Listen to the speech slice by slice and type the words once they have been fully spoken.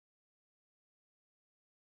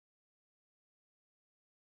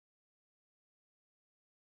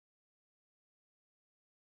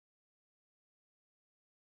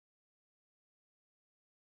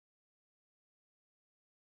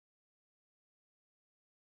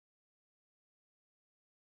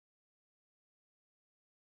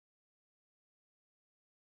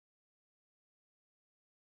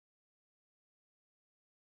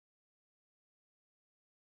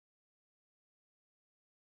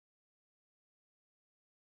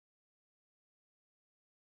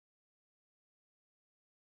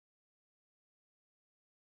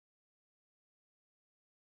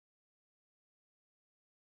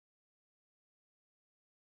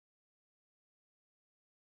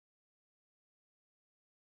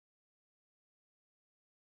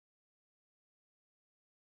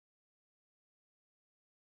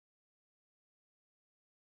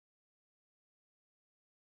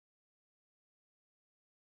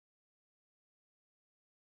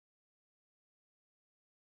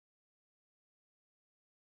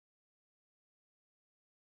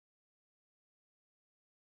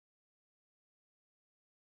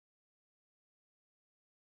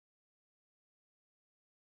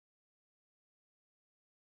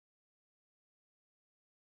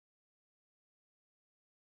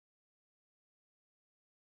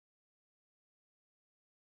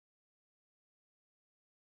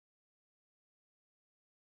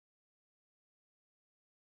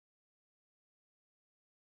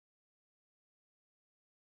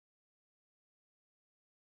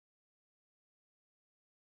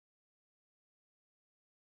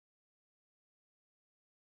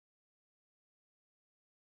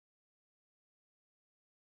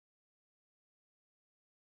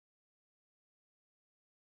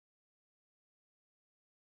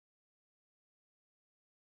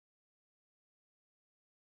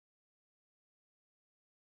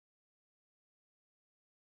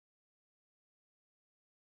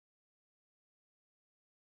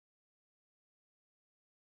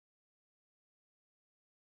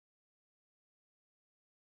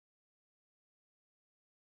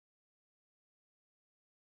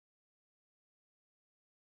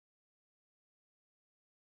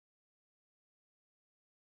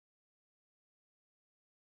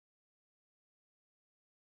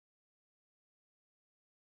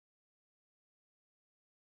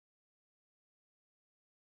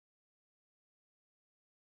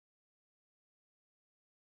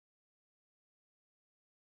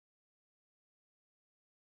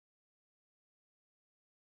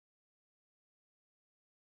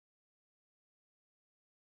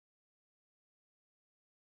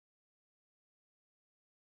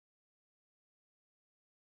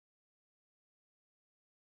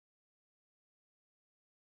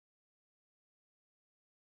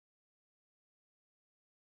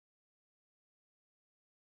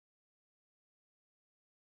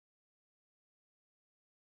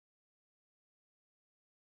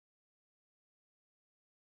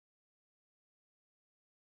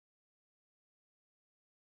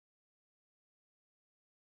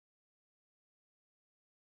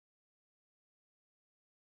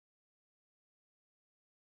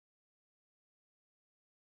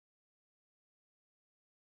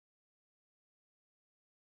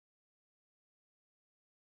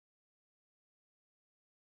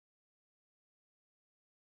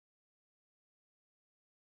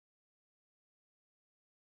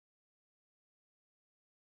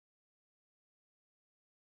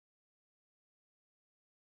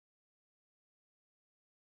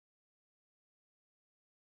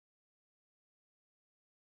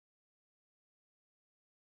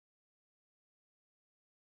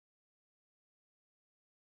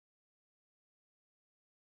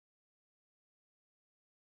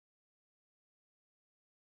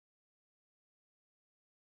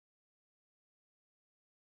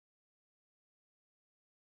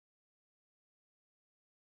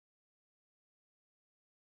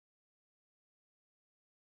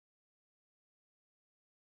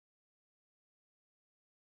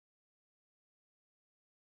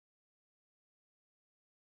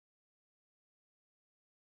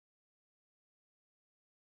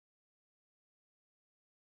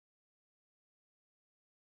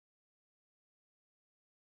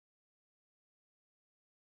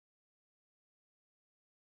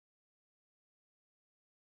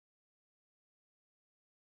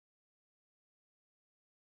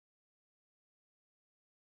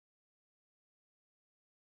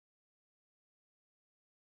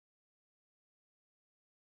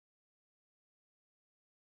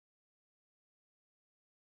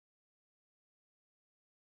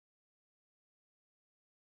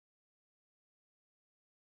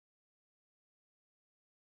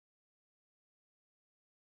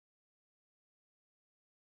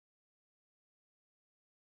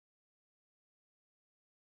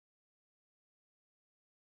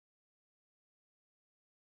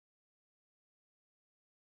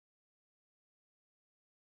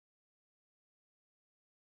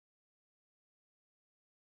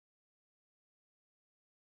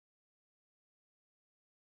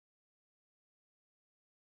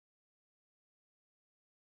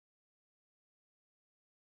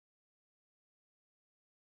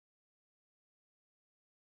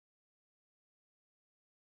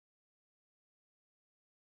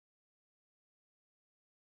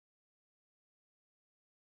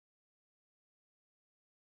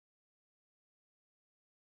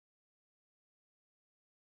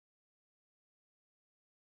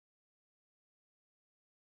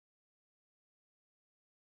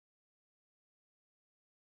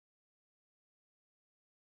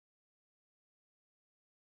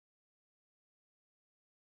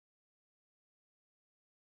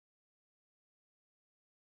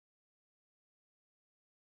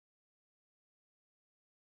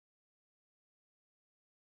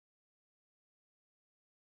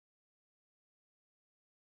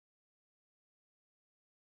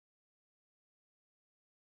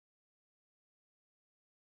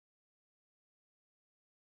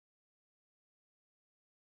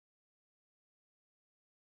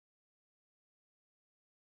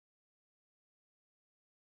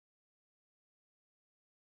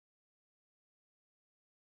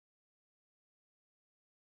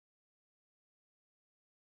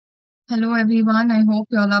Hello everyone, I hope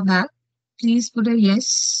you all are back. Please put a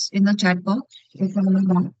yes in the chat box if you all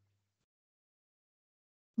are back.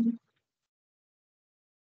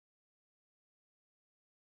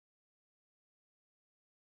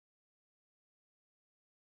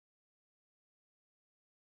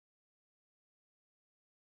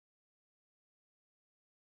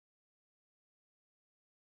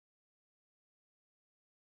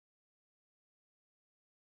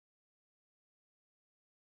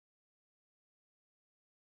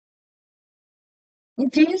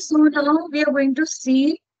 Okay, so now we are going to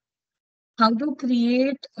see how to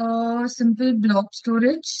create a simple blob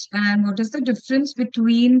storage and what is the difference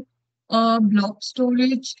between a blob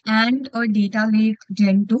storage and a data lake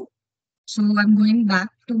Gen 2. So I'm going back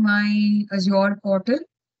to my Azure portal.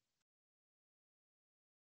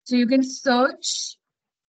 So you can search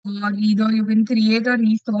or either you can create a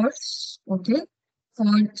resource, okay,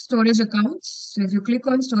 for storage accounts. So if you click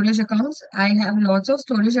on storage accounts, I have lots of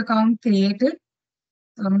storage account created,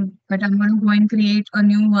 but I'm going to go and create a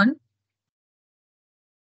new one.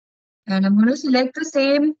 And I'm going to select the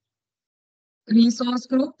same resource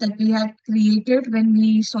group that we had created when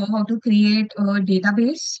we saw how to create a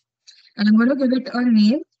database. And I'm going to give it a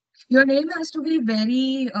name. Your name has to be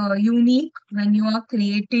very unique when you are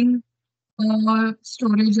creating a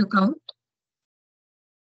storage account.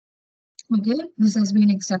 Okay, this has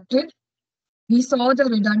been accepted. We saw the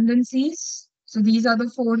redundancies. So these are the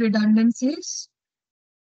 4 redundancies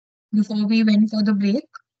before we went for the break.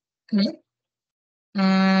 Okay.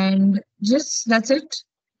 And just that's it.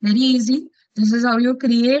 Very easy. This is how you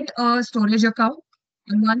create a storage account.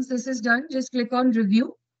 And once this is done, just click on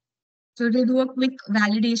review. So they do a quick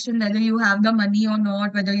validation whether you have the money or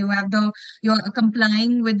not, whether you're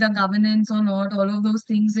complying with the governance or not. All of those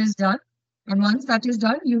things is done. And once that is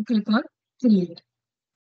done, you click on create.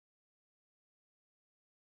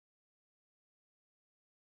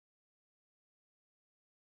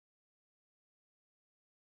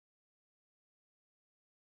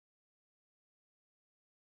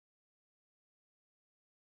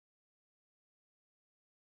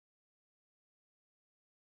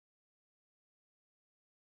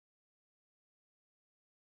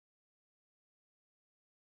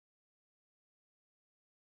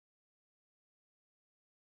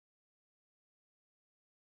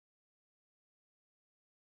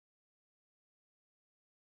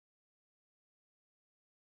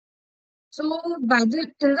 So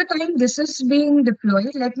till the time this is being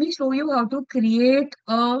deployed, let me show you how to create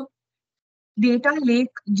a data lake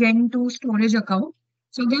Gen 2 storage account.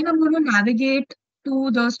 So again, I'm going to navigate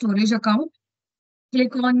to the storage account,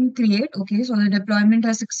 click on create. Okay, so the deployment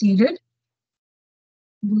has succeeded.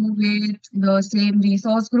 Go with the same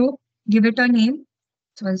resource group, give it a name.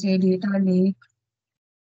 So I'll say data lake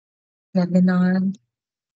webinar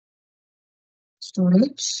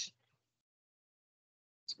storage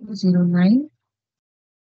 09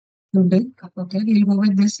 today. Okay, we'll go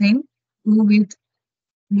with this name. Go with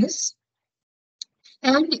this.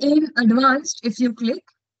 And in advanced, if you click,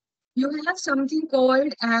 you have something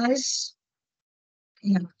called as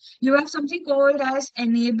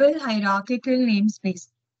enable hierarchical namespace.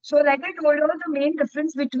 So like I told you, the main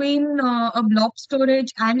difference between a blob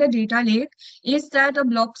storage and a data lake is that a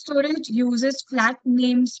blob storage uses flat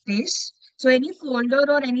namespace. So any folder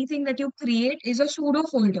or anything that you create is a pseudo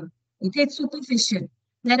folder. Okay, it's superficial.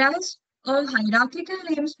 Whereas a hierarchical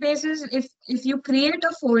namespace is if you create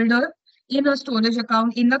a folder in a storage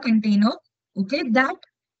account in the container, okay, that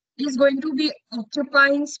is going to be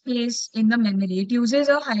occupying space in the memory. It uses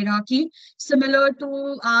a hierarchy similar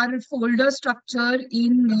to our folder structure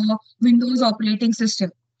in the Windows operating system.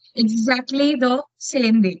 Exactly the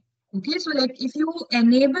same way. Okay, so like if you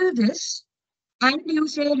enable this and you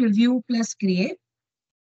say review plus create,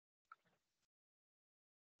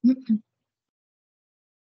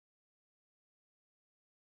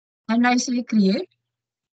 and I say create.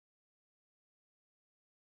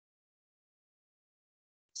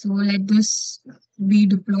 So let this be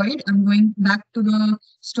deployed. I'm going back to the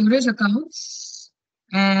storage accounts,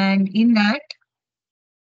 and in that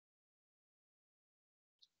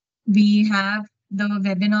we have the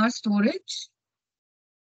webinar storage.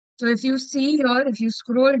 So if you see here, if you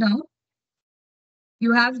scroll down,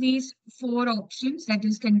 you have these 4 options, that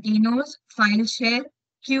is containers, file share,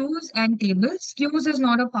 queues, and tables. Queues is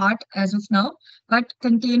not a part as of now, but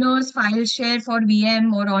containers, file share for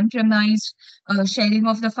VM or on-premise sharing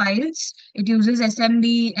of the files. It uses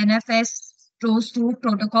SMB, NFS, those 2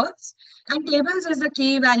 protocols. And tables is the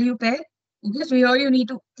key value pair. Okay, so here you need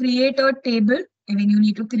to create a table. I mean, you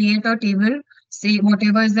need to create a table say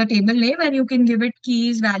whatever is the table name, and you can give it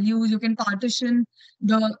keys, values, you can partition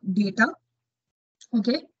the data.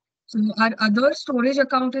 Okay. So our other storage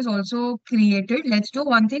account is also created. Let's do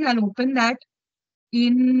one thing. I'll open that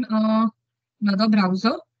in another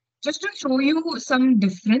browser just to show you some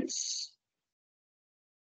difference.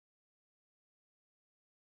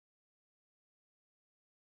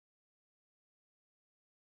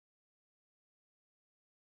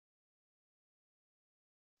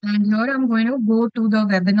 And here I'm going to go to the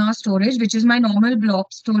webinar storage, which is my normal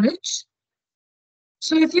blob storage.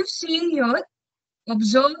 So if you see here,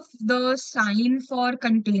 observe the sign for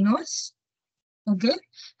containers. Okay.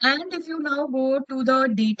 And if you now go to the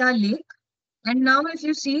data lake, and now if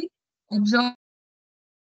you see, observe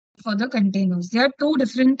for the containers, there are two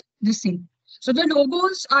different this thing. So the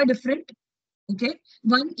logos are different. Okay.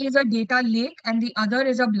 One is a data lake and the other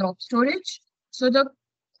is a blob storage. So the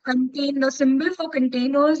symbol for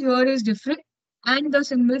containers here is different and the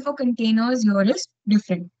symbol for containers here is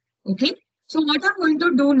different. Okay. So what I'm going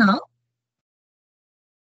to do now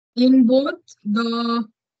in both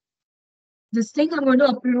this thing, I'm going to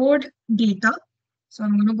upload data. So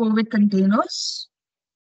I'm going to go with containers.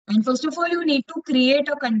 And first of all, you need to create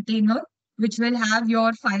a container which will have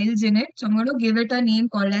your files in it. So I'm going to give it a name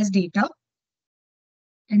called as data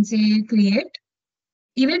and say create.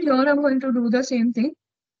 Even here, I'm going to do the same thing.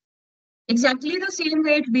 Exactly the same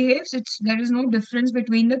way it behaves. There is no difference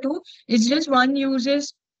between the two. It's just one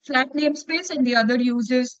uses flat namespace and the other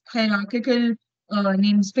uses hierarchical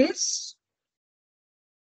namespace.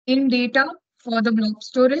 In data for the blob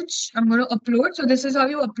storage, I'm going to upload. So this is how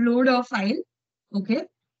you upload a file. Okay.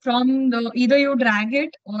 From either you drag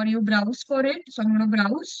it or you browse for it. So I'm going to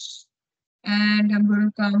browse and I'm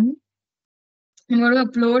going to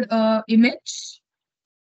upload a image.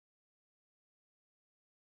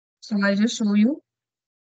 So I'll just show you.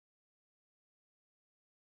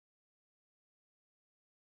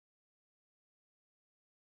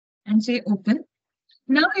 And say open.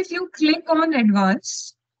 Now, if you click on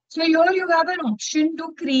advanced, so here you have an option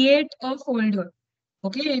to create a folder.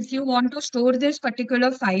 Okay, if you want to store this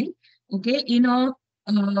particular file, okay, in a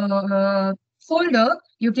folder,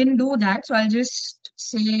 you can do that. So I'll just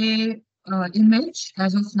say image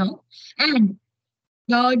as of now. And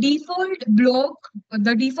the default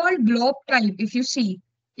blob type, if you see,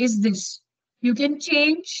 is this. You can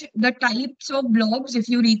change the types of blobs. If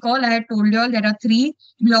you recall, I had told you all there are three: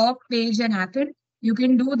 blob, page, and append. You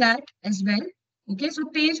can do that as well. Okay, so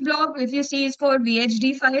page blob, if you see, is for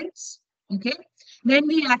VHD files. Okay, then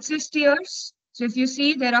the access tiers. So if you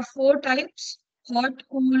see, there are four types: hot,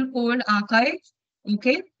 cool, cold, archive.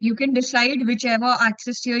 Okay, you can decide whichever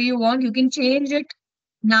access tier you want. You can change it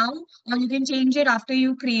now, or you can change it after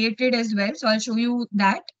you create it as well. So I'll show you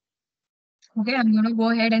that. Okay, I'm going to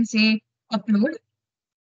go ahead and say upload.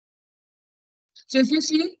 So if you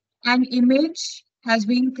see, an image has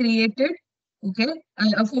been created, okay,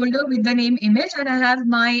 a folder with the name image, and I have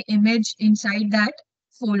my image inside that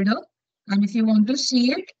folder. And if you want to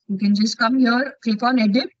see it, you can just come here, click on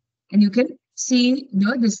edit, and you can see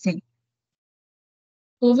this thing.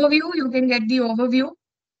 Overview, you can get the overview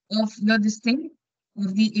of this thing,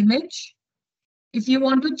 of the image. If you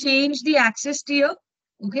want to change the access tier,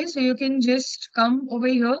 okay, so you can just come over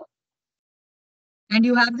here and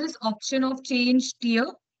you have this option of change tier,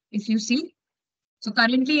 if you see. So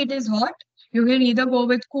currently it is hot. You can either go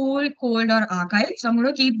with cool, cold, or archive. So I'm going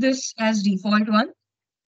to keep this as default one.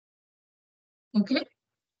 Okay.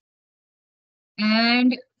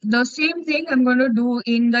 And the same thing I'm going to do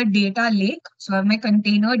in the data lake. So I have my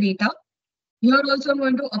container data. Here also I'm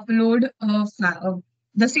going to upload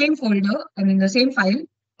the same folder, the same file.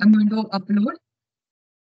 I'm going to upload.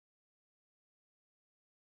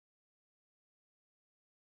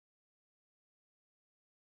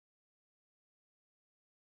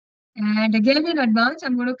 And again in advance,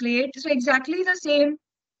 I'm going to create so exactly the same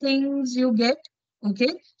things you get. Okay,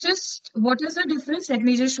 just what is the difference? Let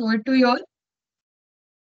me just show it to you all.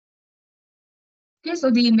 Okay, so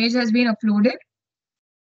the image has been uploaded.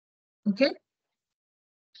 Okay,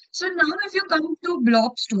 so now if you come to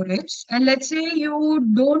blob storage, and let's say you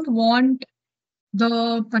don't want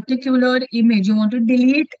the particular image, you want to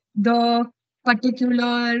delete the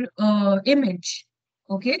particular image.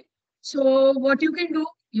 Okay, so what you can do,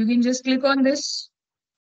 you can just click on this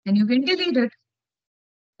and you can delete it.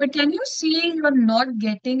 But can you see you are not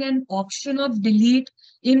getting an option of delete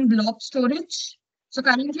in blob storage? So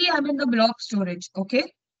currently I'm in the blob storage,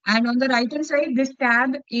 okay? And on the right hand side, this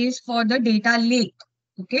tab is for the data lake,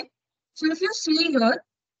 okay? So if you see here,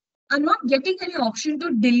 I'm not getting any option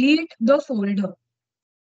to delete the folder.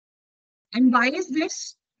 And why is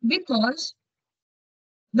this? Because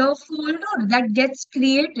The folder that gets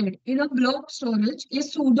created in a blob storage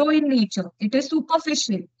is pseudo in nature. It is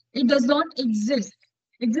superficial. It does not exist.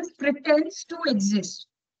 It just pretends to exist,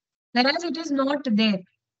 whereas it is not there.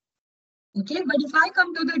 Okay, but if I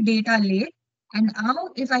come to the data lake, and now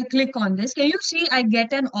if I click on this, can you see I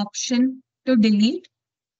get an option to delete?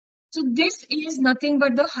 So this is nothing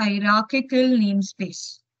but the hierarchical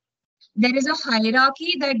namespace. There is a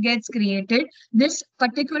hierarchy that gets created. This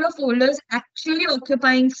particular folder is actually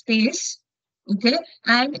occupying space, okay,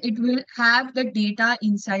 and it will have the data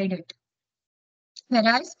inside it.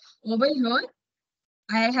 Whereas over here,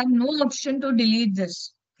 I have no option to delete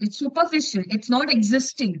this. It's superficial. It's not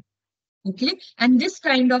existing. Okay, and this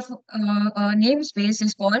kind of namespace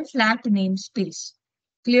is called flat namespace.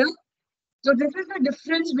 Clear? So this is the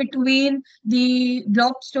difference between the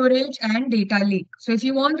blob storage and data lake. So if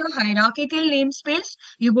you want a hierarchical namespace,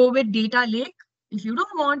 you go with data lake. If you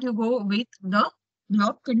don't want, you go with the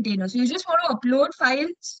blob container. So you just want to upload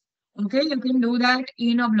files. Okay, you can do that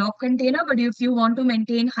in a blob container. But if you want to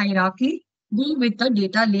maintain hierarchy, go with the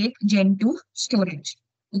data lake Gen 2 storage.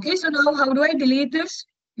 Okay, so now how do I delete this?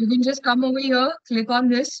 You can just come over here, click on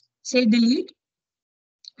this, say delete,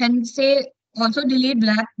 and say also delete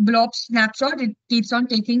black blob snapshot. It keeps on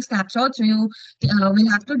taking snapshots, so you will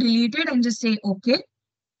have to delete it and just say okay.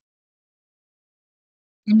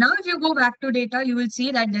 And now if you go back to data, you will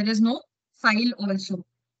see that there is no file also.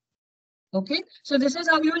 Okay, so this is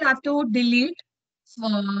how you will have to delete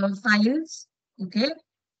files. Okay,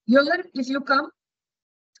 here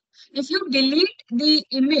if you delete the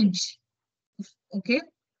image, okay,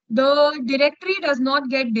 the directory does not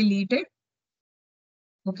get deleted.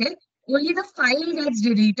 Okay, only the file gets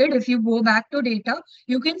deleted. If you go back to data,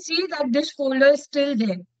 you can see that this folder is still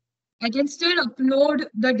there. I can still upload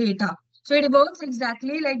the data. So it works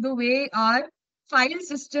exactly like the way our file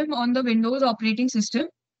system on the Windows operating system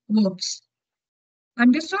works.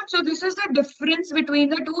 Understood? So this is the difference between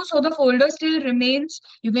the two. So the folder still remains.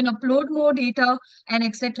 You can upload more data and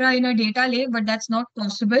etc. in a data lake, but that's not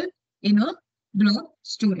possible in a blob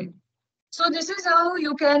storage. So this is how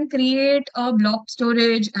you can create a blob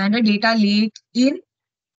storage and a data lake in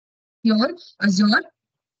your Azure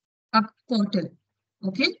portal.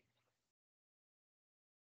 Okay.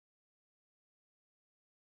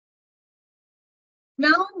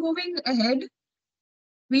 Now moving ahead,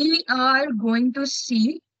 we are going to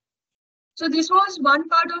see. So this was one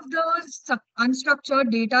part of the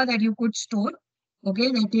unstructured data that you could store. Okay,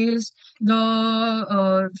 that is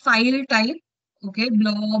the file type. Okay,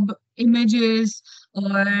 blob, images,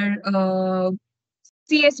 or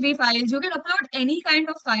CSV files. You can upload any kind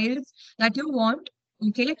of files that you want.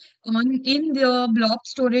 Okay, on in the blob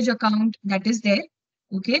storage account that is there.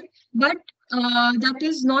 Okay, but that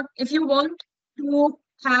is not if you want to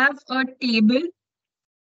have a table,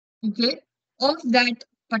 okay, of that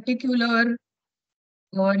particular,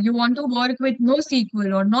 or you want to work with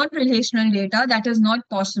NoSQL or non-relational data, that is not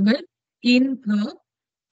possible in the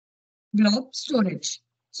blob storage.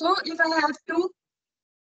 So if I have to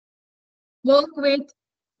work with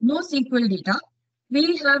NoSQL data,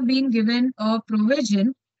 we have been given a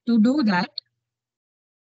provision to do that.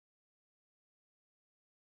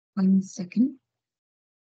 One second.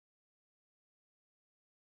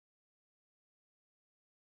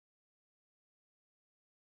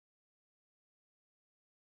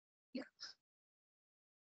 Yeah.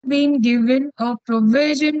 Been given a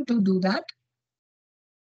provision to do that.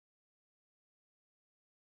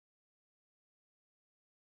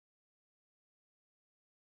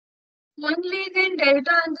 OneLake and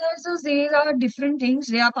Delta analysis, these are different things.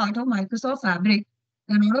 They are part of Microsoft Fabric.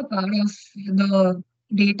 They're not a part of the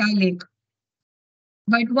data lake.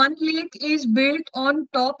 But OneLake is built on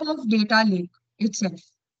top of data lake itself.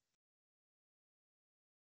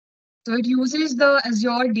 So it uses the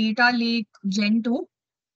Azure Data Lake Gen 2.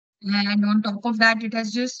 And on top of that, it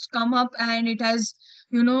has just come up and it has,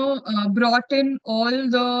 brought in all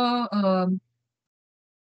the,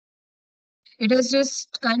 it has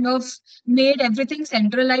just kind of made everything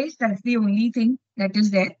centralized. That's the only thing that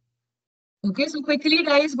is there. Okay, so quickly,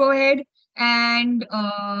 guys, go ahead and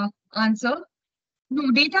answer.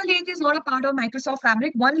 No, Data Lake is not a part of Microsoft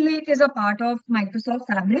Fabric. OneLake is a part of Microsoft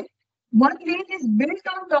Fabric. OneLake is built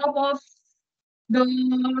on top of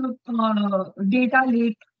the data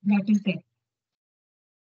lake that is there.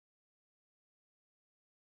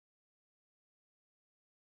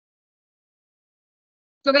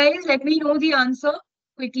 So guys, let me know the answer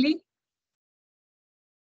quickly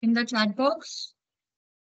in the chat box.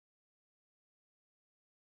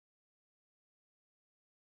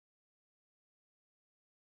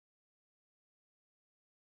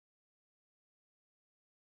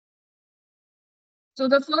 So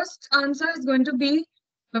the first answer is going to be,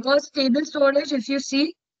 because table storage, if you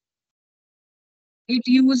see, it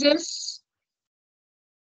uses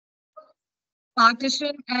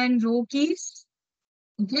partition and row keys.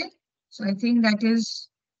 Okay, so I think that is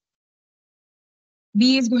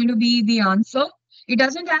B is going to be the answer. It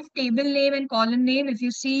doesn't have table name and column name. If you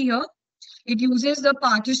see here, it uses the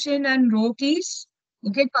partition and row keys.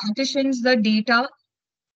 Okay, partitions the data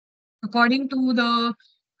according to the,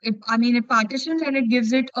 it partitions and it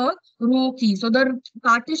gives it a row key. So the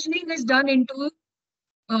partitioning is done into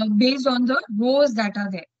based on the rows that are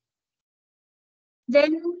there.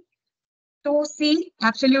 Then to C,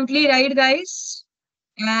 absolutely right, guys.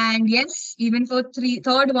 And yes, even for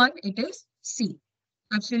third one, it is C.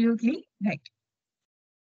 Absolutely right.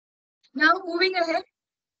 Now moving ahead,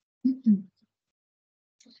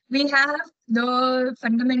 we have the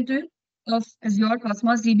fundamental of Azure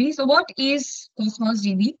Cosmos DB. So what is Cosmos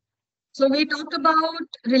DB? So we talked about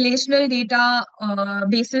relational data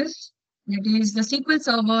bases, that is the SQL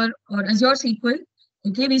Server or Azure SQL.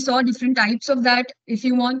 Okay, we saw different types of that. If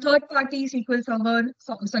you want third-party SQL Server,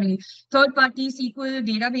 third-party SQL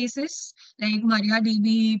databases like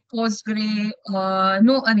MariaDB, Postgre,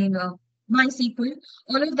 MySQL,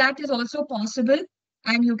 all of that is also possible,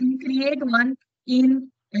 and you can create one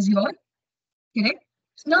in Azure. Correct.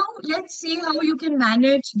 Now, let's see how you can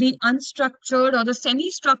manage the unstructured or the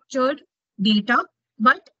semi-structured data,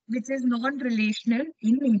 but which is non-relational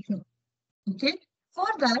in nature. Okay. For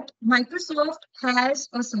that, Microsoft has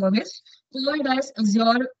a service called as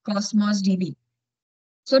Azure Cosmos DB.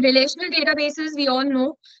 So relational databases, we all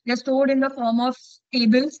know, they're stored in the form of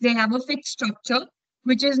tables. They have a fixed structure,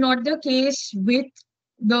 which is not the case with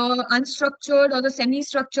the unstructured or the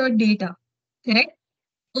semi-structured data. Correct?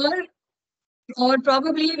 Or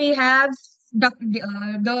probably we have the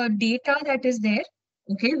data that is there,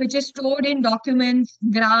 okay, which is stored in documents,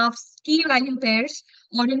 graphs, key value pairs,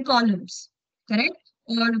 or in columns, correct?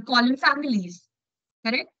 Or column families,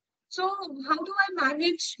 correct? So how do I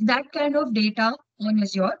manage that kind of data on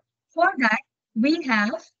Azure? For that, we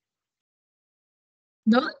have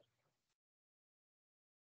the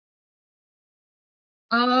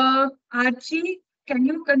Archie, can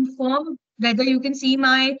you confirm whether you can see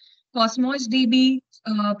my Cosmos DB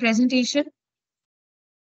presentation?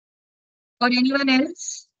 Or anyone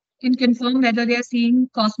else can confirm whether they are seeing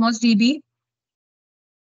Cosmos DB.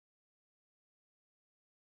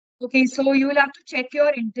 Okay, so you will have to check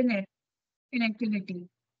your internet connectivity.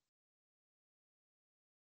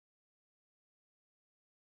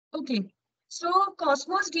 Okay, so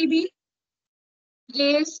Cosmos DB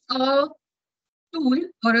is a tool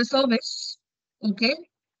or a service, okay,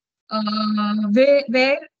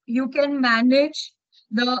 where you can manage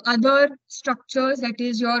the other structures, that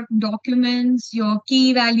is your documents, your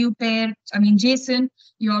key value pair, JSON,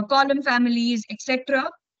 your column families, etc.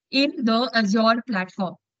 in the Azure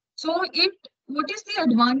platform. So what is the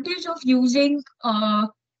advantage of using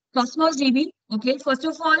Cosmos DB? Okay, first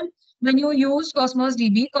of all, when you use Cosmos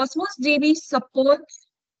DB supports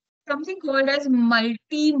something called as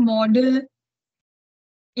multi-model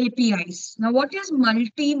APIs. Now, what is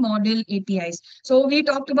multi-model APIs? So we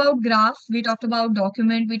talked about graph, we talked about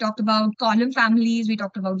document, we talked about column families, we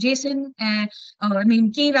talked about JSON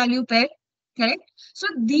and key value pair, correct? So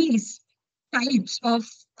these types of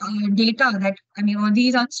data that, or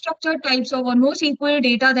these unstructured types of or NoSQL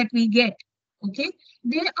data that we get, okay,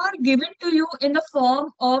 they are given to you in the form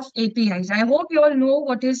of APIs. I hope you all know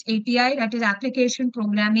what is API, that is application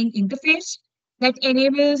programming interface, that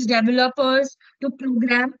enables developers to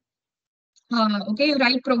program. Okay, you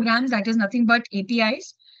write programs, that is nothing but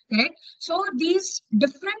APIs, correct? So these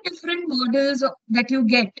different models that you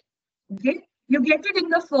get, okay, you get it in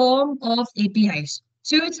the form of APIs.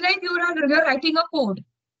 So it's like you're writing a code,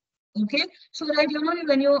 okay? So that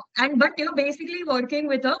but you're basically working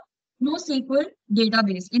with a NoSQL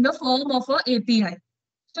database in the form of a API.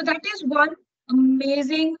 So that is one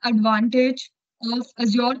amazing advantage of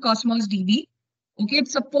Azure Cosmos DB. Okay, it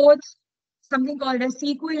supports something called as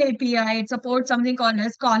SQL API. It supports something called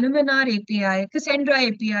as Columnar API, Cassandra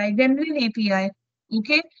API, Gremlin API.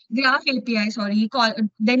 Okay, Graph API. Sorry.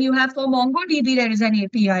 Then you have for MongoDB there is an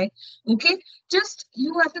API. Okay, just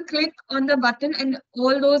you have to click on the button and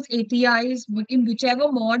all those APIs in whichever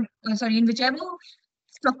in whichever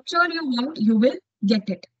structure you want, you will get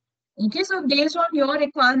it. Okay, so based on your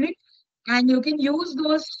requirement, and you can use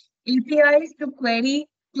those APIs to query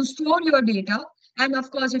to store your data. And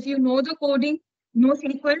of course, if you know the coding,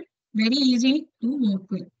 NoSQL, very easy to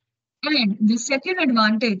work with. And the second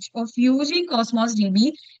advantage of using Cosmos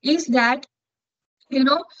DB is that,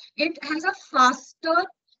 it has a faster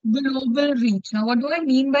global reach. Now, what do I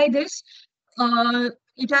mean by this?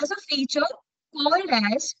 It has a feature called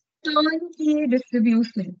as turnkey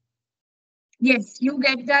distribution. Yes, you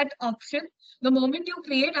get that option. The moment you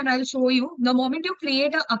create, and I'll show you, the moment you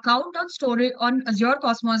create an account on storage on Azure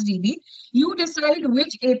Cosmos DB, you decide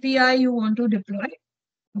which API you want to deploy.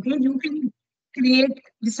 Okay, you can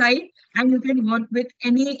decide, and you can work with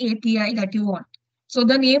any API that you want. So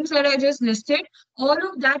the names that I just listed, all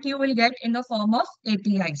of that you will get in the form of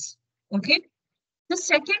APIs. Okay. The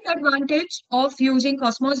second advantage of using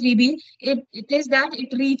Cosmos DB, it is that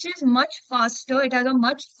it reaches much faster. It has a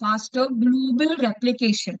much faster global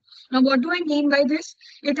replication. Now, what do I mean by this?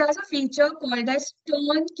 It has a feature called as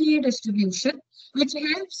turnkey distribution, which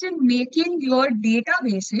helps in making your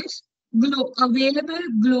databases available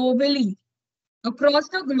globally across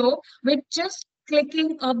the globe with just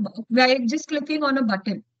clicking on a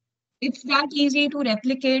button. It's that easy to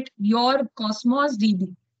replicate your Cosmos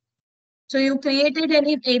DB. So you created an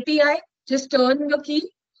API, just turn the key,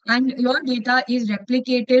 and your data is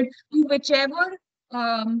replicated to whichever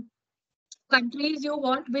countries you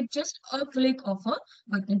want with just a click of a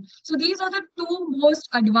button. So these are the two most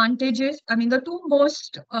advantages. I mean, the two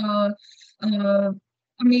most uh,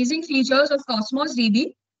 amazing features of Cosmos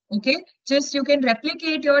DB. Okay, just you can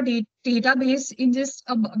replicate your database in just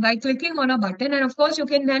by clicking on a button, and of course you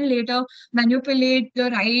can then later manipulate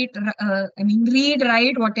the read,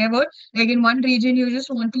 write, whatever. Like in one region you just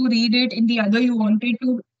want to read it, in the other you wanted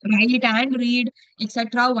to write and read,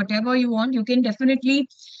 etc. Whatever you want, you can definitely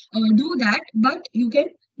do that, but you can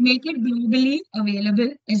make it globally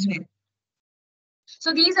available as well.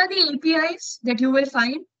 So these are the APIs that you will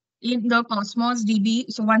find in the Cosmos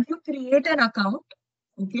DB. So once you create an account,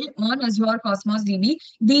 okay, on Azure Cosmos DB,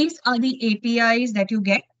 these are the APIs that you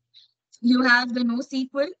get. You have the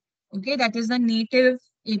NoSQL, okay, that is the native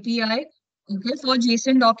API, okay, for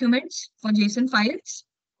JSON documents, for JSON files,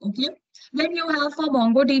 okay. Then you have for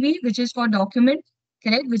MongoDB, which is for document,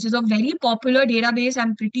 correct, which is a very popular database,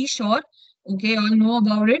 I'm pretty sure, okay, all know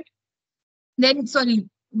about it. Then, sorry,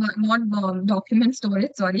 not document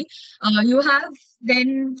storage, sorry. You have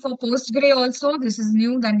then for Postgre also, this is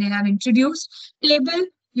new that they have introduced. Table,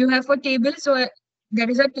 you have for table. So there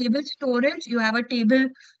is a table storage. You have a table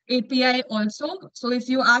API also. So if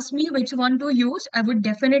you ask me which one to use, I would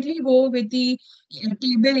definitely go with the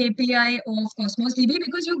table API of Cosmos DB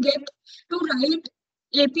because you get to write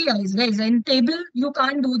APIs, guys. In table, you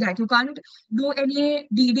can't do that. You can't do any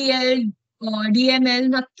DDL or DML,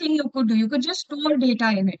 nothing you could do. You could just store data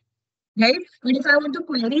in it, right? But if I want to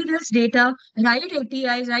query this data, write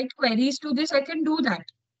APIs, write queries to this, I can do that,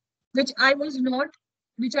 which I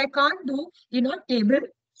can't do in a table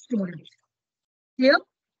storage. Clear?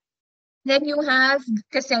 Then you have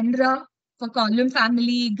Cassandra for column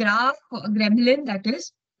family, graph, Gremlin, that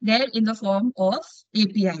is there in the form of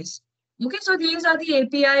APIs. Okay, so these are the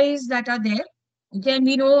APIs that are there. Okay, and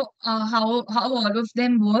we know how all of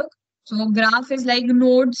them work. So graph is like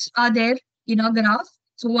nodes are there in a graph.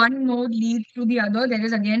 So one node leads to the other. There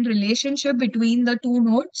is again relationship between the two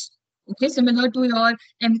nodes. Okay, similar to your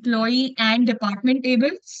employee and department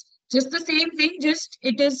tables. Just the same thing, just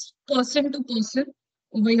it is person to person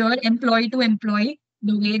over here, employee to employee,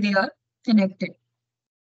 the way they are connected.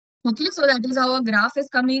 Okay, so that is how a graph is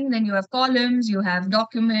coming. Then you have columns, you have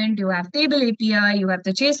document, you have table API, you have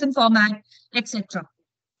the JSON format, etc.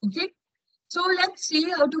 Okay, so let's see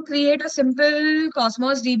how to create a simple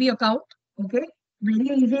Cosmos DB account. Okay, very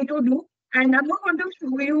easy to do. And I'm not going to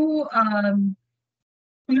show you,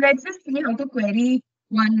 let's just see how to query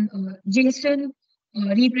one JSON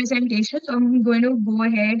representation. So I'm going to go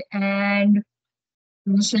ahead and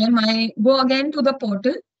go again to the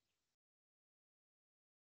portal.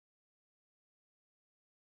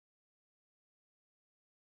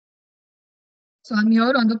 So I'm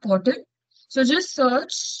here on the portal. So just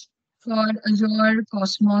search for Azure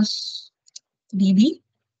Cosmos DB.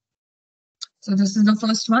 So this is the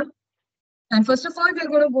first one. And first of all, we're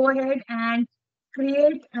going to go ahead and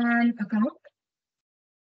create an account.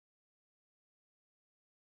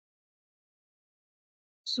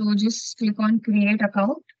 So just click on create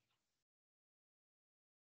account.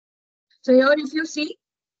 So here, if you see,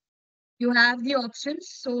 you have the options.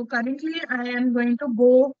 So currently I am going to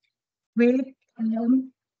go with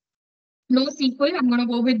NoSQL. I'm going to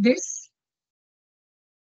go with this.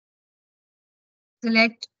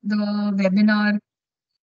 Select the webinar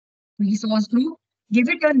resource group. Give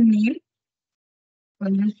it a name.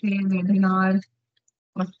 I'll just say webinar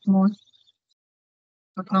Cosmos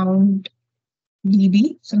account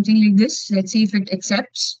DB, something like this. Let's see if it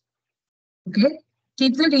accepts. Okay.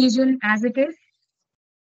 Keep the region as it is.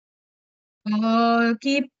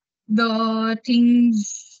 Keep the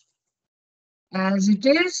things as it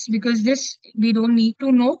is because this we don't need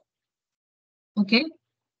to know. Okay.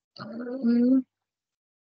 Uh,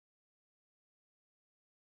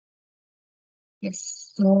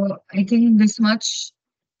 yes. So I think this much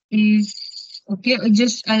is okay.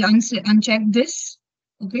 I'll uncheck this.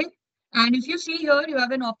 Okay. And if you see here, you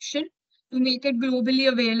have an option to make it globally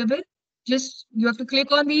available. Just you have to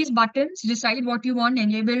click on these buttons, decide what you want,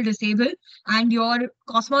 enable, disable, and your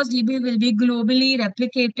Cosmos DB will be globally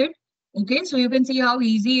replicated. Okay, so you can see how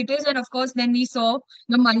easy it is. And of course, then we saw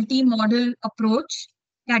the multi-model approach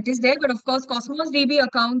that is there. But of course, Cosmos DB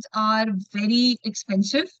accounts are very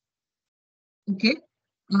expensive. Okay.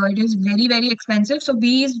 It is very, very expensive. So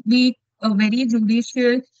be very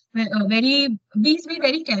judicious, be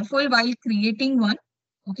very careful while creating one.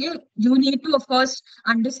 Okay. You need to, of course,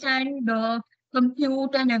 understand the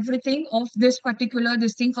compute and everything of this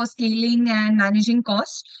thing for scaling and managing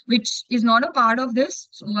costs, which is not a part of this.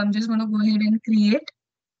 So I'm just going to go ahead and create.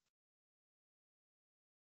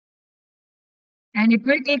 And it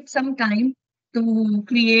will take some time to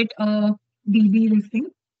create a DB listing.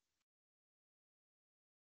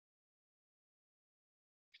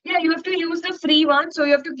 Yeah, you have to use the free one. So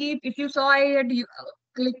you have to keep, if you saw I had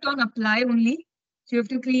clicked on apply only. So you have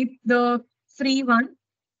to keep the free one.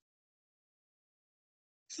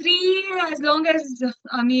 Free as long as,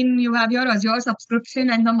 I mean, you have your Azure subscription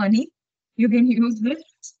and the money, you can use this.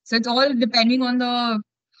 So it's all depending on the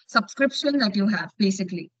subscription that you have,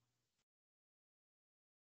 basically.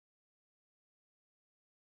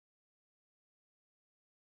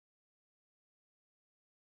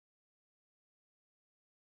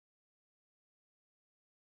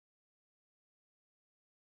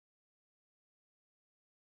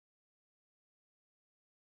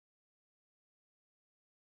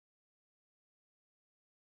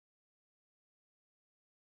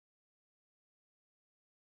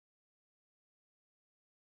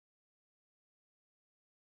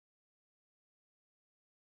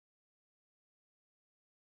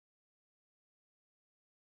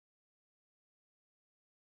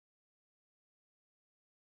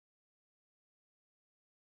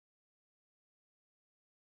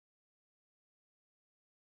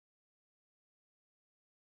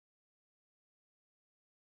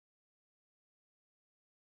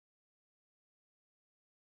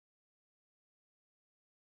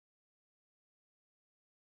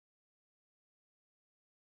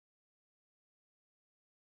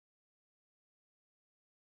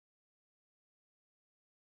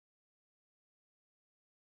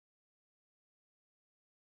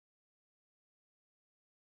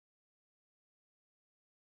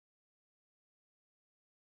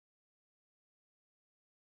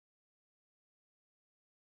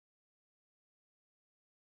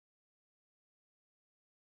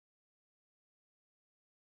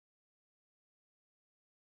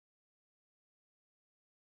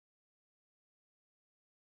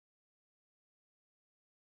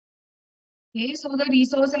 Okay, so the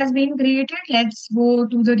resource has been created. Let's go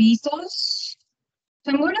to the resource.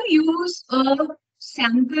 So I'm going to use a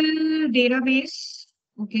sample database.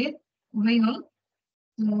 Okay, over here.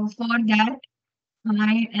 So for that,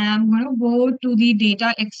 I am going to go to the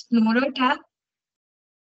Data Explorer tab,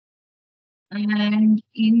 and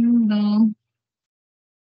in the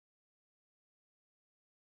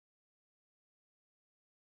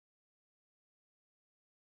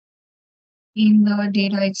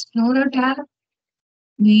Data Explorer tab,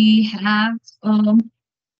 we have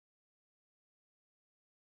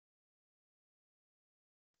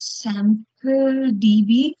sample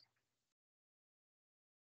DB.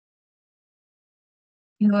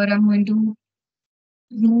 Here I'm going to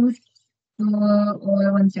use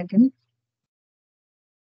one second.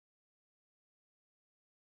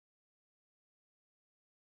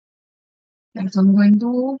 Yes, I'm going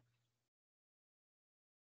to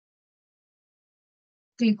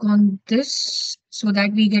click on this so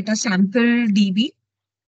that we get a sample DB.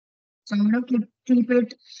 So I'm going to keep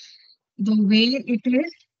it the way it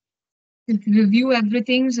is. Review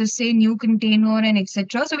everything, just say new container and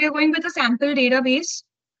etc. So we are going with a sample database,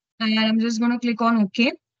 and I'm just going to click on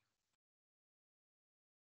OK.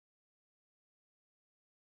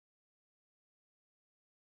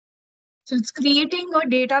 So it's creating a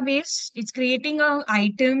database, it's creating a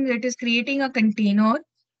item, it is creating a container,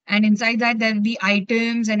 and inside that there will be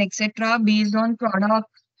items and etc. based on product.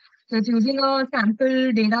 So it's using a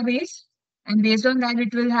sample database, and based on that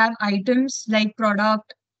it will have items like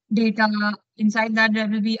product, data. Inside that there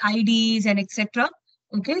will be IDs and etc.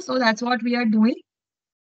 Okay, so that's what we are doing.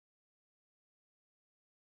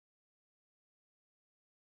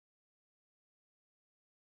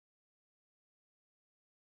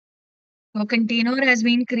 a container has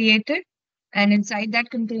been created, and inside that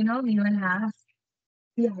container, we will have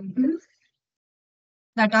the items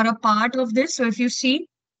that are a part of this. So if you see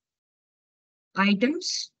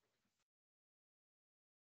items,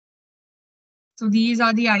 so these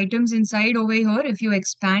are the items inside over here. If you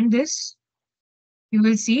expand this, you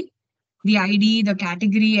will see the ID, the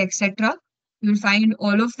category, etc. You will find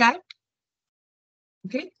all of that.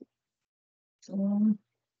 Okay. So,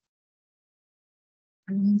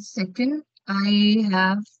 1 second, I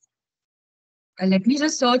have, let me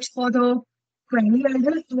just search for the query. I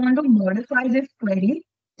just want to modify this query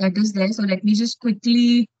that is there. So let me just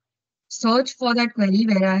quickly search for that query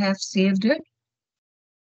where I have saved it.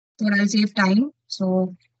 So I'll save time.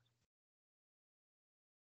 So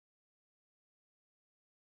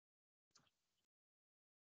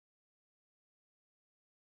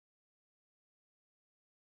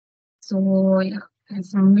yeah, I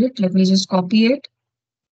found it. Let me just copy it.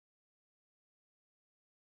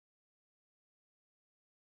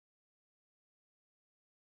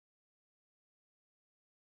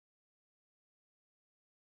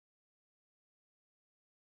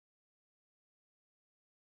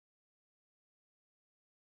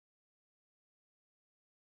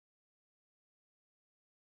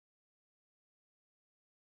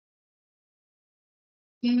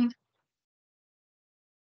 Yeah.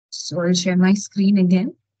 So I'll share my screen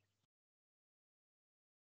again.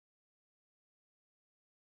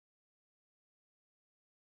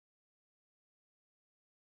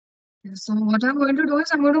 So what I'm going to do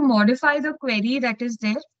is I'm going to modify the query that is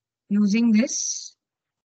there using this.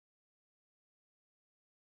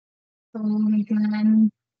 So we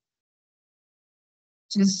can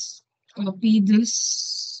just copy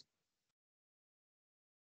this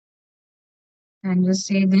and just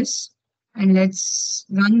say this, and let's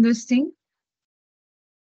run this thing.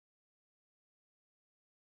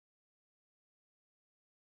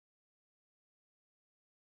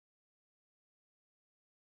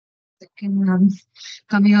 Second,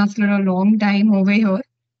 coming after a long time over here.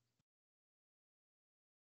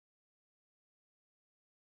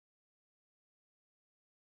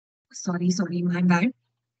 Sorry, my bad.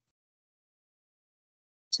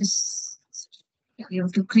 Just you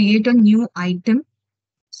have to create a new item.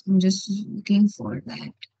 So I'm just looking for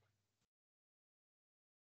that.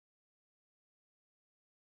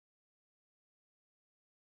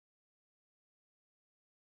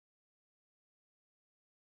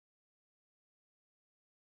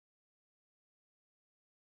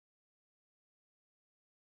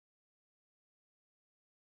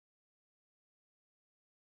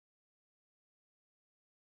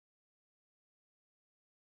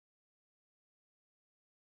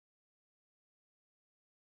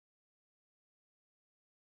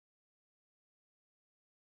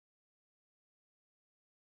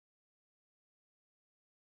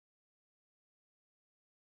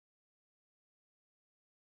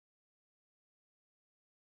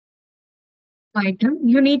 Item.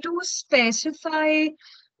 You need to specify,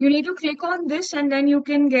 you need to click on this and then you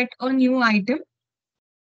can get a new item.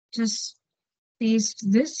 Just paste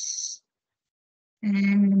this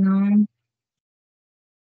and now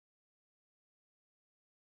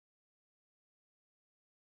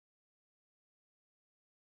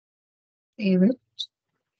save it.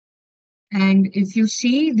 And if you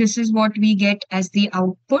see, this is what we get as the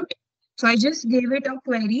output. So I just gave it a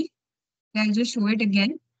query. I'll just show it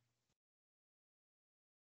again.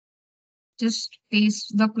 Just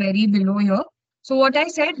paste the query below here. So what I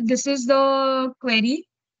said, this is the query.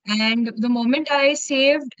 And the moment I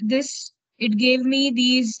saved this, it gave me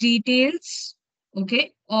these details,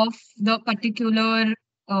 okay, of the particular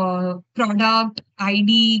product,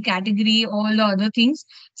 ID, category, all the other things.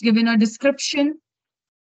 It's given a description,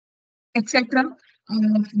 etc.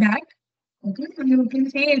 of that. Okay, so you can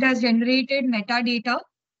say it has generated metadata.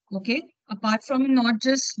 Okay, apart from not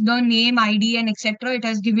just the name, ID, and etc., it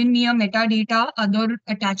has given me a metadata, other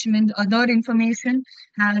attachments, other information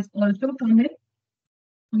has also come in.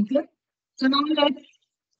 Okay, so now let's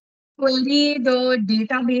query the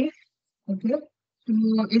database. Okay,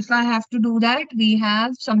 so if I have to do that, we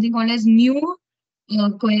have something called as new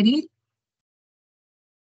query.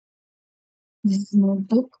 This is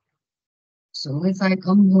notebook. So if I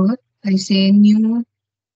come here, I say new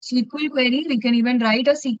SQL query. We can even write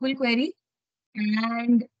a SQL query.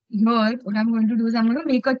 And here, what I'm going to do is I'm going to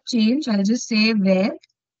make a change. I'll just say where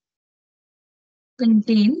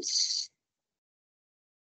contains.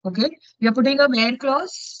 Okay, we are putting a where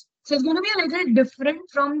clause. So it's going to be a little different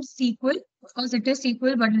from SQL. Of course, it is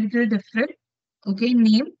SQL, but a little different. Okay,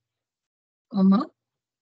 name, comma,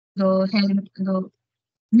 the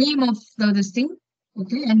name of the this thing.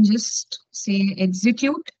 Okay, and just say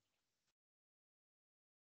execute.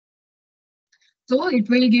 So it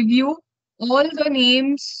will give you all the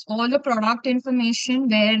names, all the product information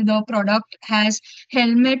where the product has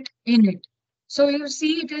helmet in it. So you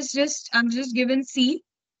see, it is just, I'm just given C,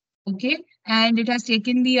 okay, and it has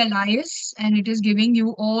taken the alias and it is giving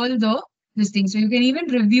you all the this thing. So you can even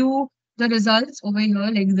review the results over here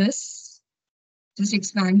like this. Just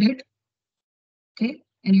expand it, okay,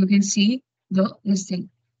 and you can see the this thing.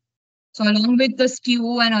 So along with the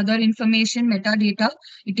SKU and other information, metadata,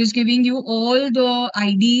 it is giving you all the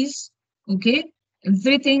IDs. Okay.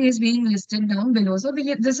 Everything is being listed down below. So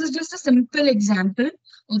this is just a simple example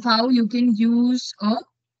of how you can use a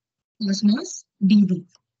Cosmos DB.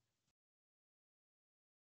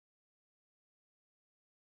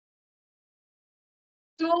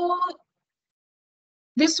 So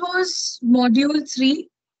this was module 3,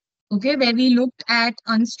 okay, where we looked at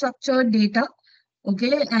unstructured data,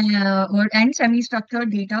 okay, and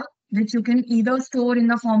semi-structured data, which you can either store in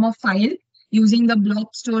the form of file using the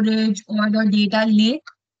block storage or the data lake.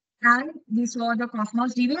 And we saw the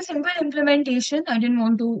Cosmos DB, a simple implementation. I didn't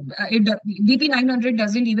want to, DP-900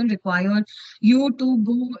 doesn't even require you to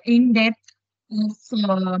go in depth of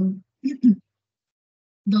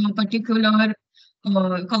the particular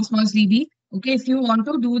Cosmos DB. Okay, if you want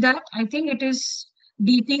to do that, I think it is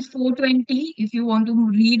DP-420 if you want to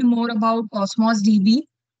read more about Cosmos DB.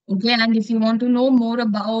 Okay, and if you want to know more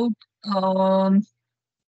about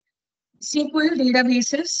SQL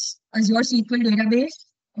databases, Azure SQL database,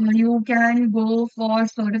 you can go for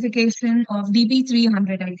certification of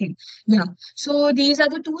DP-300, I think. Yeah. So these are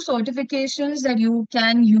the two certifications that you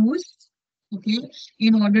can use, okay,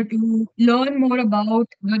 in order to learn more about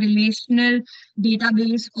the relational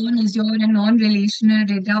database on Azure and non-relational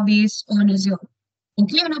database on Azure.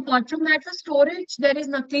 Okay, and apart from that, for storage, there is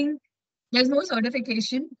nothing, there's no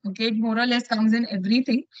certification. Okay, it more or less comes in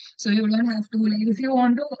everything. So you don't have to, like, if you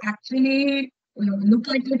want to actually look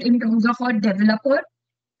at it in terms of a developer,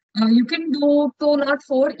 you can do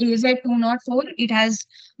 204, AZ 204. It has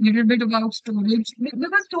a little bit about storage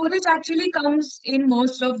because storage actually comes in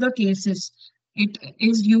most of the cases. It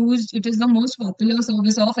is used, it is the most popular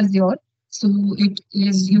service of Azure. So it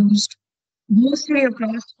is used mostly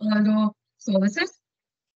across all the services.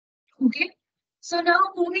 Okay. So now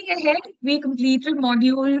moving ahead, we completed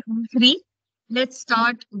module 3. Let's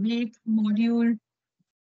start with module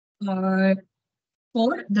uh,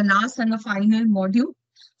 4, the last and the final module.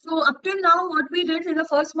 So up till now, what we did in the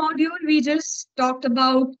first module, we just talked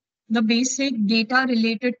about the basic data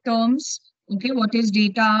related terms. Okay, what is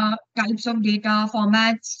data, types of data,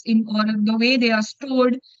 formats in or the way they are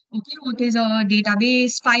stored. Okay, what is a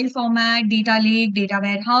database, file format, data lake, data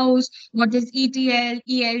warehouse, what is ETL,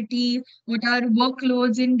 ELT, what are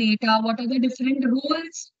workloads in data, what are the different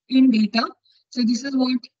roles in data. So this is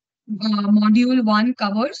what module 1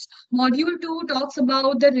 covers. Module 2 talks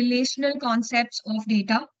about the relational concepts of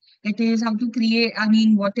data. That is how to create, I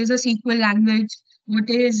mean, what is a SQL language, what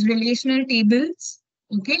is relational tables,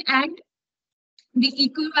 okay, and the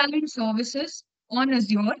equivalent services on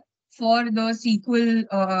Azure for the SQL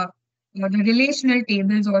or the relational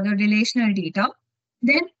tables or the relational data.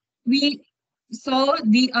 Then we saw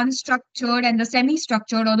the unstructured and the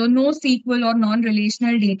semi-structured or the NoSQL or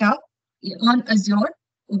non-relational data on Azure.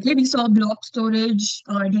 Okay, we saw block storage,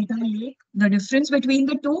 data lake, the difference between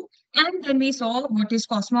the two, and then we saw what is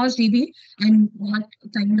Cosmos DB and what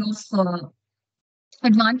kind of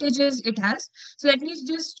advantages it has. So let me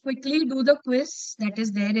just quickly do the quiz that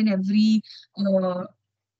is there in every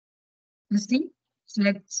this thing. So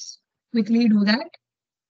let's quickly do that.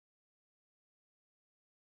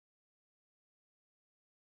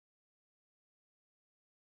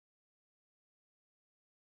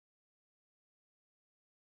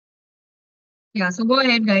 Yeah, so go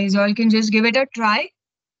ahead, guys, or you can just give it a try.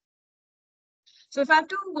 So if I have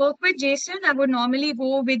to work with JSON, I would normally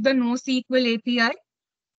go with the NoSQL API.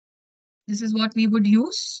 This is what we would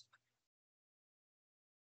use.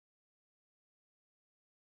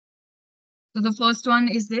 So the first one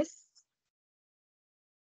is this.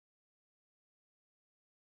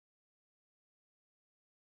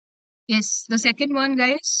 Yes, the second one,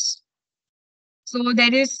 guys. So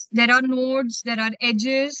there are nodes, there are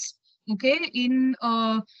edges. Okay, in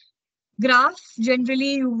a graph,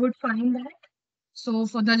 generally you would find that. So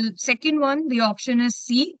for the second one, the option is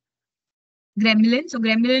C, Gremlin. So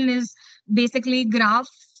Gremlin is basically graph,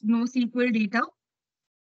 NoSQL data.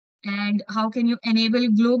 And how can you enable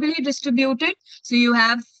globally distributed? So you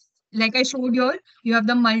have, like I showed you have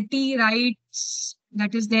the multi-writes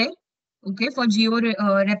that is there. Okay, for geo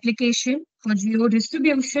replication, for geo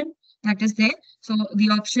distribution, that is there. So the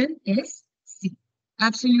option is C.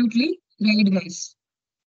 Absolutely right, guys.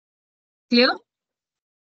 Clear?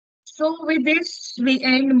 So with this, we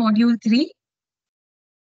end module 3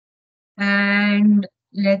 and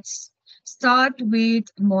let's start with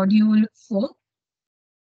module 4.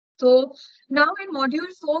 So now in module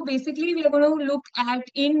 4, basically we are going to look at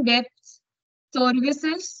in-depth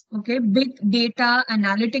services, okay, big data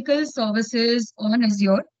analytical services on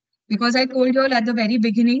Azure. Because I told you all at the very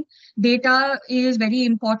beginning, data is very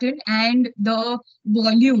important and the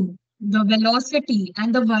volume, the velocity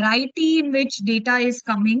and the variety in which data is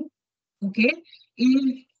coming, okay,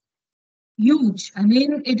 is huge. I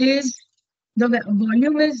mean, it is, the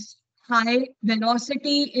volume is high,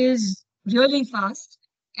 velocity is really fast,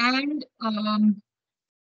 and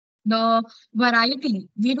the variety,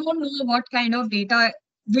 we don't know what kind of data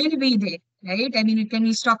will be there, right? I mean, it can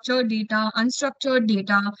be structured data, unstructured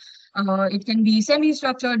data, it can be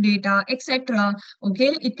semi-structured data, etc.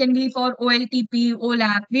 Okay, it can be for OLTP,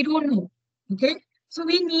 OLAP, we don't know. Okay, so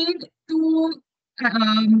we need to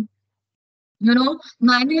um,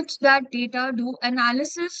 manage that data, do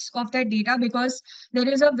analysis of that data, because there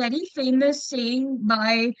is a very famous saying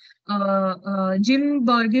by Jim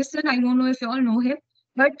Bergeson. I don't know if you all know him,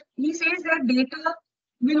 but he says that data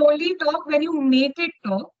will only talk when you make it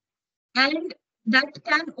talk, and that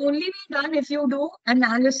can only be done if you do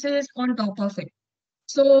analysis on top of it.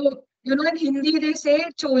 So, in Hindi they say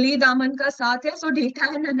choli daman ka saath hai. So data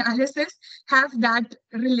and analysis have that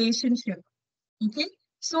relationship. Okay.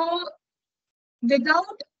 So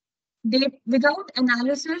without without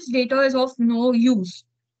analysis, data is of no use.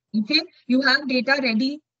 Okay, you have data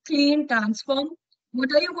ready, clean, transform.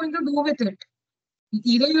 What are you going to do with it?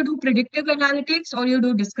 Either you do predictive analytics or you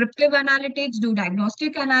do descriptive analytics, do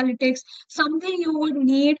diagnostic analytics, something you would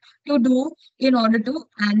need to do in order to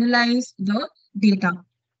analyze the data.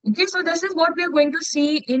 Okay, so this is what we are going to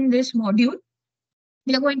see in this module.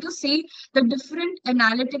 We are going to see the different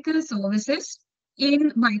analytical services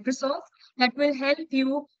in Microsoft that will help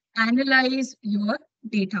you analyze your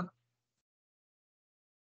data.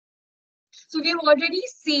 So we've already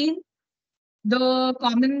seen the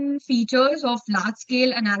common features of large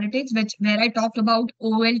scale analytics, where I talked about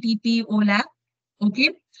OLTP, OLAP. Okay.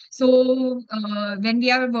 So when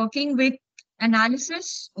we are working with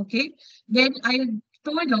analysis, okay, then I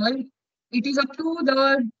told you all it is up to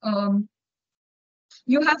the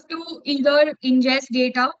you have to either ingest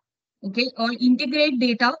data, okay, or integrate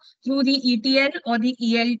data through the ETL or the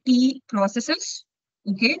ELT processes,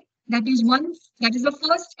 okay. That is the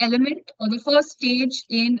first element or the first stage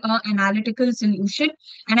in an analytical solution.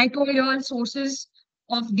 And I told you all sources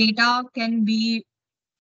of data can be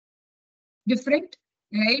different,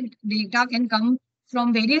 right? Data can come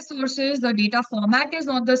from various sources. The data format is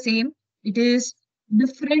not the same. It is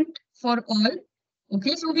different for all.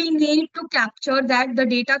 Okay, so we need to capture that. The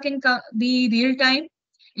data can be real time.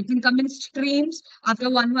 It can come in streams after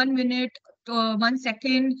 1 minute, 1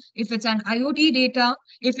 second. If it's an IoT data,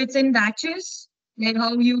 if it's in batches, like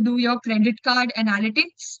how you do your credit card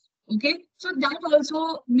analytics. Okay, so that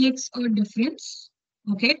also makes a difference.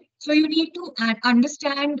 Okay, so you need to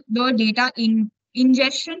understand the data in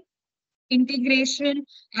ingestion, integration,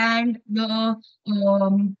 and the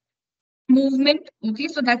movement. Okay,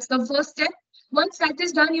 so that's the first step. Once that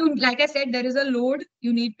is done, you, like I said, there is a load.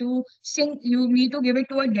 You need to sync, you need to give it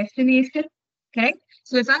to a destination. Correct.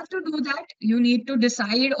 So if I have to do that, you need to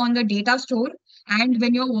decide on the data store. And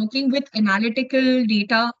when you're working with analytical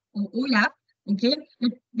data or OLAP, okay,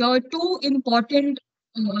 the two important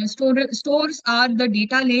stores are the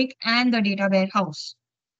data lake and the data warehouse.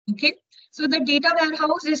 Okay. So the data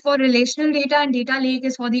warehouse is for relational data and data lake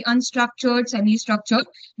is for the unstructured, semi-structured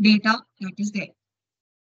data that is there.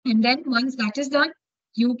 And then once that is done,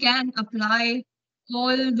 you can apply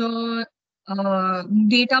all the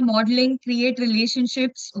data modeling, create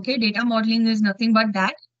relationships. Okay, data modeling is nothing but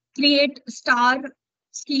that. Create star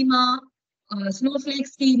schema, snowflake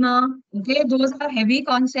schema. Okay, those are heavy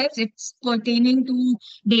concepts. It's pertaining to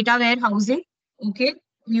data warehousing. Okay,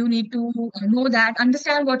 you need to know that,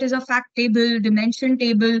 understand what is a fact table, dimension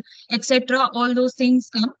table, etc. All those things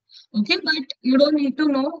come. Okay, but you don't need to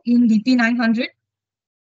know in DP-900.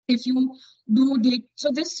 If you do data, so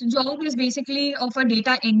this job is basically of a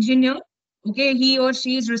data engineer. Okay, he or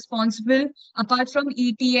she is responsible, apart from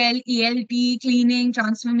ETL, ELT, cleaning,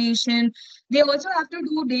 transformation, they also have to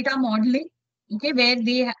do data modeling. Okay, where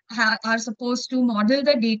they are supposed to model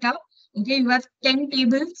the data. Okay, you have 10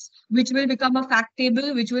 tables, which will become a fact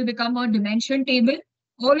table, which will become a dimension table.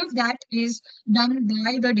 All of that is done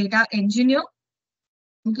by the data engineer.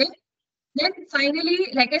 Okay, then finally,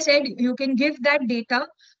 like I said, you can give that data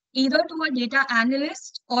either to a data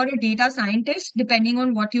analyst or a data scientist, depending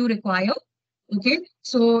on what you require. Okay,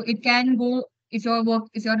 so it can go, if you're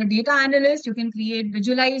a data analyst, you can create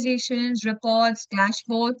visualizations, reports,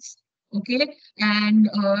 dashboards, okay, and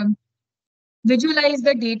visualize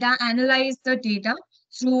the data, analyze the data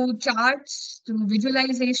through charts, through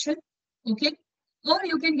visualization, okay? Or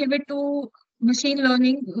you can give it to machine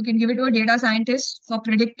learning, you can give it to a data scientist for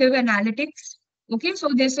predictive analytics, okay? So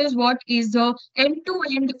this is what is the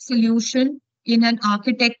end-to-end solution in an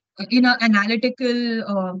architect, in an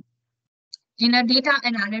analytical, in a data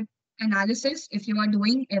analysis, if you are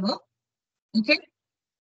doing ever, okay?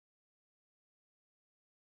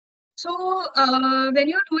 So when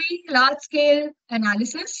you're doing large scale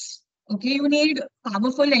analysis, okay, you need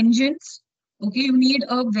powerful engines. Okay, you need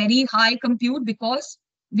a very high compute because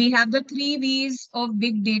we have the three V's of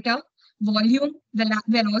big data: volume,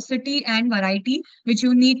 velocity, and variety, which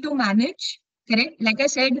you need to manage. Correct? Like I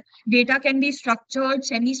said, data can be structured,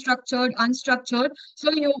 semi-structured, unstructured.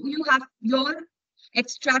 So you have your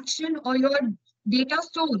extraction or your data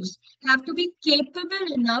stores have to be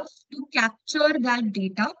capable enough to capture that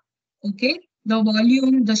data, okay, the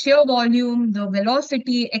volume, the shear volume, the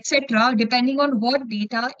velocity, etc., depending on what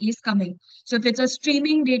data is coming. So if it's a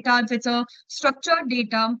streaming data, if it's a structured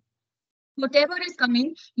data, whatever is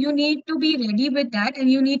coming, you need to be ready with that, and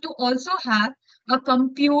you need to also have a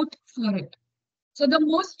compute for it. So the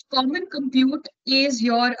most common compute is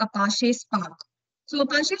your Apache Spark. So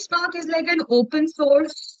Apache Spark is like an open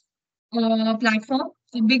source platform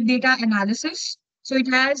for big data analysis. So it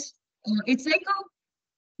has, it's like a,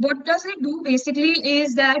 what does it do basically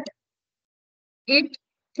is that it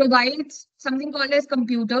provides something called as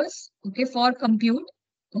computers, okay, for compute,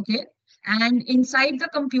 okay. And inside the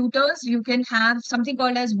computers, you can have something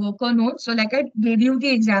called as worker nodes. So like I gave you the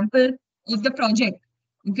example of the project,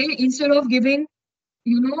 okay, instead of giving,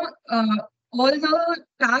 you know, all the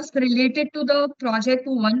tasks related to the project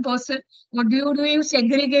to one person, what do? You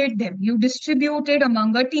segregate them, you distribute it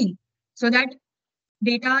among a team so that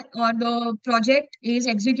data or the project is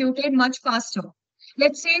executed much faster.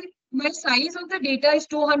 Let's say my size of the data is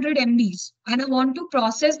 200 MBs and I want to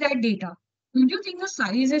process that data. Don't you think the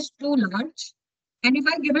size is too large? And if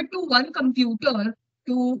I give it to one computer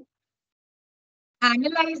to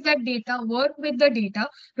analyze that data, work with the data,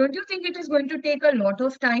 don't you think it is going to take a lot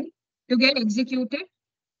of time to get executed?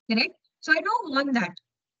 Correct? So I don't want that.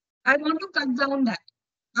 I want to cut down that.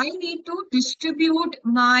 I need to distribute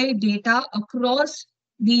my data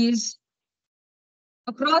these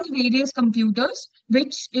across various computers,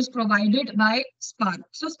 which is provided by Spark.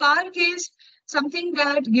 So Spark is something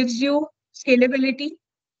that gives you scalability,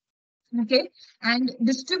 okay, and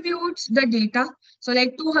distributes the data. So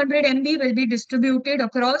like 200 MB will be distributed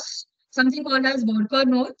across something called as worker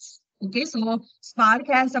nodes. Okay, so Spark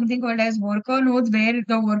has something called as worker nodes where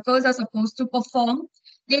the workers are supposed to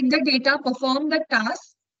take the data, perform the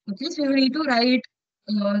task. Okay, so you need to write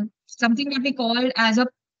something that we call as a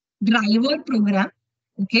driver program.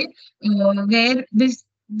 Okay, where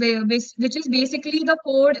which is basically the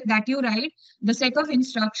code that you write, the set of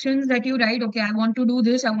instructions that you write. Okay, I want to do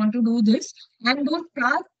this, I want to do this, and those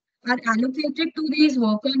tasks are allocated to these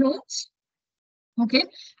worker nodes. Okay,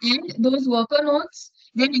 and those worker nodes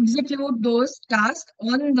then execute those tasks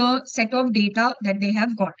on the set of data that they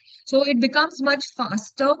have got. So it becomes much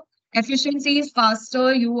faster, efficiency is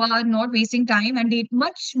faster, you are not wasting time, and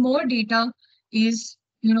much more data is,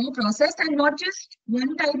 processed, and not just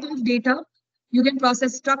one type of data. You can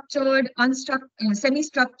process structured,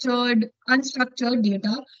 semi-structured, unstructured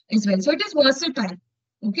data as well. So it is versatile.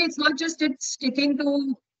 Okay, it's not just it's sticking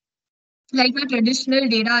to like a traditional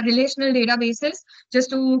data, relational databases,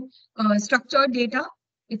 just to structured data.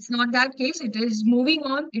 It's not that case. It is moving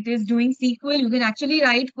on. It is doing SQL. You can actually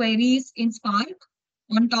write queries in Spark.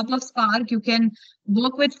 On top of Spark, you can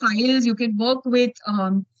work with files. You can work with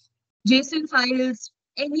JSON files.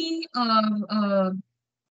 Any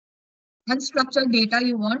unstructured data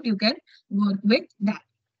you want, you can work with that.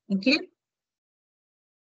 Okay.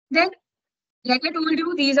 Then, like I told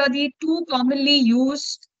you, these are the two commonly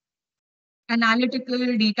used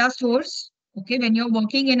analytical data source. Okay, when you're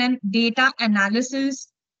working in a data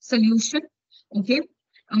analysis solution, okay,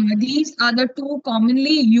 these are the two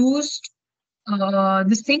commonly used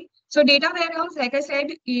this thing. So data warehouse, like I said,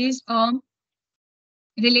 is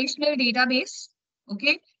relational database.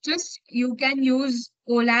 Okay, just you can use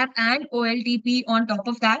OLAP and OLTP on top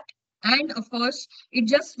of that. And of course, it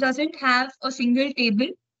just doesn't have a single table.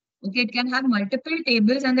 Okay, it can have multiple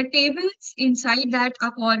tables, and the tables inside that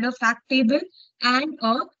are called a fact table and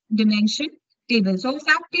a dimension table. So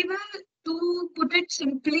fact table, to put it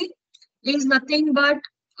simply, is nothing but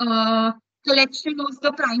collection of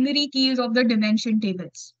the primary keys of the dimension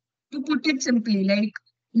tables. To put it simply, like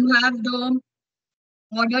you have the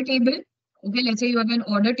order table. Okay, let's say you have an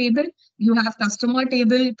order table, you have customer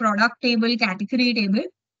table, product table, category table.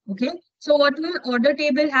 Okay, so what will order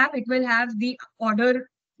table have? It will have the order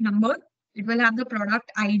number, it will have the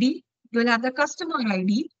product ID, it will have the customer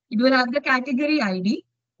ID, it will have the category ID.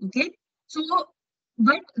 Okay, so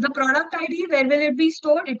but the product ID, where will it be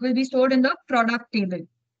stored? It will be stored in the product table.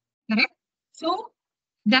 Correct. So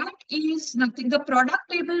that is nothing. The product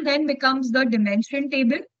table then becomes the dimension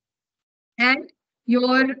table, and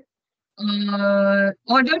your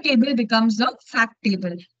order table becomes the fact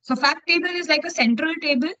table. So fact table is like a central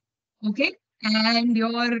table, okay? And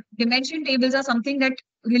your dimension tables are something that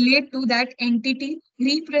relate to that entity,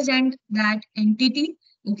 represent that entity,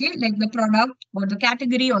 okay? Like the product or the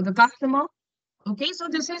category or the customer. Okay, so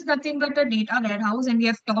this is nothing but a data warehouse, and we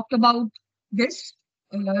have talked about this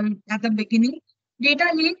at the beginning.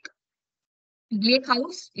 Data lake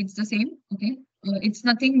house, it's the same. Okay, it's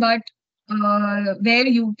nothing but where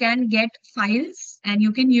you can get files and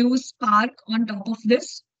you can use Spark on top of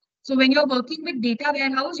this. So when you're working with data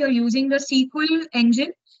warehouse, you're using the SQL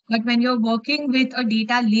engine, but when you're working with a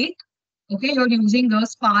data lake, okay, you're using the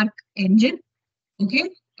Spark engine. Okay,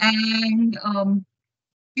 and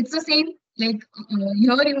it's the same. Like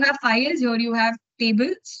here you have files, here you have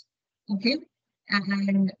tables. Okay,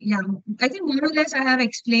 and yeah, I think more or less I have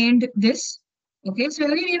explained this. Okay, so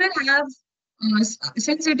here you will have,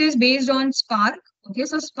 since it is based on Spark, okay,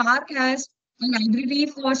 so Spark has a library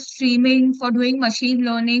for streaming, for doing machine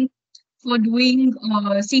learning, for doing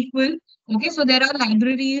SQL. Okay, so there are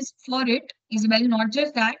libraries for it as well. Not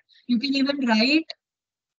just that, you can even write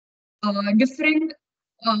different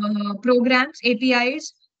programs,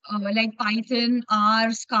 APIs like Python,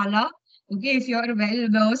 R, Scala. Okay, if you're well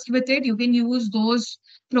versed with it, you can use those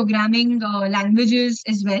programming languages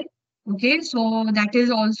as well. Okay, so that is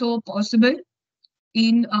also possible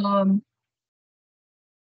in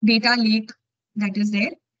data lake that is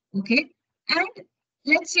there. Okay, and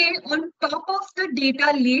let's say on top of the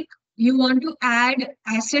data lake, you want to add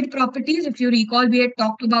ACID properties. If you recall, we had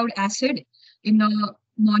talked about ACID in the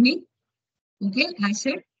morning. Okay,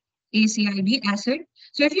 ACID, ACID, ACID.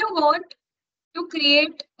 So if you want to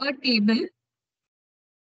create a table,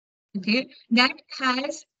 okay, that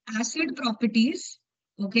has ACID properties,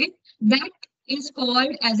 okay, that is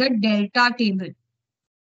called as a delta table.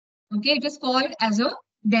 Okay, it is called as a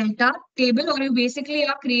delta table, or you basically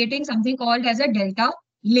are creating something called as a delta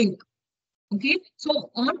lake. Okay,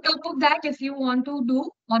 so on top of that, if you want to do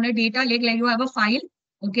on a data lake, like you have a file,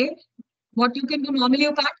 okay, what you can do normally,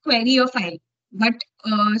 you can't query a file, but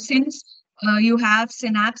since you have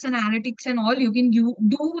Synapse and Analytics and all, you can do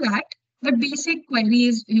that. But basic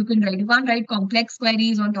queries you can write. You can't write complex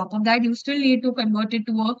queries on top of that. You still need to convert it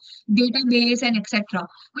to a database and etc.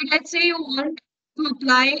 But let's say you want to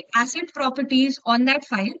apply ACID properties on that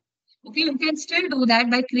file. Okay, you can still do that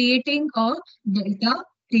by creating a delta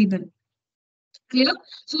table. Clear?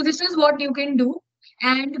 So this is what you can do.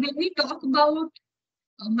 And when we talk about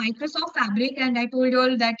Microsoft Fabric, and I told you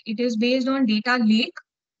all that it is based on data lake,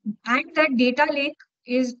 and that data lake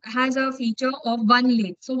has a feature of one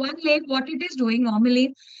lake. So one lake, what it is doing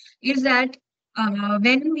normally is that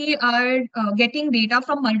when we are getting data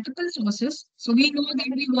from multiple sources, so we know that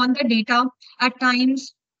we want the data at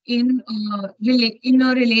times in in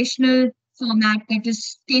a relational format, that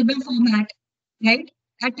is table format, right?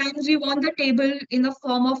 At times we want the table in the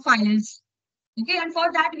form of files. Okay, and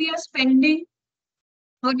for that we are spending,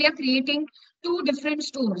 or we are creating two different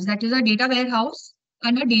stores, that is a data warehouse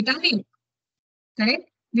and a data lake. Correct?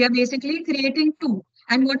 We are basically creating two.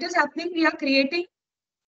 And what is happening? We are creating,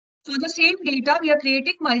 for the same data, we are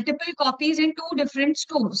creating multiple copies in two different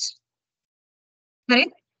stores.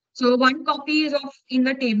 Correct? So one copy is of in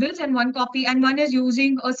the tables, and one copy, and one is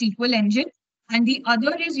using a SQL engine, and the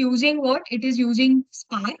other is using what? It is using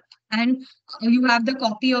Spark, and you have the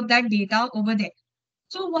copy of that data over there.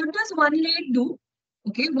 So what does one lake do?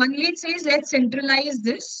 Okay, one lake says, let's centralize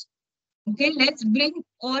this. Okay, let's bring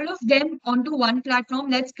all of them onto one platform.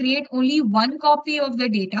 Let's create only one copy of the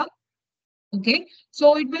data. Okay,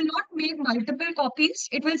 so it will not make multiple copies.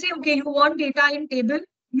 It will say, okay, you want data in table,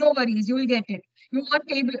 no worries, you will get it. You want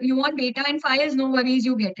table, you want data in files, no worries,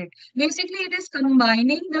 you get it. Basically, it is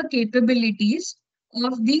combining the capabilities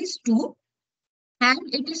of these two, and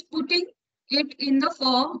it is putting it in the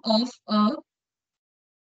form of a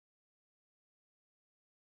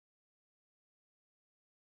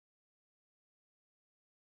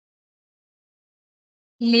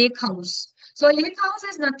lake house. So lake house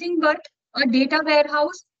is nothing but a data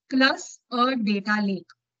warehouse plus a data lake.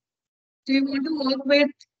 So you want to work with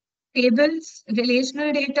tables,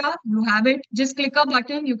 relational data, you have it. Just click a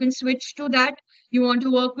button, you can switch to that. You want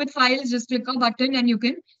to work with files, just click a button and you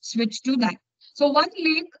can switch to that. So one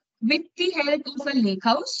lake with the help of a lake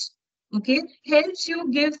house, okay, helps you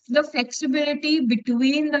give the flexibility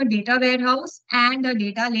between the data warehouse and the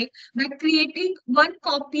data lake by creating one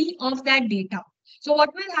copy of that data. So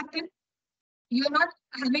what will happen? You're not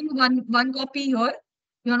having one copy here.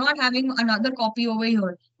 You're not having another copy over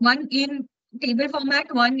here. One in table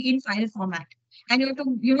format, one in file format. And you have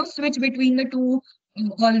to, switch between the two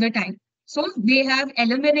all the time. So they have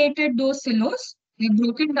eliminated those silos, they've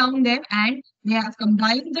broken down them, and they have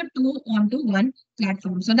combined the two onto one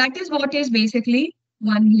platform. So that is what is basically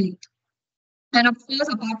one lake. And of course,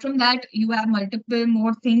 apart from that, you have multiple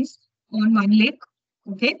more things on one lake.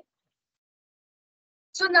 Okay.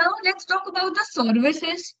 So now let's talk about the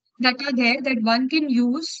services that are there that one can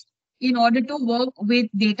use in order to work with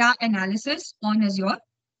data analysis on Azure.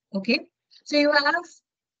 Okay. So you have,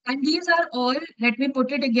 and these are all, let me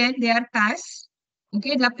put it again, they are PaaS.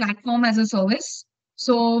 Okay. The platform as a service.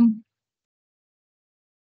 So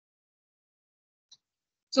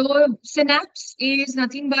Synapse is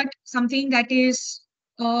nothing but something that is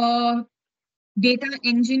a data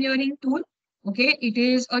engineering tool. Okay. It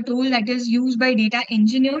is a tool that is used by data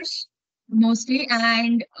engineers mostly,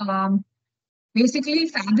 and basically,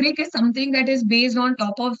 Fabric is something that is based on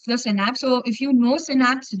top of the Synapse. So if you know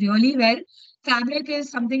Synapse really well, Fabric is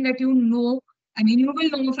something that you know. I mean, you will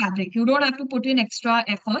know Fabric. You don't have to put in extra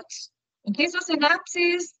efforts. Okay, so Synapse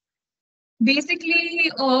is basically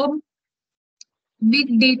a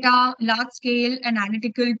big data, large scale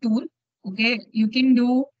analytical tool. Okay, you can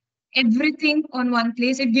do everything on one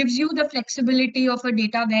place. It gives you the flexibility of a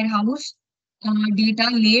data warehouse, data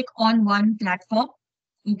lake on one platform.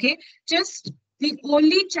 Okay, just the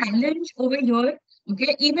only challenge over here,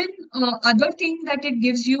 okay, even other thing that it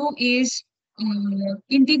gives you is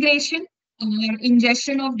integration or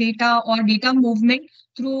ingestion of data or data movement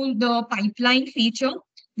through the pipeline feature,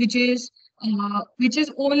 which is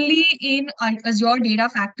only in Azure Data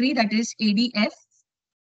Factory, that is ADF.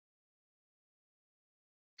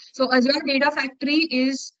 So Azure Data Factory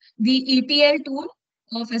is the ETL tool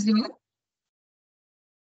of Azure,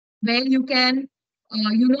 where you can,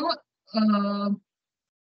 uh,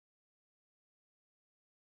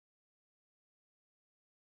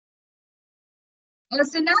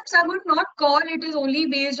 Synapse, I would not call it is only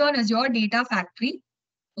based on Azure Data Factory.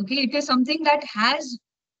 Okay, it is something that has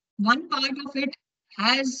one part of it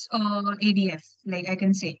has ADF, like I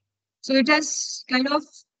can say. So it has kind of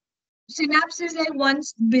Synapse is like one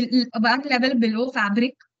level below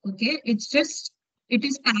Fabric. Okay, it is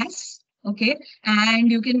PaaS. Okay,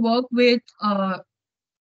 and you can work with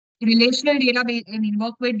relational database, I mean,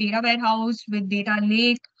 work with data warehouse, with data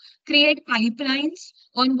lake, create pipelines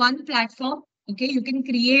on one platform. Okay, you can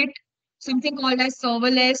create something called as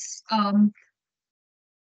serverless.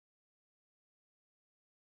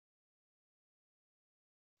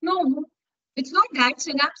 No, it's not that.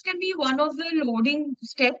 Synapse can be one of the loading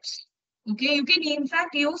steps. Okay, you can in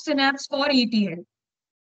fact use Synapse for ETL.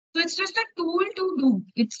 So it's just a tool to do.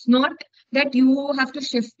 It's not that you have to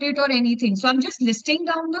shift it or anything. So I'm just listing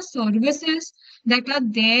down the services that are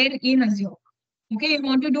there in Azure. Okay, you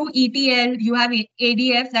want to do ETL, you have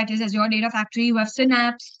ADF, that is Azure Data Factory, you have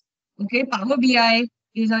Synapse. Okay, Power BI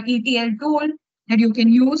is an ETL tool that you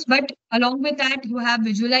can use, but along with that, you have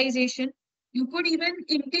visualization. You could even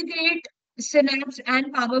integrate Synapse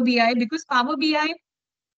and Power BI because Power BI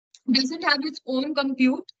doesn't have its own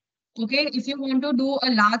compute. Okay, if you want to do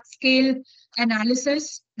a large scale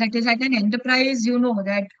analysis that is at an enterprise, you know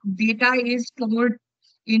that data is stored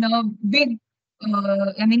in a big,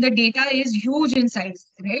 I mean, the data is huge in size,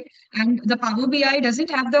 right? And the Power BI doesn't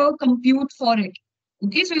have the compute for it.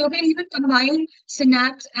 Okay, so you can even combine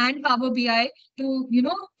Synapse and Power BI to,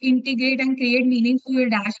 integrate and create meaningful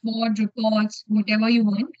dashboards, reports, whatever you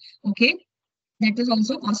want. Okay, that is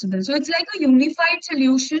also possible. So it's like a unified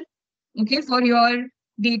solution, okay, for your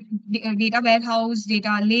data warehouse,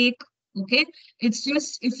 data lake. Okay, it's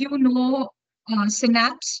just if you know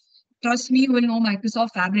Synapse, trust me, you will know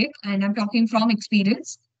Microsoft Fabric, and I'm talking from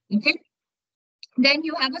experience. Okay, then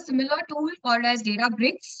you have a similar tool called as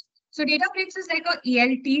Databricks. So Databricks is like a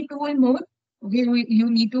ELT tool more. Okay, you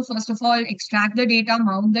need to first of all extract the data,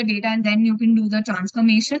 mount the data, and then you can do the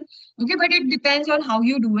transformation. Okay, but it depends on how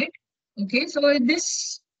you do it. Okay, so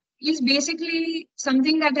this is basically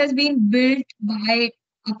something that has been built by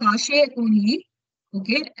Apache only.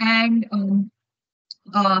 Okay, and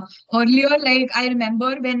earlier, like I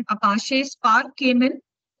remember when Apache Spark came in,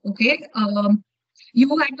 okay,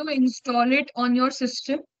 you had to install it on your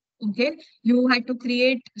system. Okay, you had to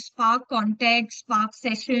create Spark context, Spark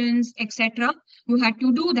sessions, etc. You had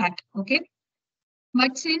to do that. Okay,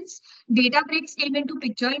 but since Databricks came into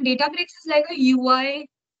picture, and Databricks is like a UI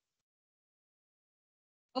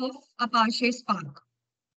of Apache Spark.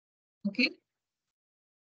 Okay,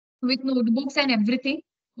 with notebooks and everything,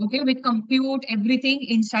 okay, with compute, everything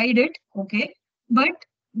inside it, okay. But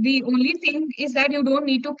the only thing is that you don't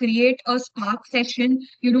need to create a Spark session,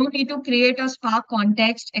 you don't need to create a Spark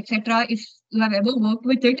context, etc. If you have ever worked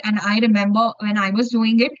with it, and I remember when I was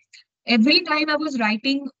doing it, every time I was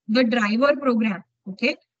writing the driver program,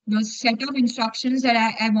 okay, the set of instructions that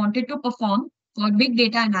I wanted to perform for big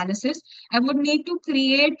data analysis, I would need to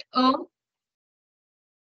create a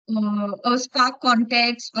Spark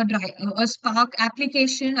context, a Spark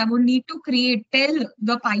application. I would need to tell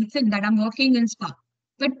the Python that I'm working in Spark.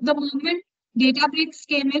 But the moment Databricks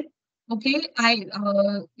came in, okay,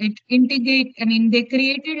 it integrate. I mean, they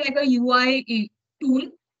created like a UI tool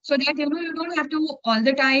so that you don't have to all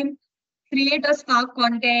the time create a Spark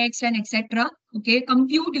context and etc. Okay,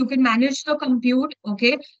 compute, you can manage the compute.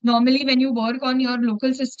 Okay, normally when you work on your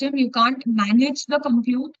local system, you can't manage the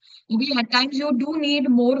compute. Okay, at times you do need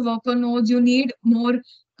more worker nodes, you need more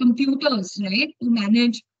computers, right, to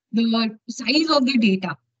manage the size of the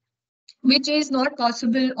data, which is not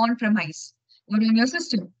possible on premise or on your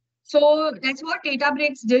system. So that's what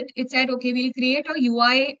Databricks did. It said, okay, we'll create a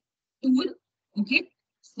UI tool, okay,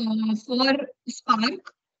 for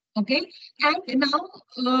Spark. Okay, and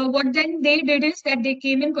now what then they did is that they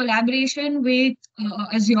came in collaboration with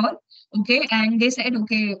Azure. Okay, and they said,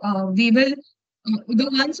 okay, we will the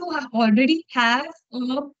ones who already have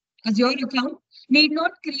a Azure account need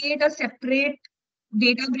not create a separate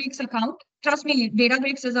Databricks account. Trust me,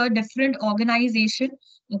 Databricks is a different organization.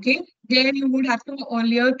 Okay, there you would have to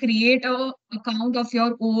earlier create a account of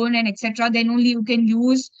your own and etc. Then only you can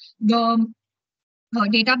use the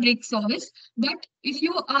Databricks service. But if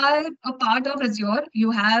you are a part of Azure, you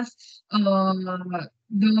have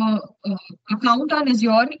the account on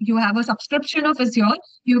Azure, you have a subscription of Azure,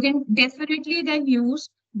 you can definitely then use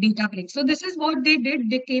Databricks. So this is what they did.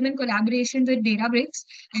 They came in collaboration with Databricks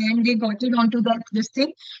and they got it onto this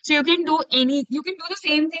thing. So you can do the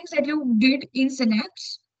same things that you did in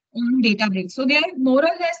Synapse on Databricks. So they are more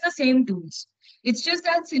or less the same tools. It's just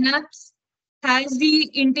that Synapse has the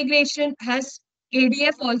integration, has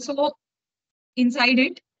ADF also inside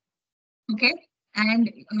it. Okay.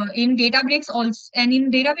 And in Databricks also, and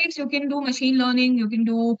in Databricks, you can do machine learning, you can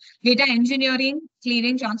do data engineering,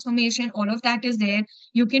 cleaning, transformation, all of that is there.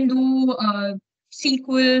 You can do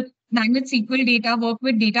SQL, manage SQL data, work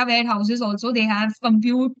with data warehouses also. They have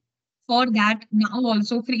compute for that now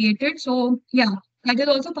also created. So yeah, that is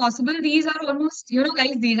also possible. These are almost,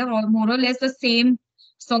 guys, these are all more or less the same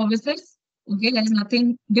services. Okay, there's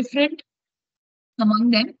nothing different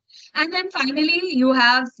among them. And then finally, you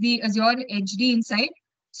have the Azure HD inside.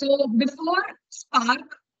 So before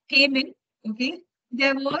Spark came in, okay,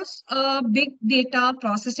 there was a big data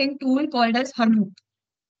processing tool called as Hadoop.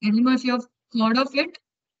 I don't know if you have heard of it.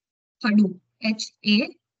 Hadoop,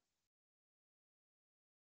 HA.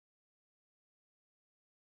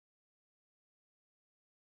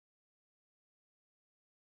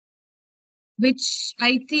 Which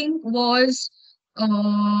I think was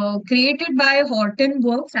created by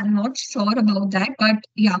Hortonworks. I'm not sure about that, but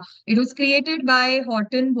yeah, it was created by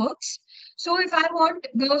Hortonworks. So if I want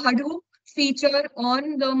the Hadoop feature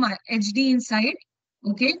on the HD inside,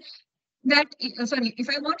 okay, sorry, if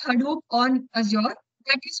I want Hadoop on Azure,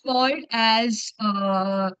 that is called as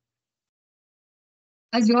Azure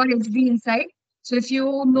HD inside. So if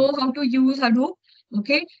you know how to use Hadoop,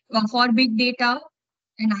 okay, for big data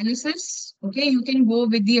analysis, okay, you can go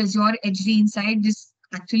with the Azure HD inside. This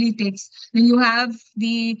actually takes, then you have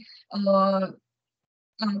the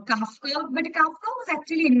Kafka, but Kafka was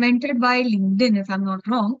actually invented by LinkedIn, if I'm not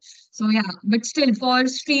wrong. So yeah, but still for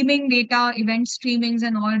streaming data, event streamings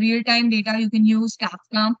and all real-time data, you can use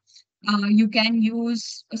Kafka. You can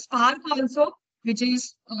use Spark also, which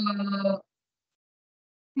is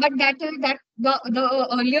but the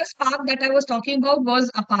earlier Spark that I was talking about was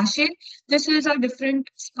Apache. This is a different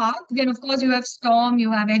Spark. Then of course you have Storm, you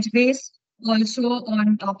have Edgebase also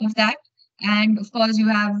on top of that, and of course you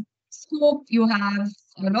have Scope, you have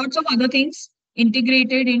lots of other things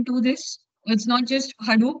integrated into this. It's not just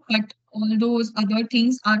Hadoop, but all those other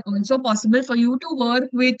things are also possible for you to work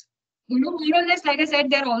with. More or less, like I said,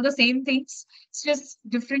 they're all the same things. It's just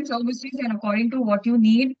different services, and according to what you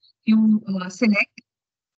need, you select.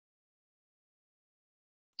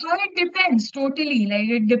 It depends totally. Like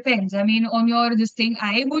it depends. I mean, on your this thing,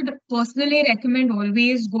 I would personally recommend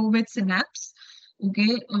always go with Synapse.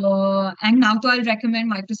 Okay, and now to I'll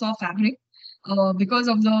recommend Microsoft Fabric because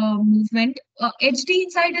of the movement. HD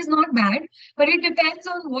inside is not bad, but it depends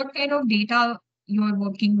on what kind of data you're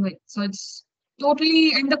working with. So it's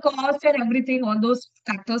totally, and the cost and everything, all those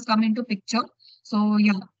factors come into picture. So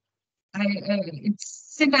yeah,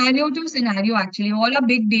 it's scenario to scenario actually. All are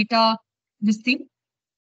big data, this thing.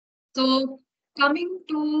 So coming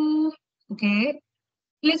to, okay,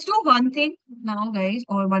 let's do one thing now, guys,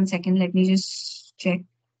 or 1 second. Let me just check.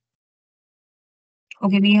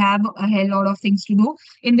 Okay, we have a hell lot of things to do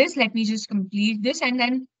in this. Let me just complete this and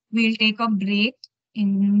then we'll take a break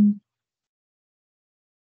in,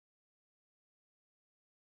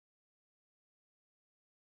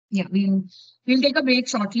 yeah, we'll take a break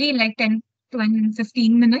shortly in like 10 to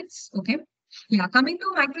 15 minutes. Okay. Yeah, coming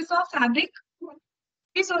to Microsoft Fabric.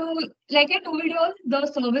 Okay, so like I told you, all the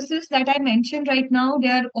services that I mentioned right now, they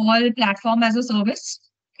are all platform as a service,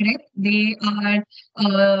 correct? They are,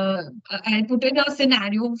 I'll put in a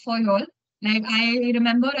scenario for you all. Like I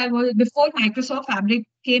remember I was, before Microsoft Fabric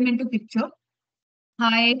came into picture,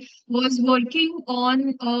 I was working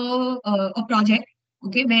on a project,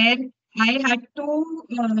 okay, where I had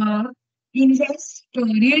to ingest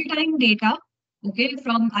real-time data, okay,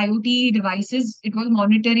 from IoT devices. It was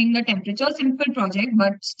monitoring the temperature, simple project,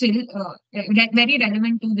 but still very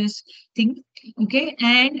relevant to this thing, okay.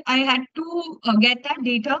 And I had to get that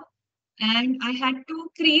data, and I had to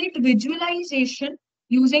create visualization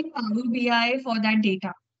using Power BI for that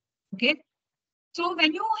data, okay. So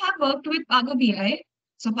when you have worked with Power BI,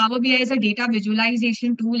 so Power BI is a data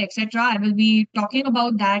visualization tool, etc. I will be talking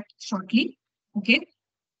about that shortly. Okay.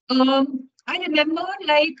 I remember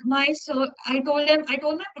like my sir, I told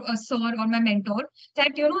my sir or my mentor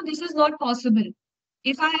that, this is not possible.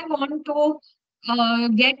 If I want to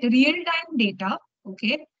get real-time data,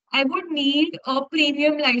 okay, I would need a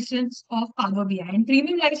premium license of Power BI. And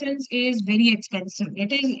premium license is very expensive.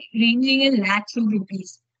 It is ranging in lakhs of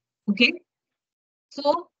rupees. Okay.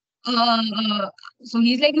 So, uh, uh, so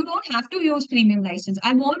he's like, you don't have to use premium license.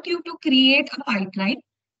 I want you to create a pipeline,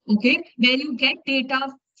 okay, where you get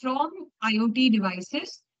data from IoT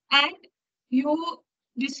devices and you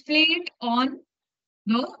display it on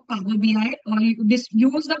the Power BI, or you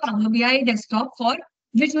use the Power BI desktop for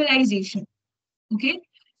visualization. Okay.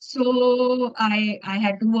 So I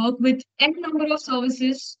had to work with n number of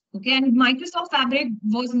services. Okay. And Microsoft Fabric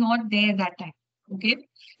was not there that time. Okay.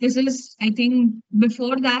 This is, I think,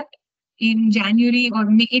 before that in January or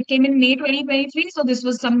May, it came in May 2023. So this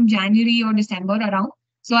was some January or December around.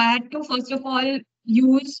 So I had to first of all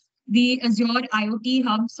use the Azure IoT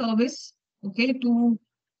Hub service, okay, to,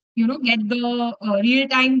 get the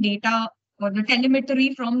real-time data or the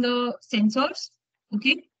telemetry from the sensors.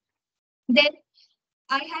 Okay. Then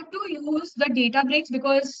I had to use the Databricks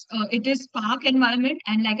because it is Spark environment.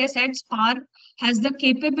 And like I said, Spark has the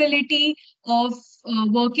capability of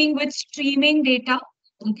working with streaming data.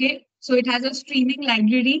 Okay. So it has a streaming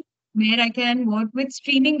library where I can work with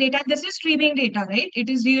streaming data. This is streaming data, right? It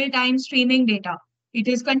is real-time streaming data. It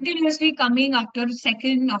is continuously coming after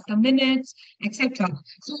second, after minutes, etc.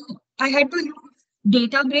 So I had to use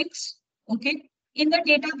Databricks. Okay. In the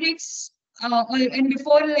Databricks, and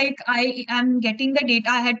before like I am getting the data,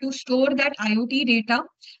 I had to store that IoT data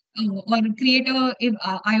or create a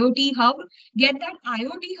IoT hub, get that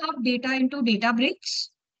IoT hub data into Databricks.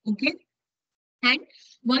 Okay. And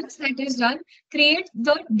once that is done, create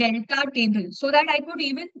the delta table so that I could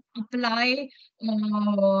even apply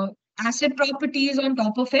uh, asset properties on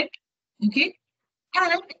top of it. Okay.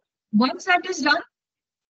 And once that is done,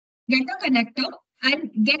 get a connector and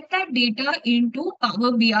get that data into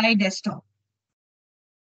Power BI desktop.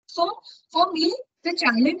 So for me, the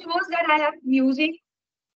challenge was that I am using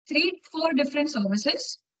 4 different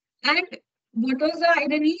services. And what was the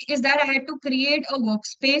irony is that I had to create a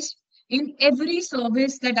workspace in every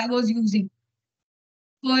service that I was using.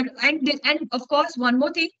 And of course, one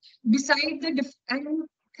more thing, beside and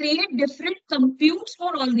create different computes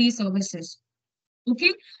for all these services.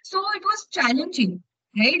 Okay, so it was challenging,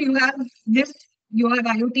 right? You have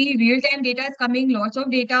IoT, real-time data is coming, lots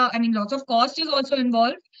of data, I mean, lots of cost is also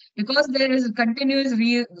involved because there is continuous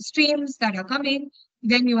real streams that are coming.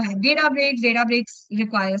 Then you have Databricks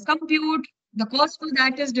requires compute. The cost for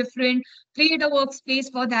that is different. Create a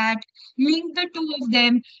workspace for that. Link the two of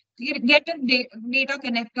them. Get a data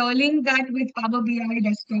connector. Link that with Power BI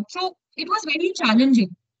desktop. So it was very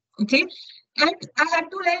challenging. Okay. And I had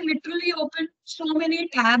to like literally open so many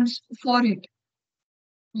tabs for it.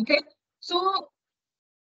 Okay. So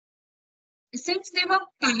since they were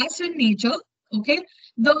PaaS in nature, okay,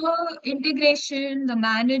 the integration, the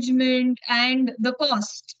management, and the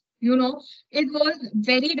cost. it was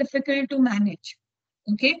very difficult to manage.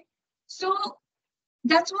 Okay. So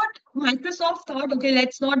that's what Microsoft thought, okay,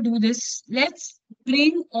 let's not do this. Let's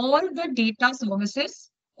bring all the data services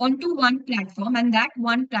onto one platform, and that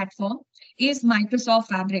one platform is Microsoft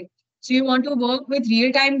Fabric. So you want to work with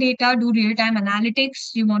real-time data, do real-time analytics,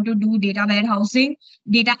 you want to do data warehousing,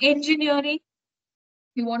 data engineering,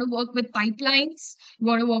 you want to work with pipelines, you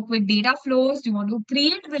want to work with data flows, you want to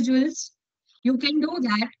create visuals, you can do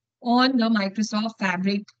that on the Microsoft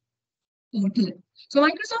Fabric portal. So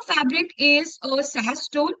Microsoft Fabric is a SaaS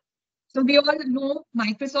tool. So we all know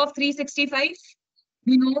Microsoft 365.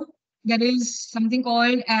 We know there is something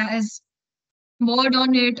called as Word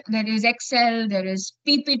on it. There is Excel. There is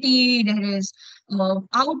PPT. There is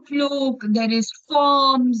Outlook. There is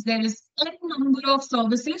Forms. There is a number of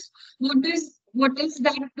services. What is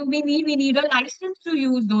that do we need? We need a license to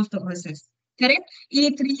use those services. Correct?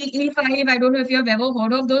 E3, E5. I don't know if you have ever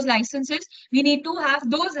heard of those licenses. We need to have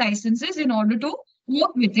those licenses in order to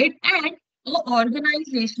work with it, and an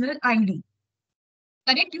organizational ID.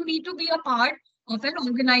 Correct? You need to be a part of an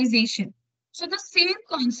organization. So the same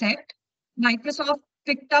concept Microsoft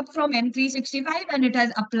picked up from M365 and it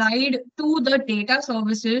has applied to the data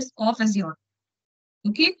services of Azure.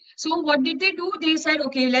 Okay. So what did they do? They said,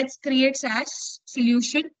 okay, let's create SaaS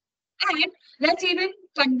solution, and let's even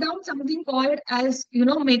cut down something called as,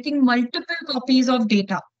 making multiple copies of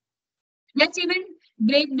data. Let's even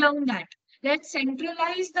break down that. Let's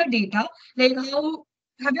centralize the data. Like how,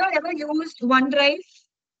 have you all ever used OneDrive?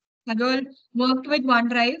 Have you all worked with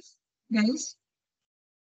OneDrive, guys?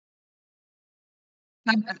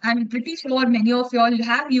 I'm pretty sure many of you all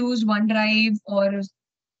have used OneDrive, or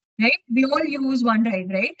right? We all use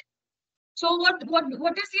OneDrive, right? So what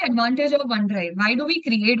is the advantage of OneDrive? Why do we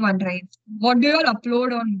create OneDrive? What do you all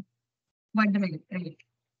upload on OneDrive, right?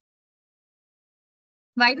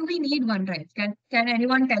 Why do we need OneDrive? Can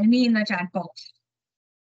anyone tell me in the chat box?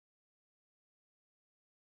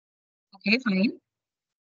 Okay, fine.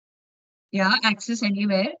 Yeah, access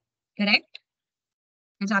anywhere. Correct.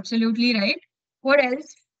 That's absolutely right. What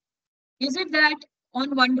else? Is it that on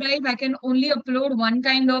OneDrive I can only upload one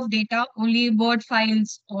kind of data, only Word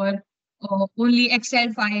files, or only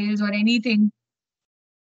Excel files or anything?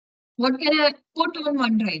 What can I put on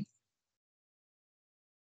OneDrive?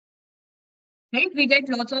 Right? We get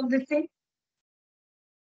lots of this thing,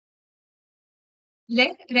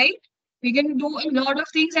 right? We can do a lot of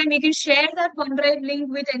things and we can share that OneDrive link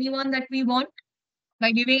with anyone that we want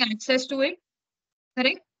by giving access to it.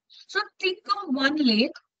 Correct? So think of one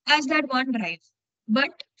lake as that OneDrive,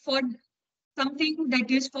 but for something that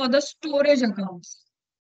is for the storage accounts.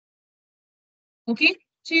 Okay,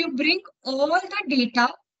 so you bring all the data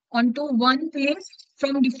onto one place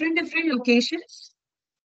from different locations.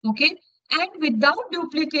 Okay, and without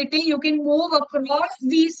duplicating, you can move across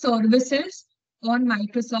these services on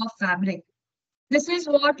Microsoft Fabric. This is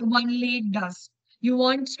what one lake does. You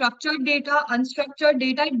want structured data, unstructured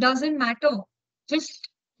data, it doesn't matter. Just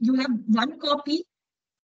you have one copy.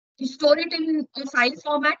 You store it in a file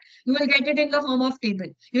format, you will get it in the form of table.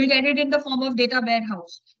 You will get it in the form of data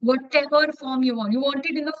warehouse. Whatever form you want. You want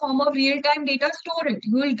it in the form of real-time data, store it.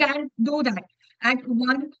 You will can do that at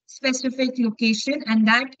one specific location, and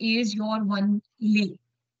that is your one lake.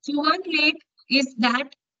 So one lake is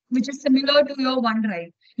that which is similar to your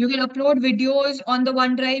OneDrive. You can upload videos on the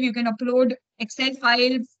OneDrive. You can upload Excel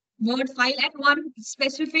files, Word file at one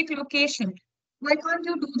specific location. Why can't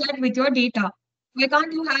you do that with your data? Why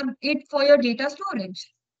can't you have it for your data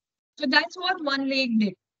storage? So that's what one lake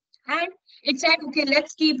did. And it said, okay,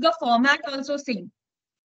 let's keep the format also same.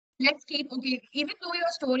 Let's keep, okay, even though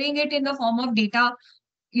you're storing it in the form of data,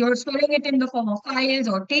 you're storing it in the form of files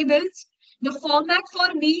or tables, the format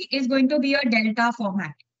for me is going to be a delta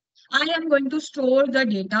format. I am going to store the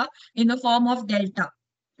data in the form of delta.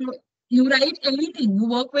 So you write anything, you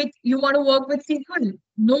want to work with SQL,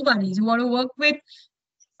 no worries. You want to work with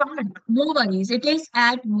fine, no worries. It is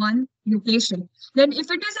at one location. Then if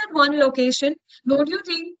it is at one location, don't you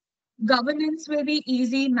think governance will be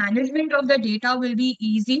easy, management of the data will be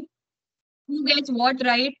easy? Who gets what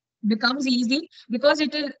right becomes easy because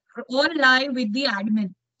it is all lie with the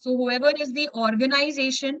admin. So whoever is the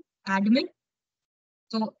organization admin,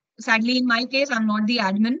 so sadly in my case, I'm not the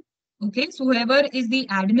admin. Okay, so whoever is the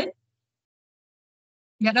admin,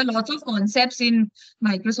 there are lots of concepts in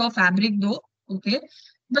Microsoft Fabric though. Okay,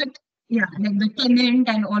 but yeah, like the tenant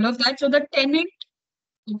and all of that. So the tenant,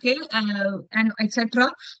 okay, and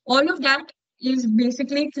etc. All of that is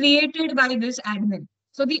basically created by this admin.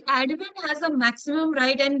 So the admin has a maximum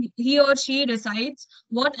right, and he or she decides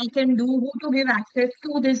what I can do, who to give access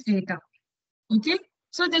to this data. Okay.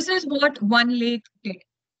 So this is what One Lake did.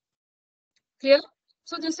 Clear?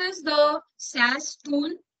 So this is the SaaS tool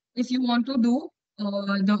if you want to do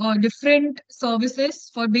the different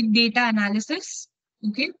services for big data analysis.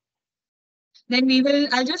 Okay. Then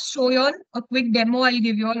I'll just show you all a quick demo I'll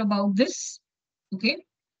give you all about this. Okay.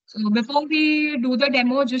 So before we do the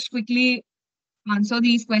demo, just quickly answer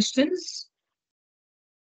these questions.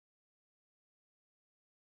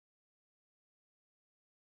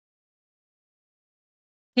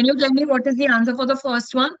 Can you tell me what is the answer for the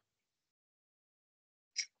first one?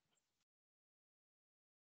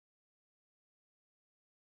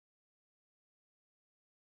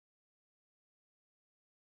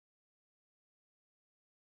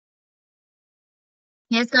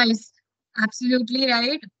 Yes, guys, absolutely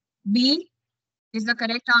right. B is the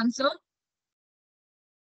correct answer.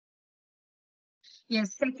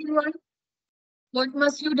 Yes, second one. What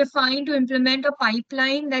must you define to implement a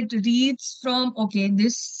pipeline that reads from,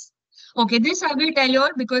 this I will tell you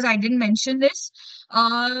all because I didn't mention this.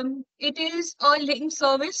 It is a link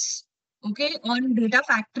service, okay, on Data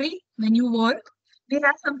Factory. When you work, we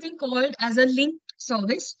have something called as a link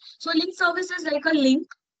service. So link service is like a link,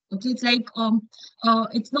 okay, it's like,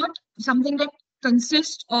 it's not something that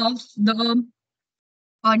consists of the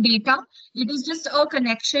data. It is just a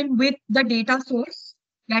connection with the data source.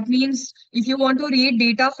 That means if you want to read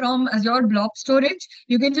data from Azure Blob Storage,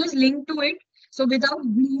 you can just link to it. So without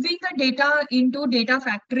moving the data into Data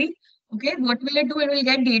Factory, okay, what will it do? It will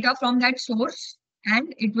get data from that source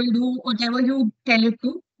and it will do whatever you tell it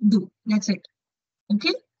to do. That's it.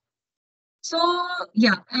 Okay. So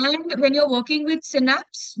yeah, and when you're working with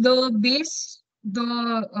Synapse, the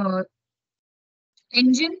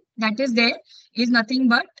engine that is there is nothing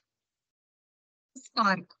but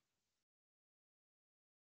Spark.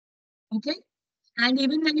 Okay. And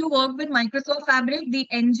even when you work with Microsoft Fabric, the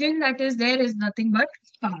engine that is there is nothing but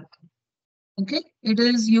Spark. Okay. It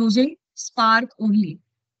is using Spark only.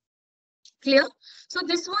 Clear? So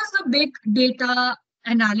this was the big data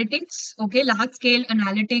analytics, okay, large scale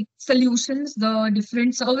analytic solutions, the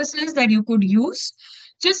different services that you could use.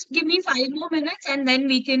 Just give me 5 more minutes and then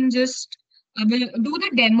we can just, I will do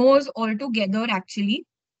the demos all together actually.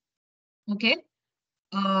 Okay.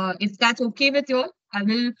 If that's okay with you all, I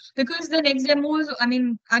will, because the next demos,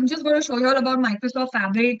 I'm just going to show you all about Microsoft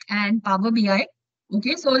Fabric and Power BI.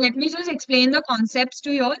 Okay, so let me just explain the concepts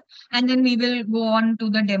to you all, and then we will go on to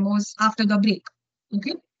the demos after the break.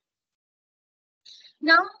 Okay.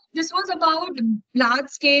 Now, this was about large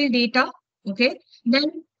scale data. Okay.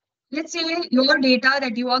 Then let's say your data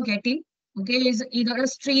that you are getting, okay, is either a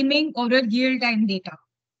streaming or a real time data.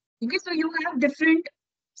 Okay, so you have different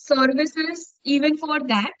services even for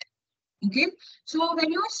that. Okay, so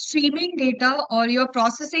when you're streaming data or you're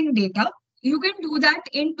processing data, you can do that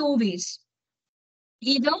in two ways.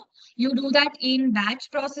 Either you do that in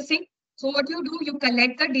batch processing. So what you do, you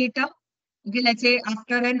collect the data. Okay, let's say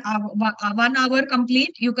after an hour, 1 hour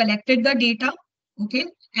complete, you collected the data. Okay,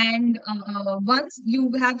 and once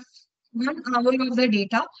you have 1 hour of the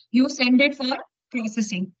data, you send it for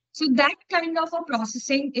processing. So that kind of a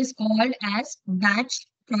processing is called as batch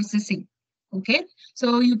processing. Okay,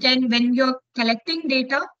 so you can, when you're collecting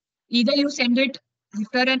data, either you send it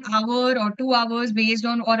after an hour or 2 hours based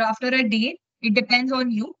on, or after a day, it depends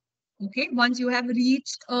on you. Okay, once you have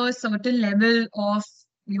reached a certain level of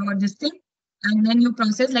your this thing, and then you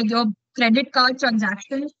process like your credit card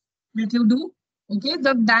transactions that you do. Okay,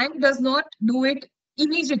 the bank does not do it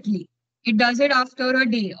immediately. It does it after a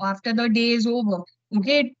day, after the day is over.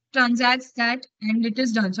 Okay, it transacts that and it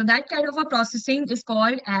is done. So that kind of a processing is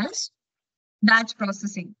called as batch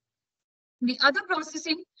processing. The other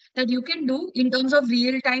processing that you can do in terms of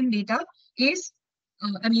real-time data is,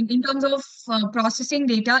 in terms of processing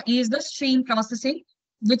data is the stream processing,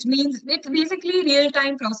 which means it's basically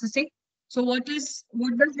real-time processing. So what does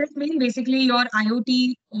this mean? Basically, your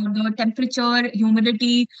IoT or the temperature,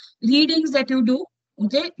 humidity readings that you do,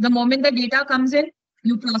 okay, the moment the data comes in,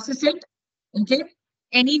 you process it, okay,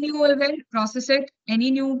 any new event, process it, any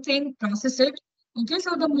new thing, process it, okay.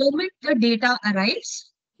 So the moment the data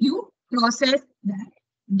arrives, you process that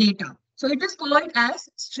data. So it is called as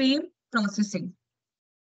stream processing.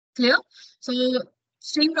 Clear? So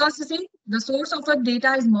stream processing, the source of a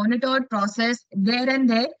data is monitored, processed there and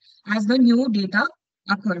there as the new data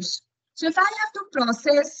occurs. So if I have to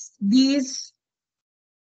process this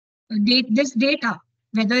data,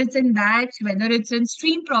 whether it's in batch, whether it's in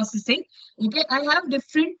stream processing, okay, I have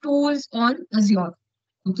different tools on Azure.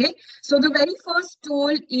 Okay, so the very first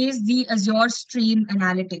tool is the Azure Stream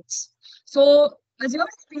Analytics. So Azure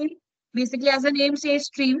Stream, basically as the name says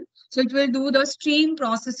stream, so it will do the stream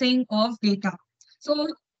processing of data. So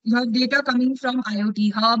you have data coming from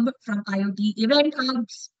IoT Hub, from IoT Event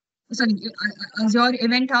Hubs, sorry, Azure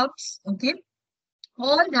Event Hubs, okay?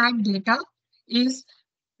 All that data is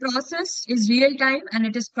processed, is real time, and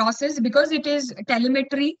it is processed because it is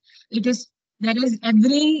telemetry. It is, there is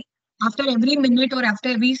after every minute or after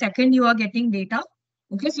every second you are getting data.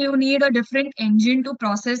 Okay, so you need a different engine to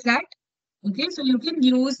process that. Okay, so you can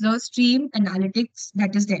use the stream analytics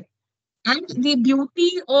that is there. And the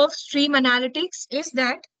beauty of stream analytics is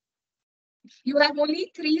that you have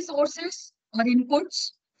only three sources or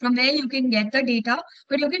inputs from where you can get the data,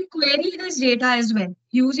 but you can query this data as well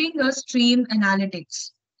using the stream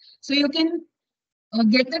analytics. So you can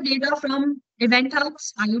get the data from event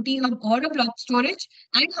hubs, IoT hub, or a block storage.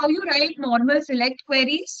 And how you write normal select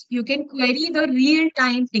queries, you can query the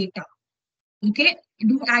real-time data. Okay,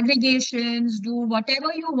 do aggregations, do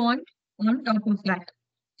whatever you want on top of that.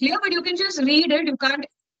 Clear, but you can just read it. You can't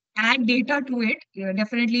add data to it. Yeah,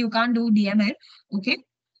 definitely, you can't do DML. Okay,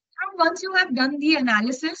 and once you have done the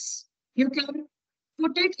analysis, you can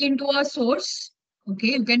put it into a source.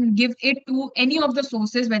 Okay, you can give it to any of the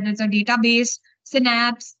sources, whether it's a database,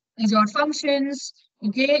 Synapse, Azure Functions.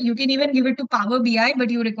 Okay, you can even give it to Power BI, but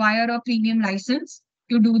you require a premium license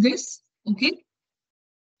to do this. Okay,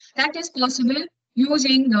 that is possible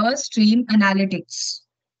using the stream analytics.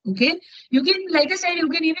 Okay, you can, like I said, you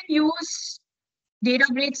can even use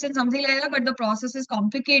Databricks and something like that, but the process is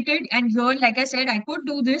complicated. And here, like I said, I could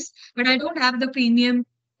do this, but I don't have the premium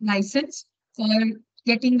license for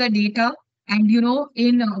getting the data. And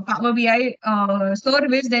in Power BI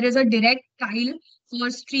service, there is a direct tile for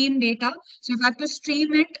stream data. So if I have to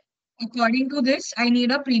stream it according to this, I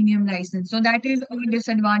need a premium license. So that is a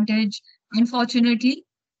disadvantage, unfortunately.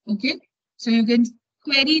 Okay. So you can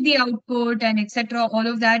query the output and etc. All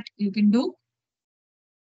of that you can do.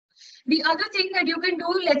 The other thing that you can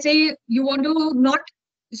do, let's say you want to not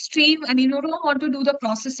stream, I mean, you don't want to do the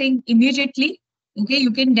processing immediately. Okay,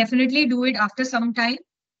 you can definitely do it after some time.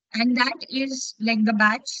 And that is like the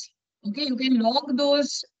batch. Okay, you can log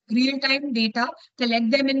those real-time data,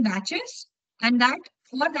 collect them in batches, and that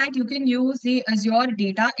for that you can use the Azure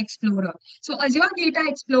Data Explorer. So Azure Data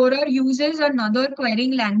Explorer uses another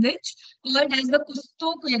querying language called as the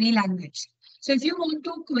Custo query language. So if you want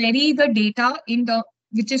to query the data in the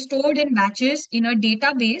which is stored in batches in a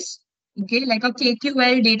database, okay, like a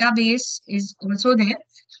KQL database is also there.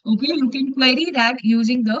 Okay, you can query that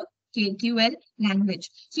using the KQL language.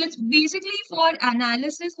 So it's basically for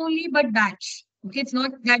analysis only, but batch. Okay, it's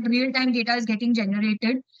not that real-time data is getting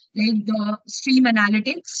generated like the stream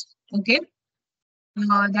analytics. Okay,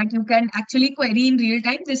 that you can actually query in real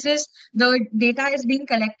time. This is the data is being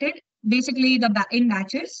collected basically in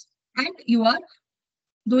batches, and you are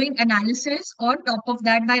doing analysis on top of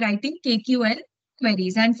that by writing KQL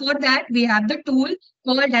queries. And for that, we have the tool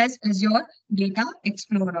called as Azure Data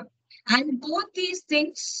Explorer. And both these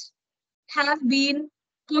things have been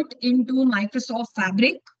put into Microsoft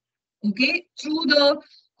Fabric, okay, through the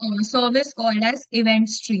service called as Event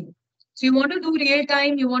Stream. So you want to do real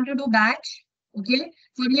time, you want to do batch, okay.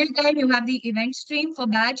 For real time, you have the event stream. For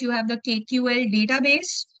batch, you have the KQL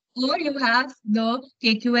database, or you have the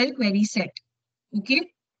KQL query set. Okay,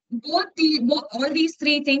 all these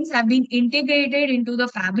three things have been integrated into the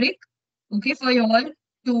fabric. Okay, for you all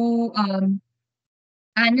to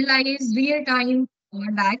analyze real time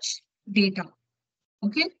or batch data.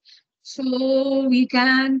 Okay, so we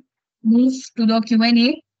can move to the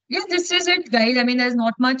Q&A. Yes, this is it, guys. I mean, there's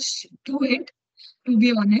not much to it, to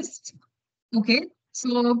be honest. Okay,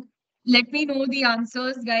 so let me know the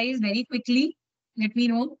answers, guys, very quickly. Let me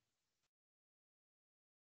know.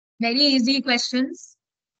 Very easy questions.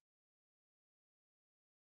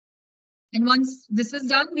 And once this is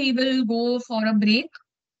done, we will go for a break.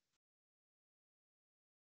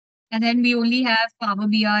 And then we only have Power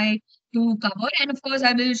BI to cover. And of course,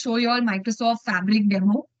 I will show you all Microsoft Fabric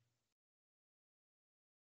demo.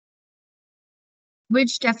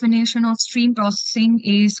 Which definition of stream processing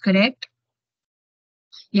is correct?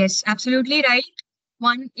 Yes, absolutely right.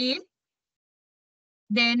 1A.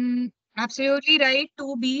 Then absolutely right.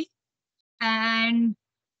 2B and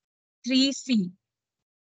 3C.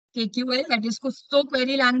 KQL, that is Custo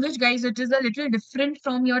query language. Guys, it is a little different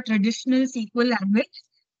from your traditional SQL language.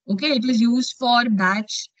 Okay, it is used for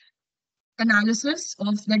batch analysis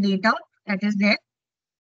of the data that is there.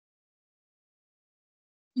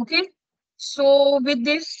 Okay, so with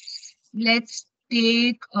this, let's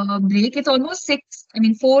take a break. It's almost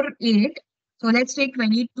 4:08. So let's take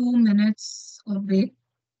 22 minutes of break.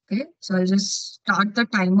 Okay, so I'll just start the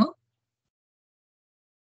timer.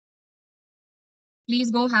 Please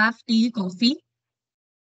go have tea, coffee.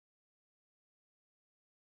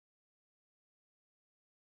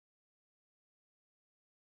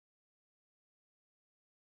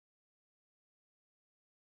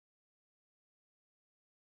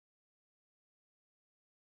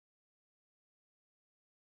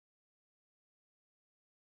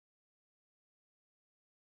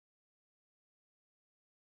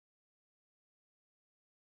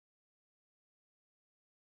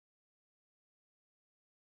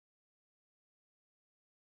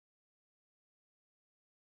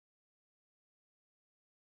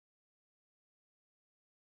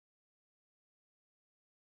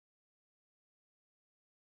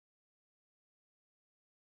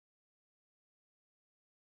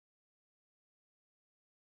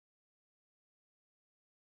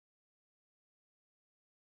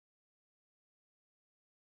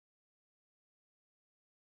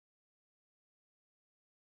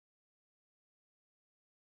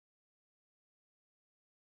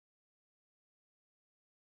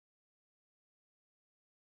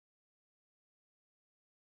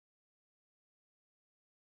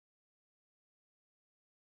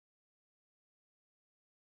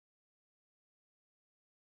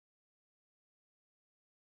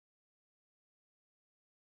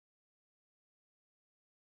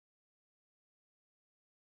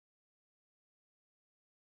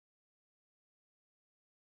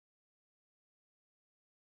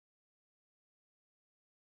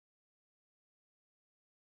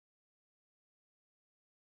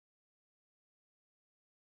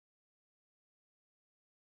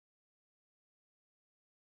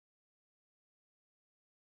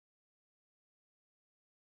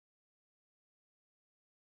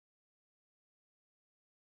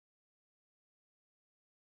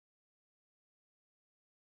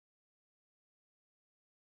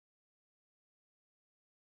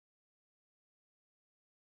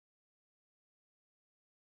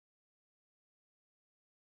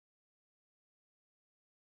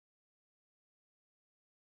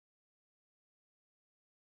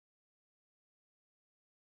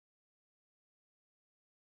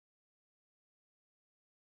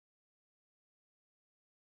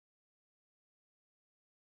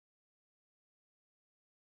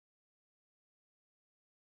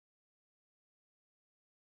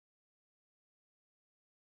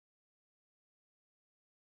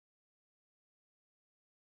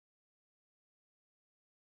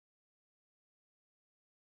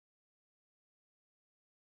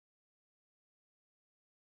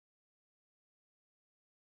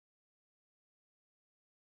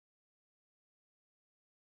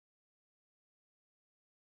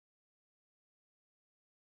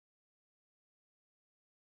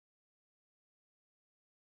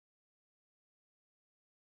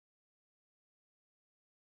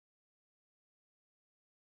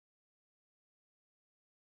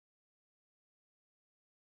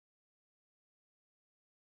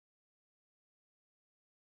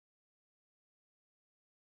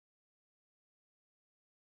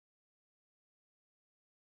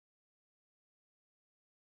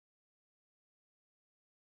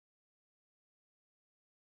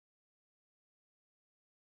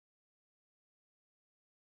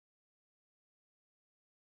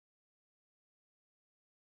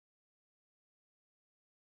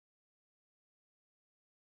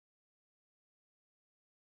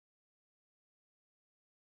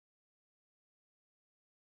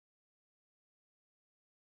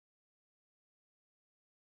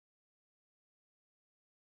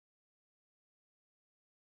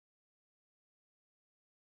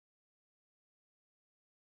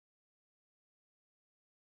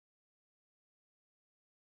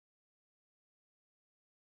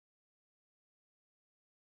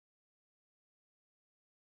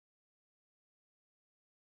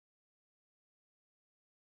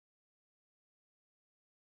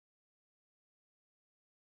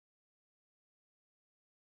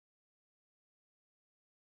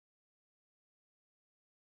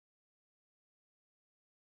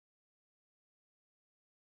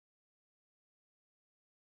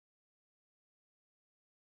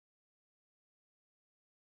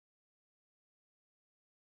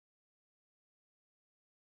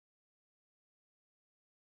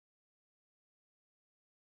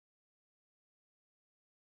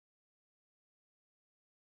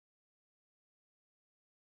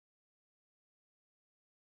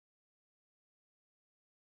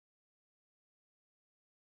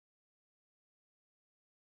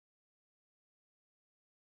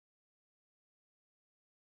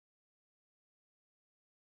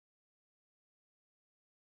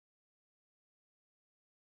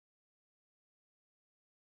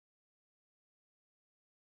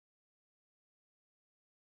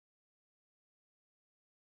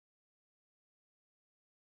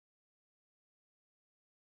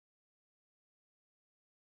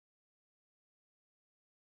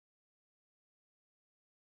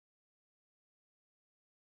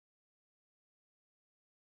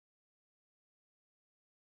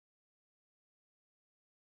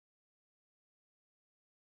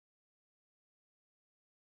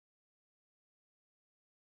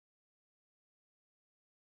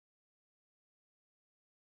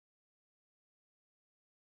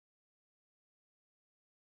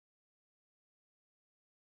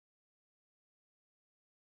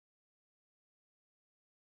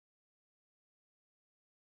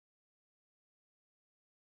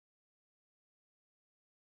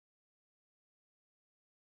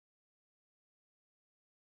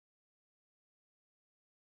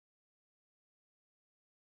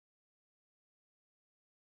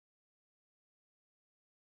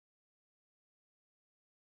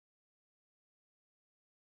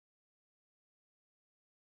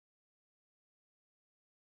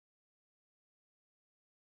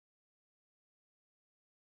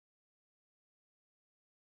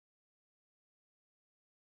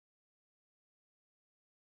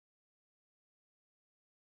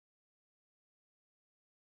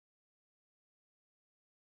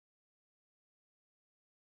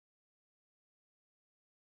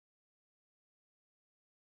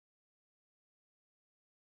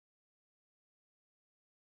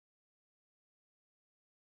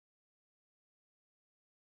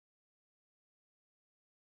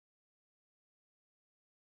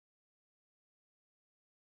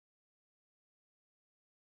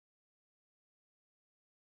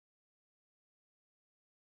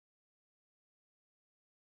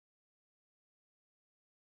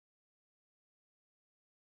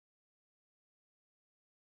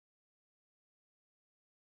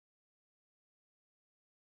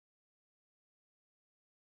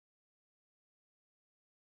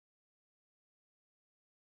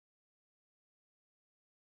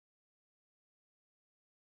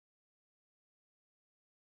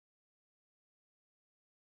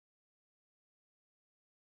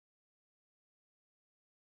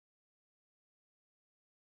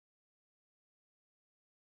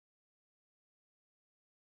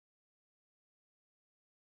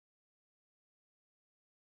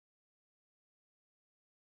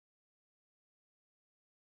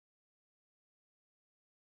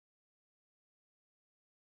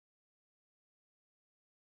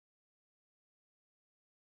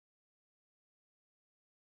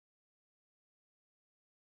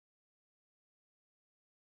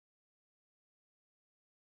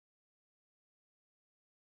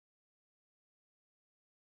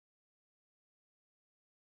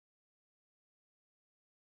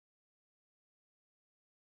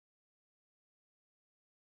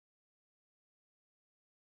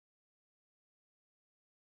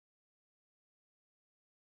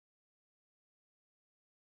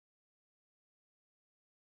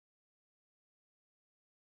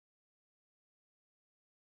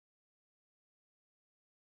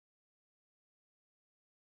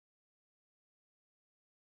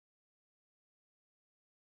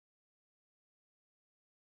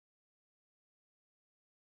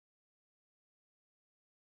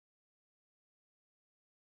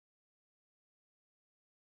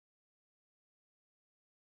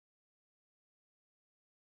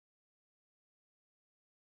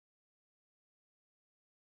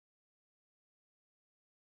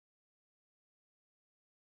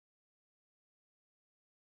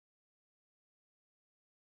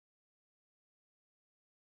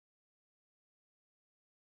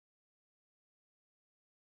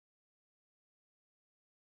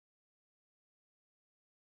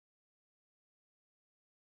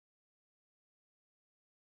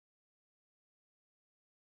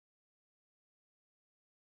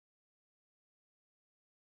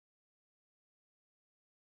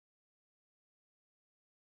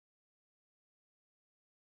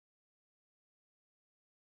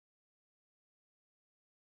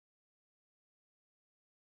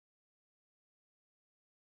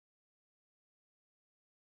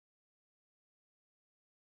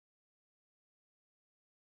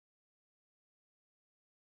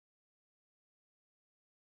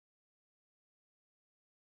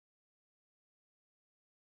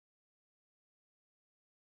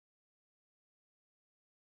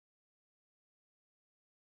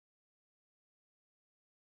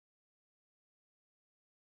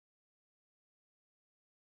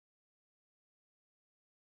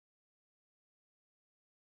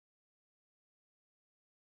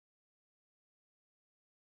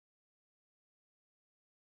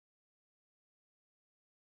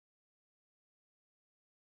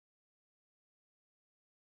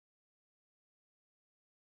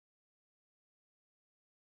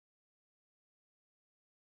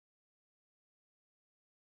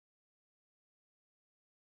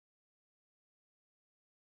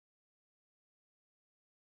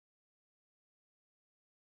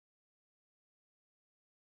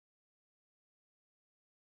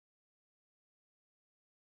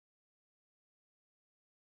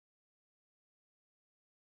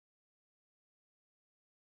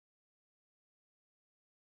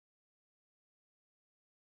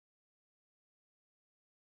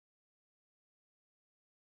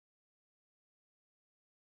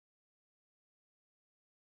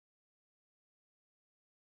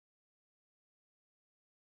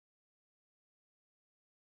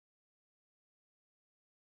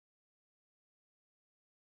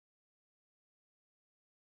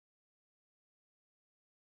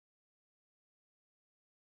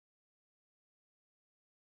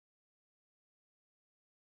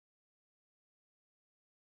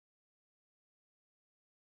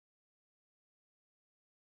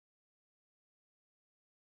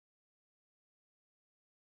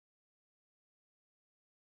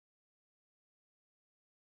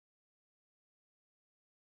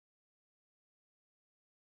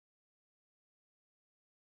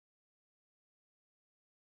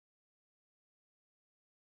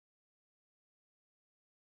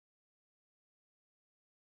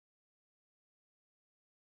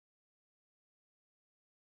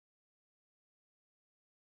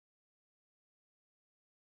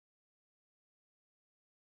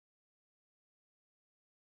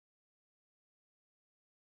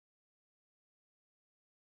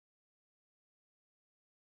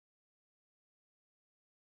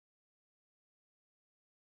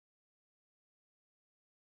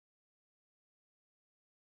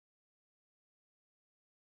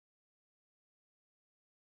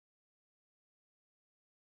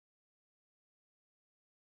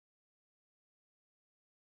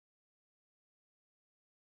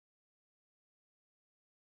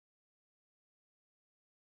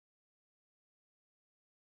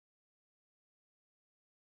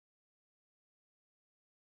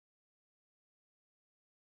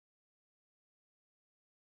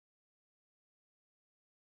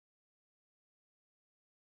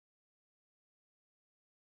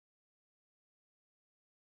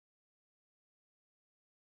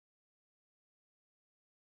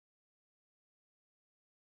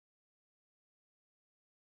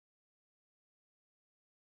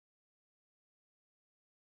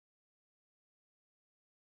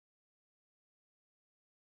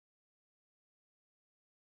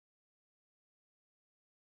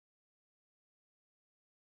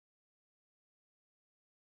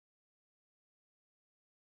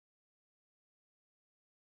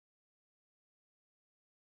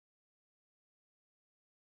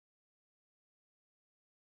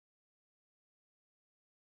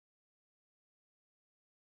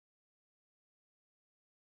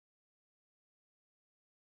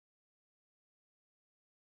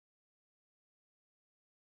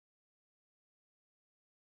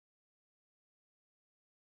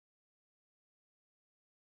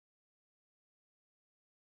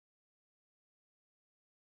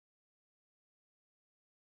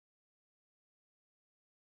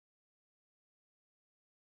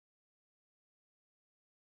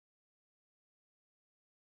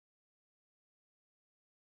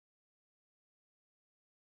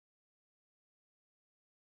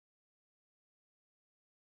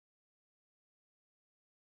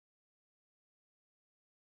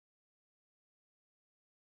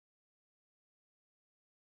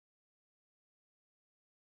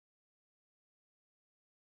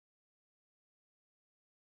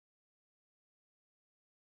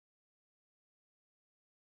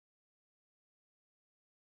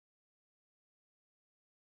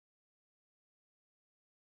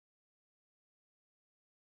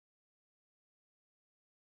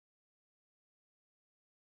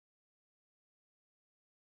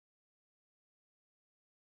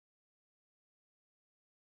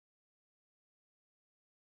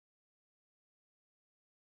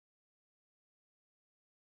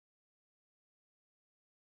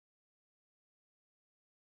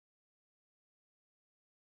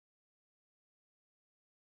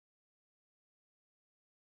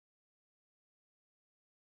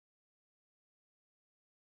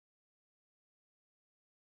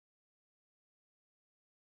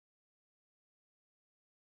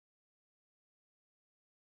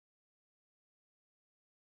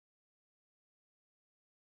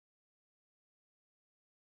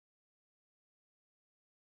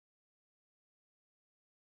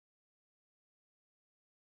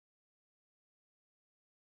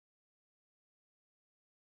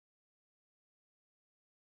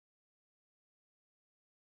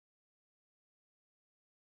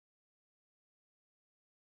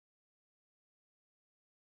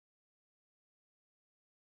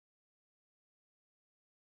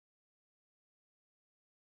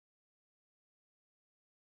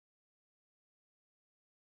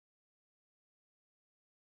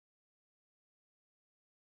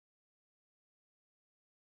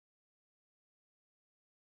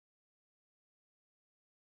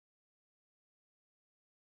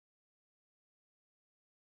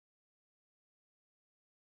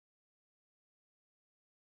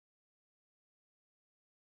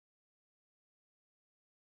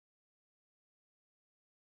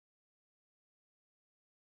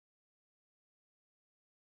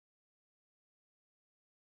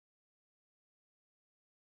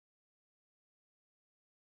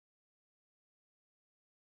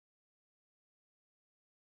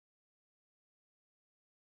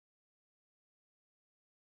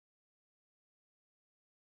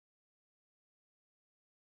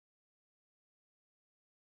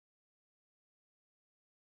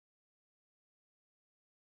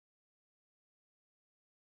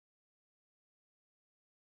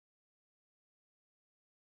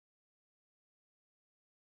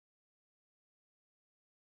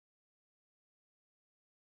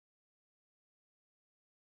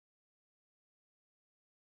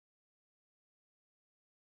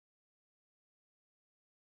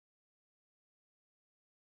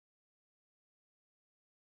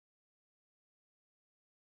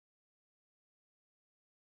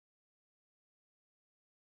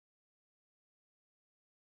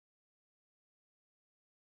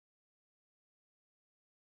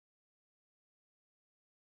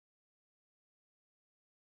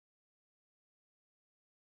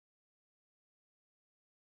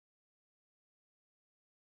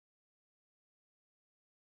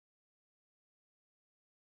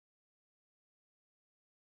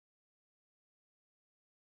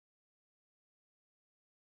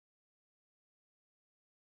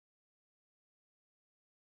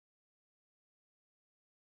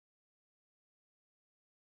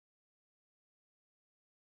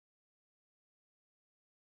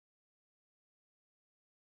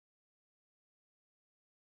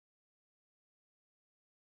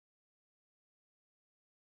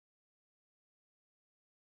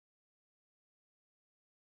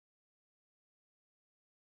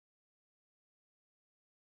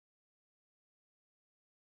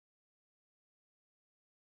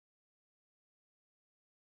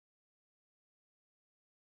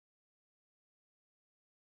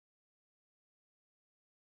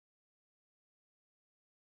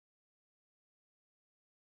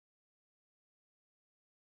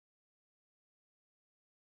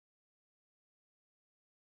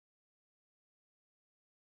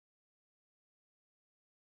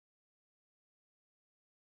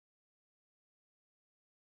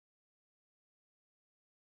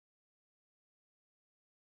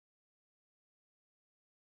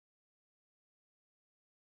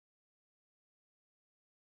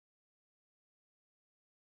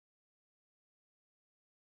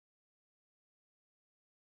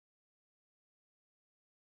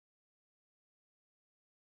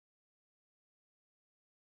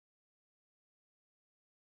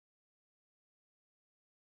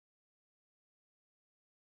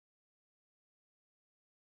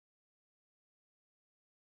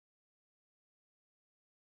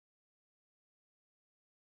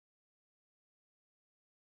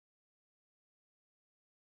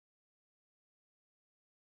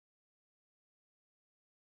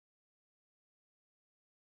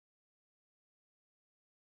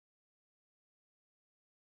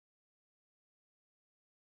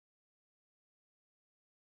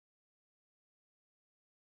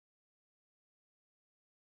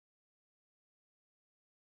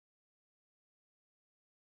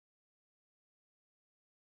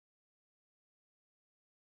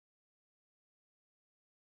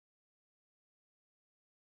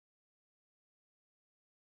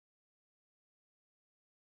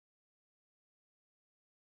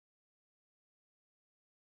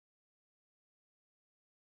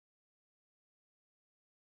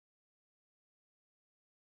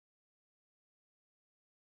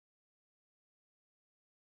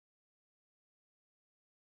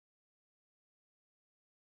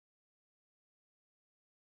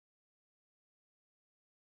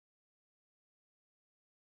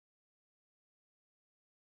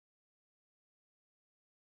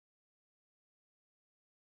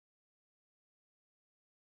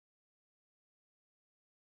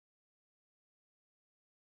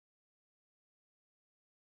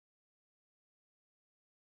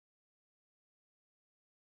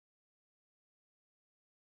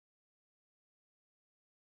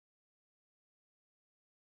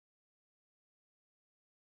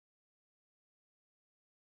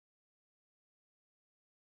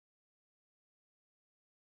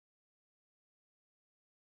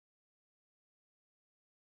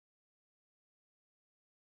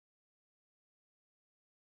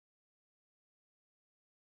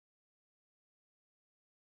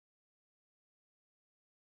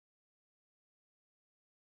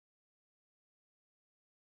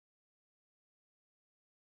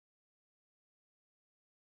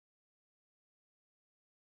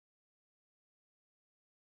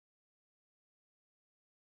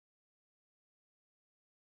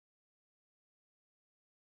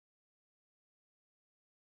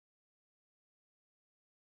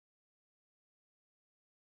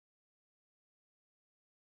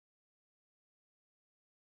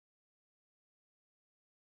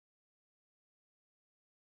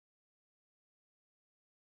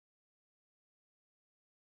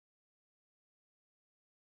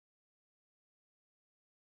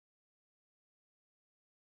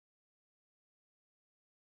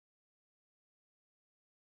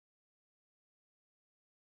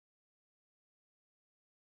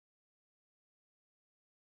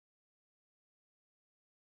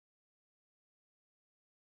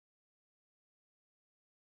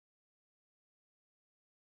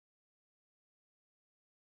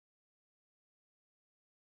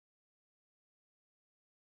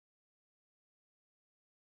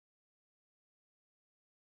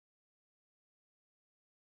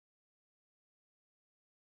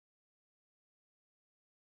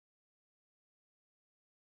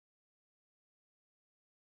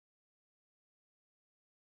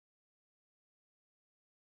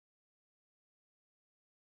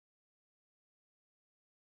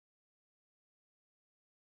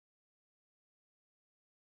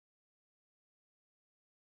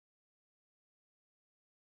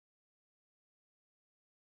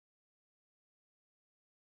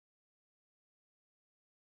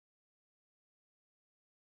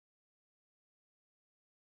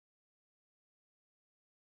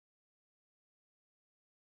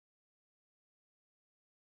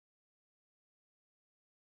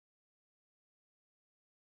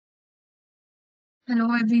 Hello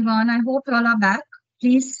everyone. I hope you all are back.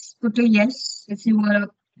 Please put a yes if you all are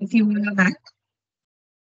back.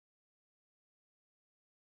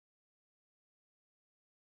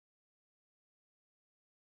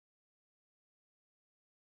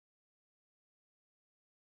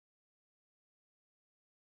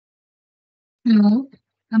 Hello.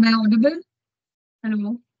 Am I audible?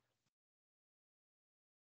 Hello.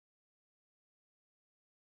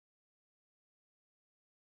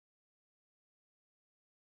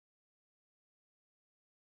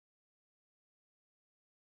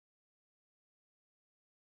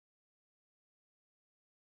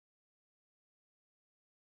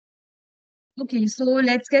 Okay, so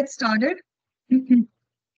let's get started.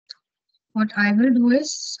 What I will do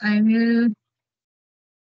is I will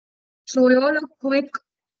show you all a quick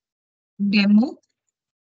demo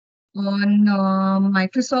on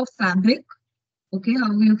Microsoft Fabric. Okay,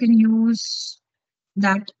 how you can use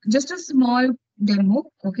that. Just a small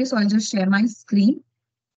demo. Okay, so I'll just share my screen.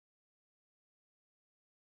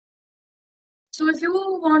 So if you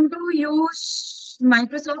want to use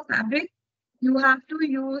Microsoft Fabric, you have to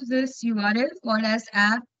use this URL called as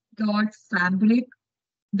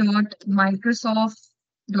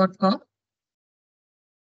app.fabric.microsoft.com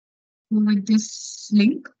with this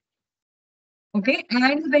link. Okay,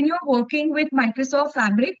 and when you're working with Microsoft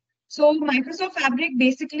Fabric, so Microsoft Fabric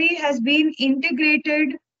basically has been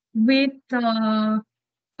integrated with Power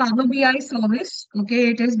BI service.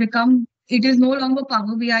 Okay, it is no longer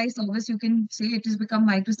Power BI service. You can say it has become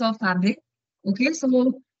Microsoft Fabric. Okay,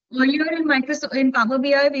 so earlier in Power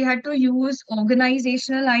BI, we had to use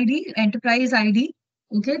organizational ID, enterprise ID.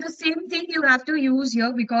 Okay, the same thing you have to use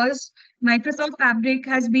here because Microsoft Fabric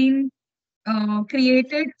has been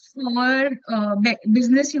created for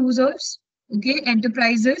business users, okay,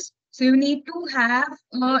 enterprises. So you need to have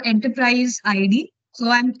enterprise ID. So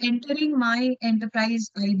I'm entering my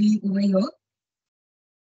enterprise ID over here.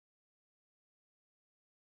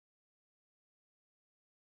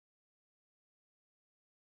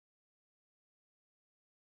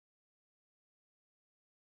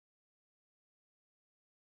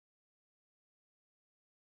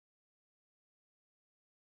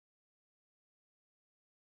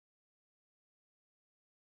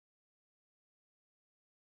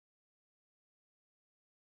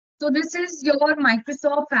 So this is your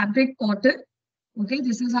Microsoft Fabric portal. Okay,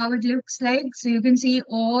 this is how it looks like. So you can see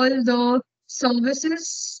all the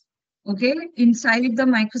services, okay, inside the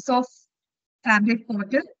Microsoft Fabric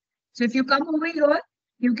portal. So if you come over here,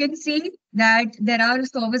 you can see that there are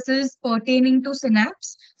services pertaining to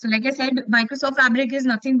Synapse. So like I said, Microsoft Fabric is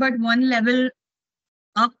nothing but one level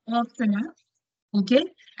up of Synapse. Okay.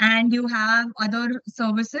 And you have other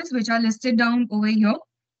services which are listed down over here.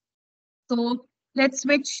 So let's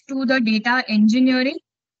switch to the data engineering.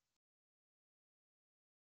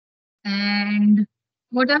 And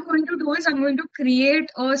what I'm going to do is I'm going to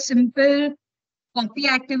create a simple copy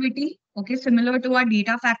activity, okay, similar to our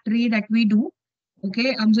data factory that we do.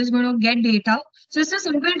 Okay, I'm just going to get data. So it's a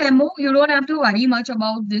simple demo. You don't have to worry much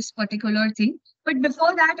about this particular thing. But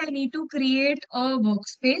before that, I need to create a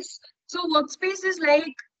workspace. So workspace is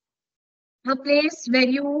like a place where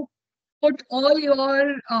you put all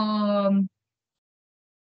your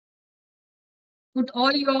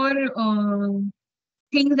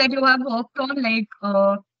things that you have worked on, like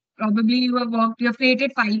probably you have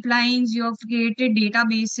created pipelines, you have created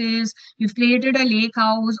databases, you've created a lake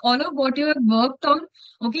house, all of what you have worked on.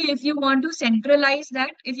 Okay, if you want to centralize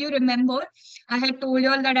that, if you remember, I had told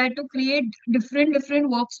you all that I had to create different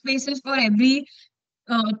workspaces for every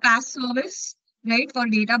past service, right? For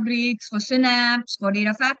Databricks, for Synapse, for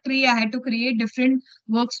Data Factory, I had to create different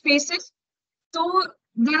workspaces. So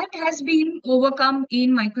that has been overcome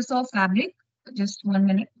in Microsoft Fabric. Just 1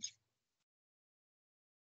 minute.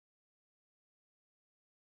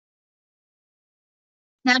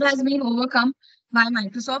 That has been overcome by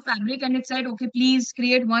Microsoft Fabric, and it said, okay, please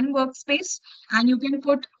create one workspace and you can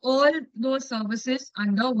put all those services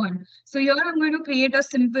under one. So here I'm going to create a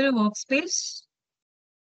simple workspace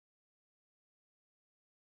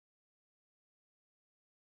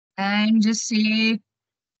and just say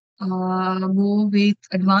go with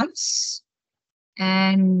advanced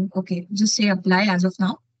and okay, just say apply as of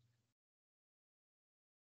now.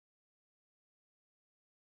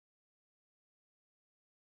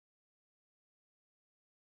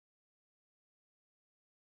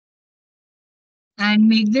 And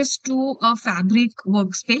make this to a Fabric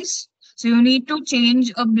workspace. So you need to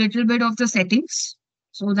change a little bit of the settings.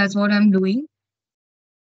 So that's what I'm doing.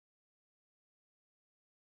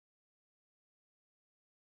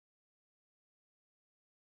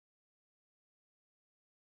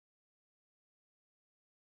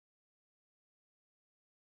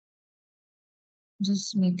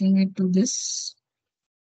 Just making it to this.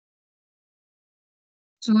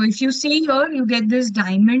 So if you see here, you get this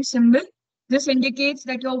diamond symbol. This indicates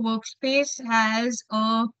that your workspace has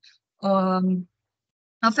um,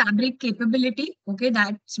 a fabric capability. Okay,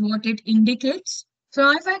 that's what it indicates. So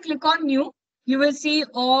now if I click on new, you will see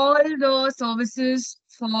all the services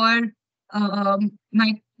for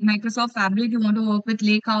Microsoft Fabric. You want to work with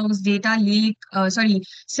Lakehouse, Data Lake,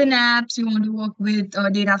 Synapse. You want to work with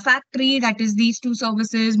Data Factory. That is these two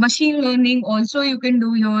services. Machine learning also you can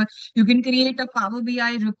do here. You can create a Power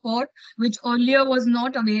BI report, which earlier was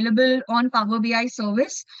not available on Power BI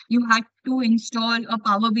service. You had to install a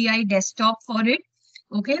Power BI desktop for it.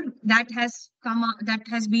 Okay, that has come out, that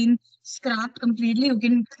has been scrapped completely. You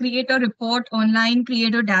can create a report online,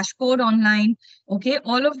 create a dashboard online. Okay,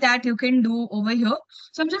 all of that you can do over here.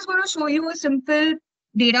 So I'm just going to show you a simple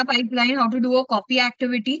data pipeline, how to do a copy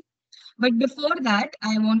activity. But before that,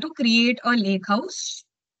 I want to create a lakehouse.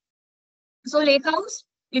 So lakehouse,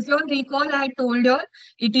 if you recall, I told you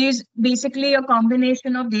it is basically a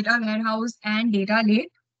combination of data warehouse and data lake.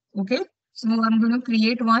 Okay, so I'm going to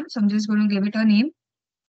create one. So I'm just going to give it a name.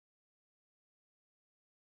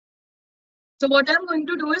 So what I'm going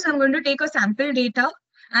to do is I'm going to take a sample data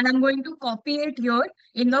and I'm going to copy it here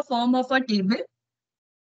in the form of a table.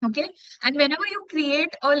 Okay. And whenever you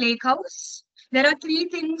create a lake house, there are three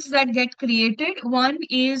things that get created. One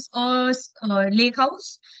is a lake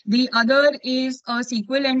house, the other is a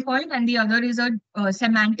SQL endpoint, and the other is a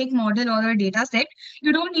semantic model or a data set.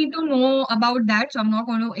 You don't need to know about that, so I'm not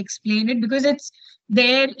going to explain it because it's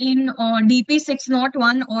there in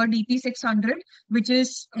DP-601 or DP-600, which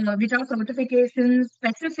are certifications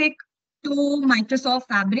specific to Microsoft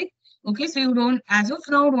Fabric. Okay, so you don't, as of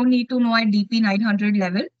now, don't need to know at DP-900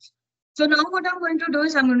 level. So now what I'm going to do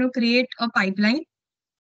is I'm going to create a pipeline.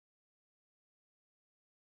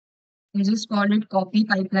 I just call it copy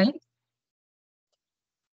pipeline.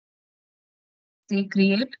 Say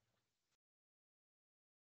create.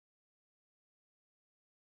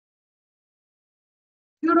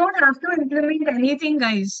 You don't have to implement anything,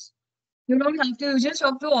 guys. You don't have to, you just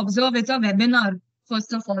have to observe. It's a webinar,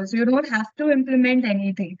 first of all. So you don't have to implement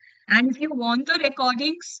anything. And if you want the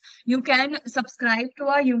recordings, you can subscribe to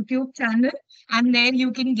our YouTube channel and there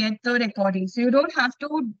you can get the recordings. So you don't have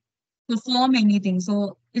to perform anything.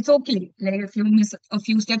 So it's okay. Like if you miss a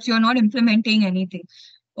few steps, you're not implementing anything.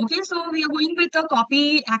 Okay, so we are going with a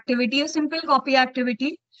copy activity, a simple copy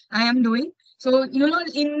activity I am doing. So,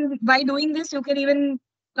 in by doing this, you can even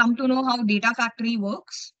come to know how Data Factory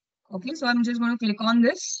works. Okay, so I'm just going to click on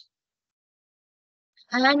this.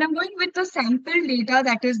 And I'm going with the sample data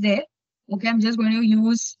that is there. Okay, I'm just going to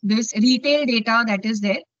use this retail data that is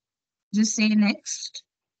there. Just say next.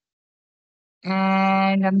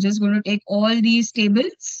 And I'm just going to take all these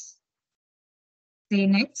tables. Say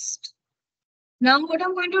next. Now what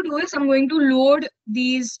I'm going to do is I'm going to load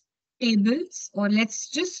these tables, or let's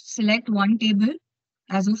just select one table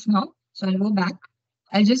as of now. So I'll go back.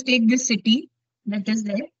 I'll just take this city that is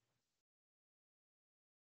there.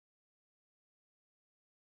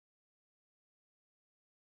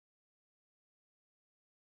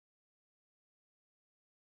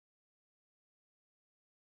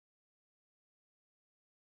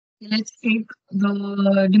 Let's take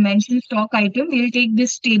the dimension stock item. We'll take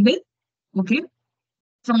this table, okay,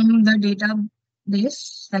 from the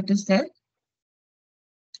database that is there.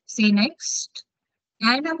 Say next.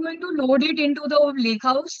 And I'm going to load it into the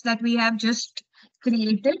lakehouse that we have just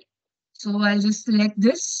created. So I'll just select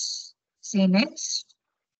this, say next,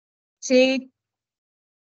 say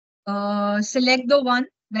select the one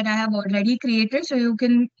that I have already created. So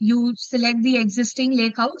you select the existing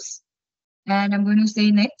lakehouse and I'm going to say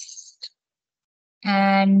next.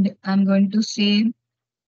 And I'm going to say,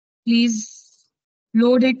 please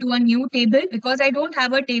load it to a new table because I don't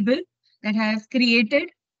have a table that I have created.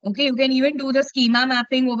 Okay, you can even do the schema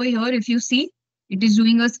mapping over here. If you see, it is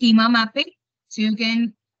doing a schema mapping. So you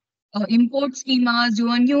can import schemas,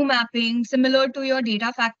 do a new mapping similar to your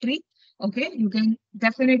data factory. Okay, you can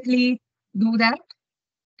definitely do that.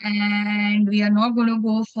 And we are not going to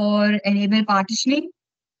go for enable partitioning.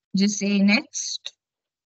 Just say next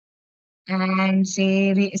and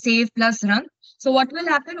say save plus run. So what will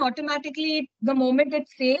happen automatically the moment it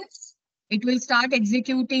saves, it will start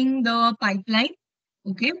executing the pipeline.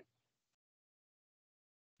 Okay.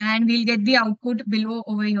 And we'll get the output below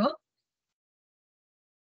over here.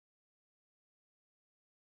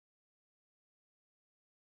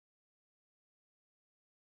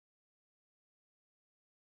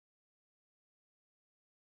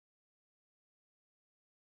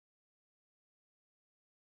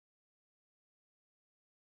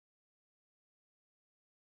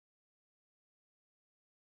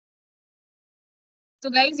 So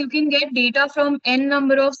guys, you can get data from n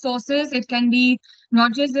number of sources. It can be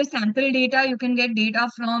not just the sample data. You can get data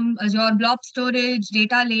from Azure Blob Storage,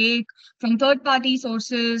 Data Lake, from third-party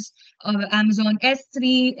sources, Amazon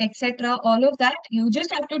S3, etc. All of that. You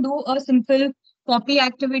just have to do a simple copy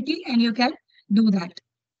activity and you can do that.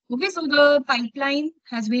 Okay, so the pipeline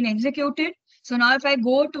has been executed. So now if I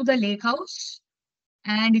go to the lakehouse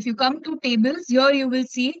and if you come to tables, here you will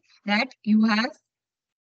see that you have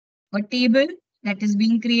a table that is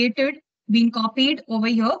being created, being copied over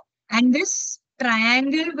here. And this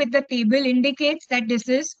triangle with the table indicates that this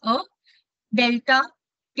is a delta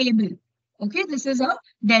table. Okay, this is a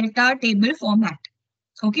delta table format.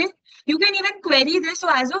 Okay, you can even query this. So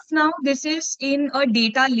as of now, this is in a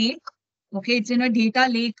data lake. Okay, it's in a data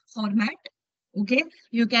lake format. Okay,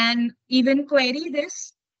 you can even query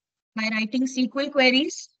this by writing SQL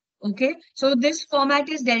queries. Okay, so this format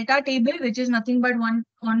is delta table, which is nothing but one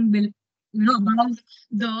on above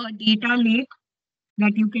the data lake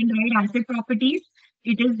that you can write asset properties.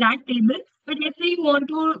 It is that table. But let's say you want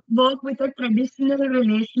to work with a traditional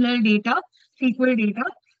relational data, SQL data.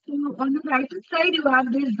 So on the right side, you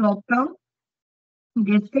have this drop down.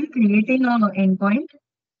 Get still creating an endpoint.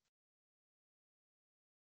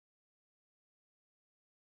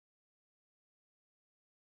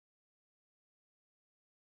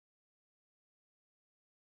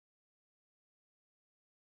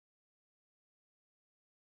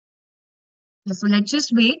 So let's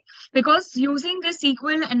just wait because using the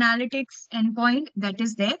SQL analytics endpoint that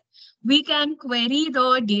is there, we can query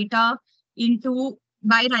the data into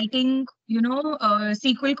by writing,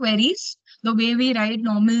 SQL queries. The way we write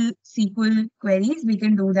normal SQL queries, we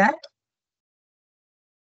can do that.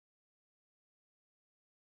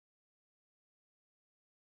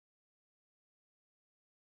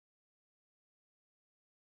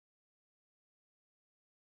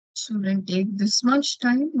 Shouldn't take this much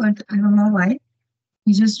time, but I don't know why.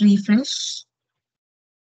 You just refresh.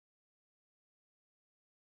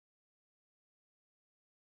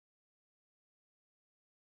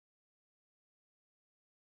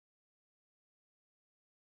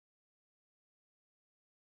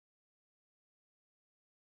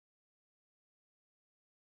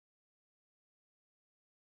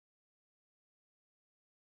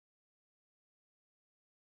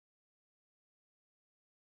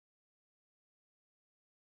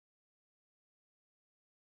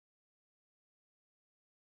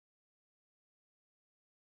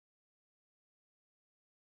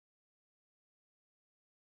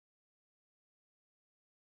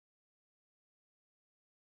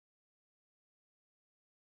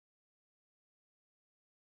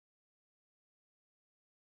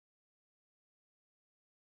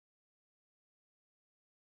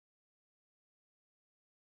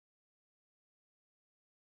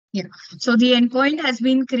 Yeah. So the endpoint has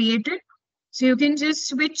been created. So you can just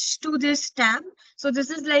switch to this tab. So this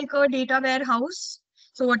is like a data warehouse.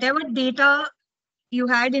 So whatever data you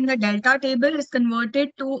had in the delta table is converted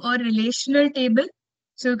to a relational table.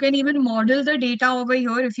 So you can even model the data over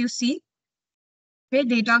here if you see. Okay,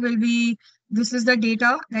 data will be, this is the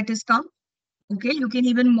data that is come. Okay, you can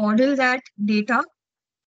even model that data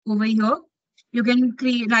over here. You can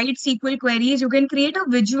write SQL queries. You can create a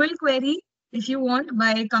visual query if you want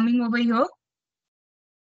by coming over here.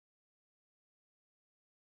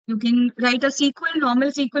 You can write a SQL, normal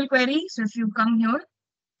SQL query. So if you come here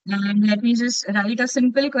and let me just write a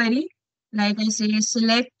simple query, like I say,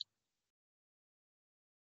 select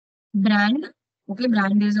brand. Okay,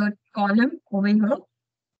 brand is a column over here.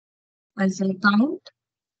 I'll say count.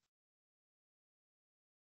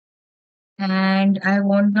 And I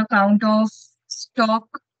want the count of stock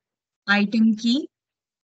item key.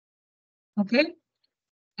 Okay,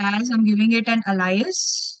 as I'm giving it an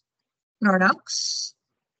alias, products.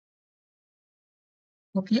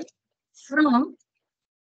 Okay, from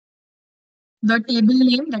the table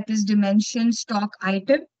name that is dimension stock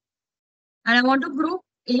item. And I want to group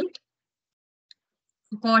it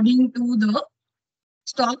according to the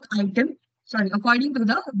stock item, sorry, according to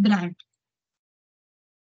the brand.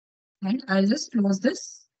 And I'll just close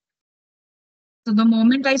this. So the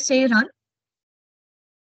moment I say run,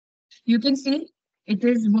 you can see it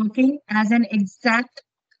is working as an exact,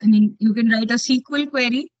 I mean, you can write a SQL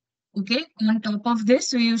query, okay, on top of this.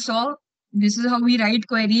 So you saw this is how we write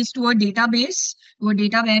queries to a database, to a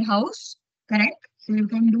data warehouse, correct? So you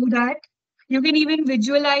can do that. You can even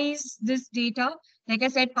visualize this data. Like I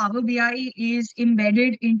said, Power BI is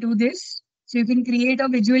embedded into this. So you can create a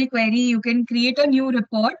visual query. You can create a new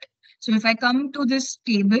report. So if I come to this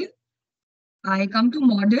table, I come to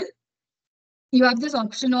model, you have this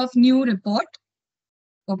option of new report.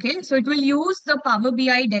 Okay, so it will use the Power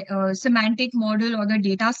BI semantic model or the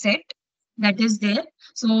data set that is there.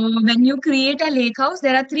 So when you create a lakehouse,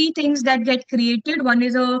 there are three things that get created. One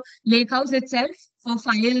is a lakehouse itself for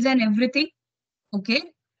files and everything. Okay,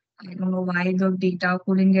 I don't know why the data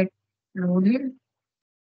couldn't get loaded.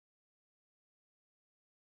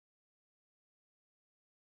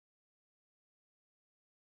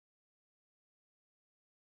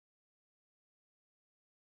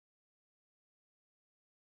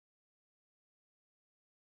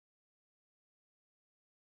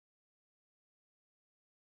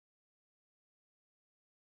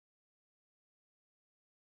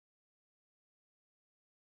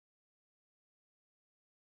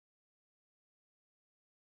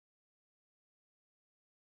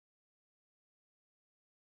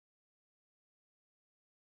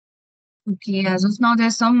 Okay, as of now,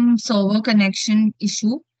 there's some server connection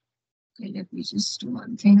issue. Okay, let me just do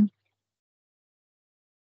one thing.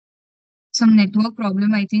 Some network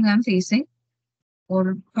problem I think I'm facing,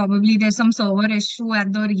 or probably there's some server issue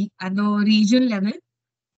at the at the region level.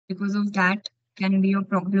 Because of that can be a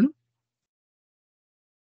problem.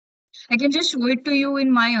 I can just show it to you in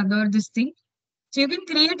my other this thing. So you can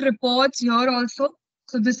create reports here also.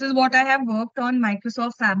 So this is what I have worked on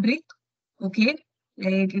Microsoft Fabric. Okay,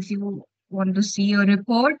 like if you want to see a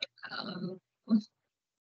report,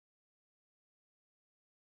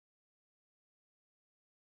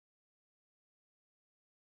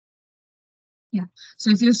 yeah.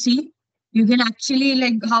 So if you see, you can actually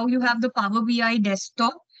like how you have the Power BI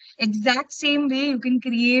desktop, exact same way you can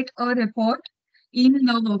create a report in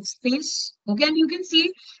the workspace. Okay, and you can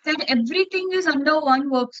see that everything is under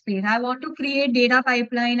one workspace. I want to create data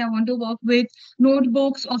pipeline. I want to work with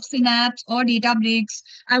notebooks of Synapse or Databricks.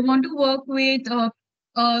 I want to work with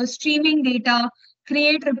streaming data,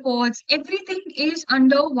 create reports. Everything is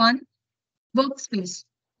under one workspace.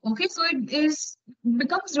 Okay, so it is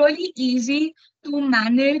becomes really easy to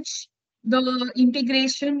manage the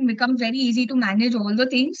integration, becomes very easy to manage all the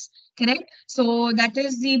things, correct? So that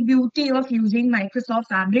is the beauty of using Microsoft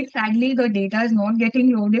Fabric. Sadly, the data is not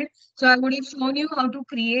getting loaded. So I would have shown you how to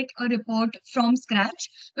create a report from scratch,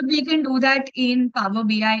 but we can do that in Power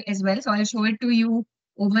BI as well. So I'll show it to you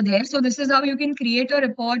over there. So this is how you can create a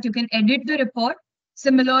report. You can edit the report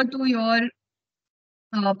similar to your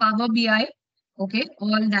Power BI. Okay,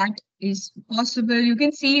 all that is possible. You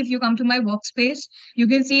can see if you come to my workspace, you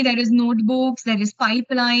can see there is notebooks, there is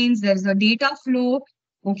pipelines, there is a data flow.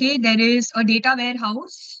 Okay, there is a data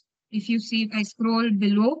warehouse. If you see, if I scroll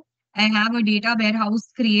below, I have a data warehouse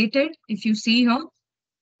created. If you see here,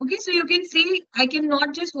 okay, so you can see I can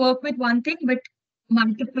not just work with one thing, but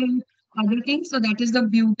multiple other things. So that is the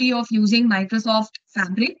beauty of using Microsoft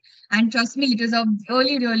Fabric. And trust me, it is a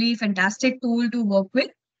really, really fantastic tool to work with.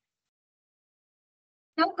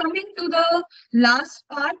 Now coming to the last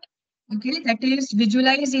part, okay, that is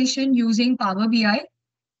visualization using Power BI.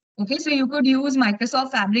 Okay, so you could use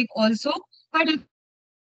Microsoft Fabric also, but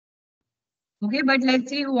okay, but let's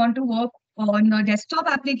say you want to work on a desktop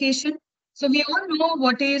application. So we all know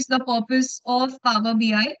what is the purpose of Power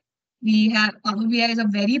BI. We have Power BI is a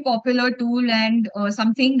very popular tool and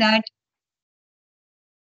something that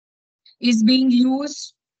is being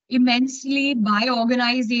used immensely by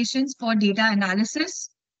organizations for data analysis.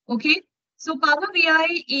 Okay, so Power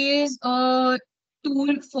BI is a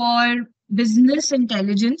tool for business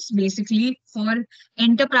intelligence, basically for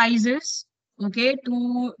enterprises. Okay,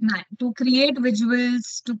 to create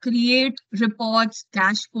visuals, to create reports,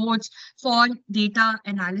 dashboards for data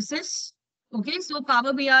analysis. Okay, so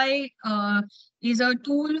Power BI is a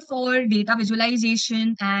tool for data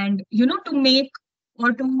visualization and to make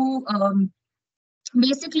or to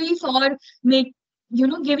basically for make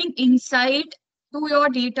giving insight to your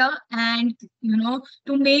data and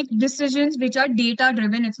to make decisions which are data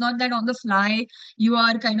driven. It's not that on the fly you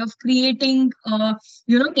are kind of creating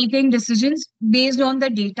taking decisions based on the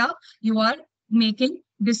data. You are making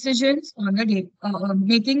decisions on the data,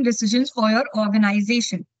 making decisions for your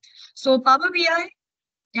organization. So Power BI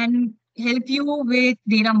can help you with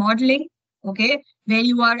data modeling, okay, where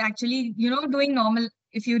you are actually, doing normal,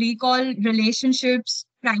 if you recall relationships,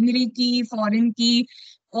 primary key, foreign key,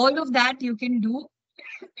 all of that you can do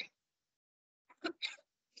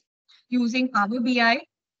using Power BI,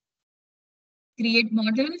 create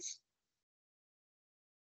models.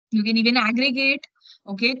 You can even aggregate,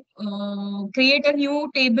 okay, create a new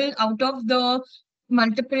table out of the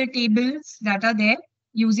multiple tables that are there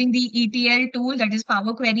using the ETL tool, that is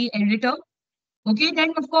Power Query Editor. Okay,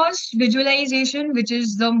 then of course, visualization, which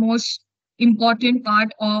is the most important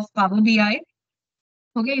part of Power BI.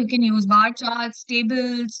 Okay, you can use bar charts,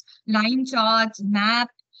 tables, line charts, map.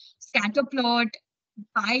 scatter plot,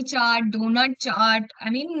 pie chart, donut chart. I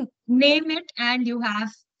mean, name it, and you have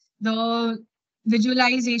the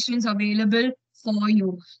visualizations available for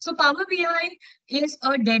you. So Power BI is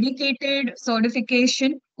a dedicated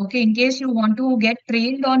certification. Okay, in case you want to get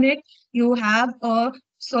trained on it, you have a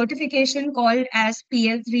certification called as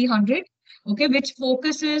PL300. Okay, which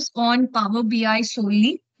focuses on Power BI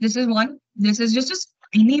solely. This is one. This is just a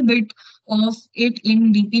tiny bit of it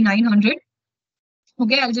in DP-900.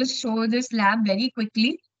 Okay, I'll just show this lab very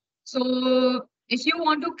quickly. So if you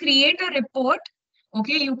want to create a report,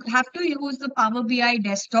 okay, you have to use the Power BI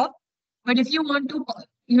desktop. But if you want to,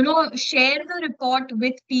 share the report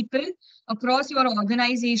with people across your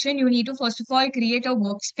organization, you need to first of all create a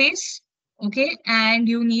workspace. Okay, and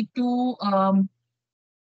you need to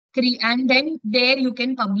create, and then there you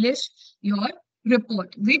can publish your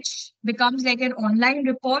report, which becomes like an online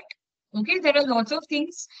report. Okay, there are lots of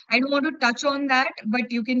things. I don't want to touch on that,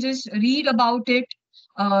 but you can just read about it.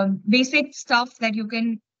 Basic stuff that you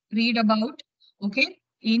can read about. Okay,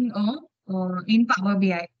 in Power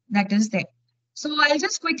BI that is there. So I'll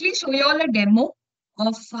just quickly show you all a demo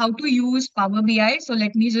of how to use Power BI. So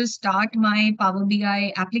let me just start my Power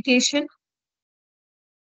BI application.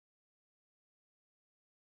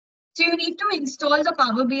 So you need to install the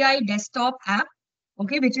Power BI desktop app,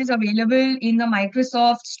 okay, which is available in the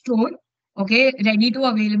Microsoft Store, okay, ready to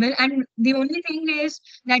available. And the only thing is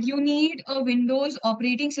that you need a Windows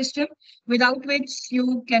operating system, without which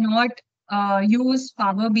you cannot use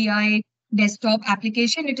Power BI desktop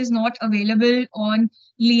application. It is not available on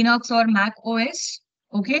Linux or Mac OS,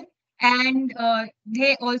 okay. And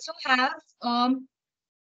they also have,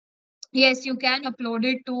 yes, you can upload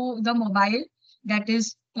it to the mobile. That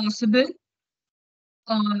is possible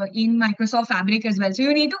in Microsoft Fabric as well. So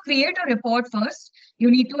you need to create a report first. You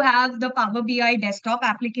need to have the Power BI desktop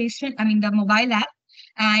application, I mean the mobile app.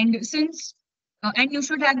 And and you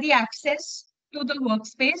should have the access to the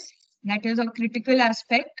workspace. That is a critical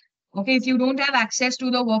aspect. Okay, if you don't have access to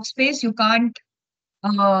the workspace, you can't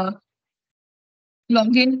uh,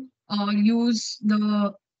 log in or you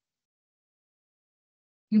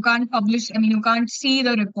can't publish, I mean, you can't see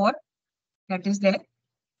the report that is there.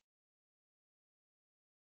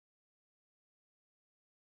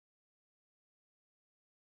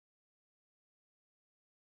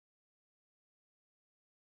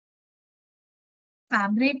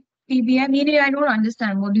 Fabric PBI, meaning I don't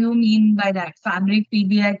understand. What do you mean by that? Fabric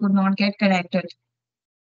PBI could not get connected.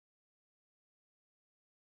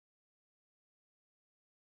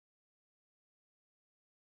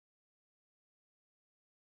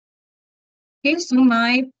 Okay, so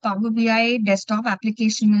my Power BI desktop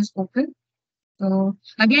application is open. So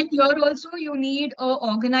again, here also you need a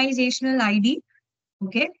organizational ID.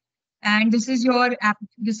 Okay, and this is your app.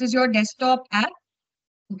 This is your desktop app.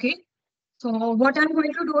 Okay, so what I'm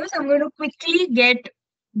going to do is I'm going to quickly get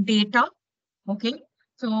data. Okay,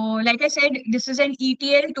 so like I said, this is an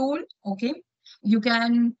ETL tool. Okay, you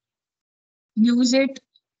can use it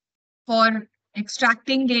for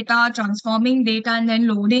extracting data, transforming data, and then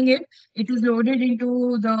loading it. It is loaded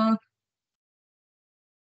into the.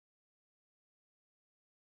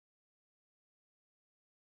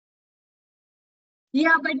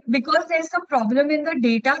 Yeah, but because there's some problem in the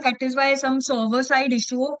data, that is why some server side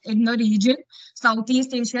issue in the region,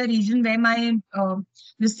 Southeast Asia region, where my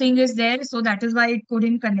this thing is there. So that is why it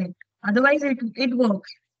couldn't connect. Otherwise, it works.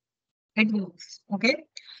 It works. Okay.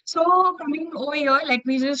 So coming over here, let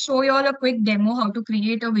me just show you all a quick demo how to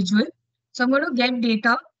create a visual. So I'm going to get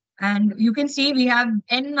data, and you can see we have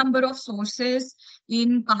n number of sources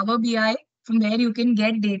in Power BI from where you can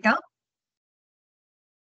get data.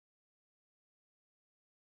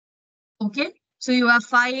 Okay, so you have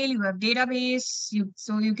file, you have database,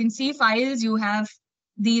 so you can see files, you have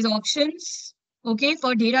these options. Okay,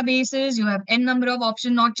 for databases, you have n number of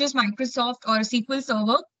options, not just Microsoft or SQL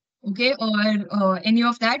Server, okay, or any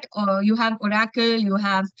of that. You have Oracle, you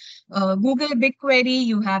have Google BigQuery,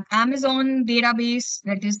 you have Amazon database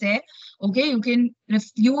that is there. Okay, you can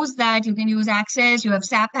use that, you can use Access, you have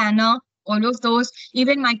SAP HANA, all of those,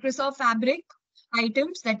 even Microsoft Fabric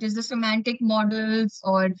items, that is the semantic models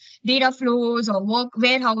or data flows or work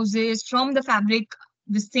warehouses from the Fabric,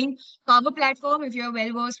 this thing. Power Platform, if you're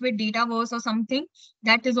well versed with Dataverse or something,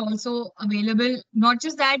 that is also available. Not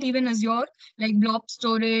just that, even Azure, like blob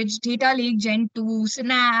storage, data lake gen 2,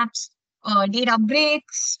 synapse,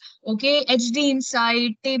 Databricks, okay, HD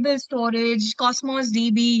Insight, table storage, Cosmos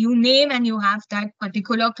DB, you name and you have that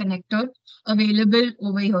particular connector available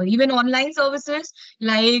over here. Even online services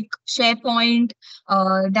like SharePoint,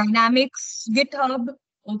 Dynamics, GitHub,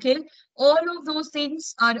 okay, all of those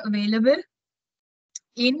things are available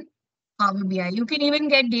in Power BI. You can even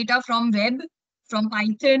get data from web, from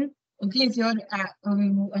Python. Okay, if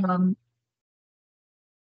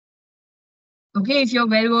you're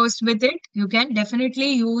well versed with it, you can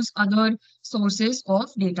definitely use other sources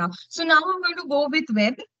of data. So now I'm going to go with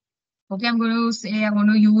web. Okay, I'm going to say I want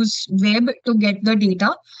to use web to get the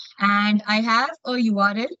data, and I have a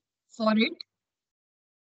URL for it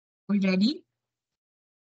already.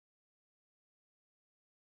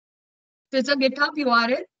 So it's a GitHub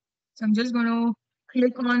URL. So I'm just going to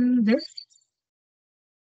click on this,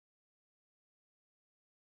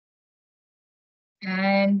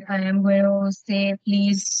 and I am going to say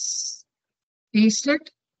please paste it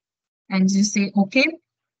and just say okay.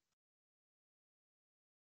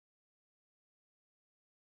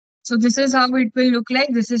 So this is how it will look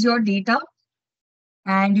like. This is your data.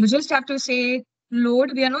 And you just have to say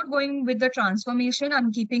load. We are not going with the transformation.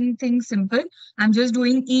 I'm keeping things simple. I'm just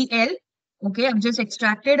doing EL. Okay, I've just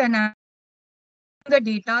extracted and I'm the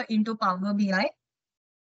data into Power BI.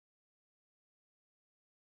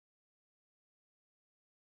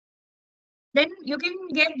 Then you can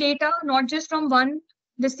get data not just from one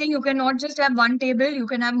this thing. You cannot just have one table. You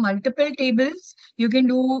can have multiple tables. You can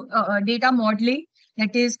do data modeling,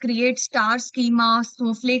 that is create star schema,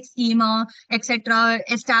 snowflake schema, etc.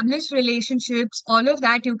 Establish relationships. All of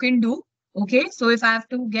that you can do. Okay, so if I have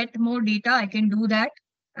to get more data, I can do that.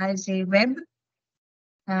 I'll say web,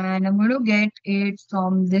 and I'm going to get it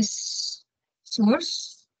from this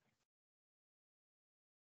source.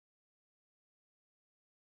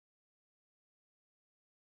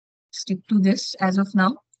 Stick to this as of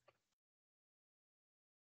now.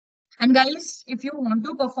 And guys, if you want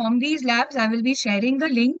to perform these labs, I will be sharing the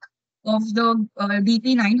link of the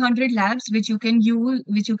DP-900 labs, which you can use,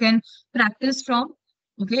 which you can practice from.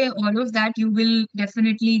 Okay, all of that you will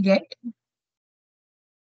definitely get.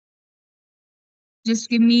 Just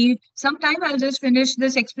give me some time. I'll just finish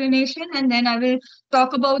this explanation and then I will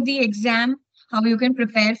talk about the exam, how you can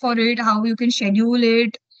prepare for it, how you can schedule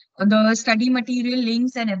it, the study material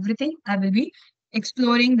links and everything. I will be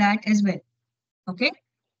exploring that as well. Okay.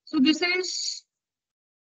 So this is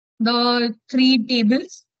the three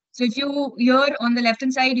tables. So if you here on the left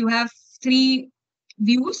hand side, you have three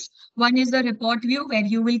views. One is the report view where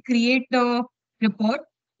you will create the report.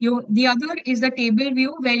 The other is the table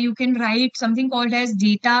view where you can write something called as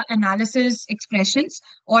data analysis expressions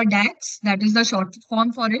or DAX. That is the short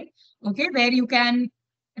form for it. Okay, where you can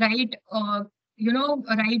write,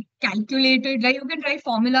 write calculated, like you can write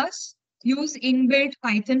formulas, use inbuilt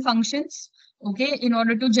Python functions, okay, in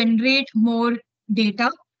order to generate more data.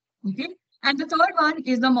 Okay. And the third one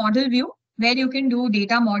is the model view where you can do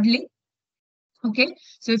data modeling. Okay.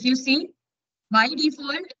 So if you see by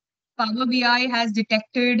default, Power BI has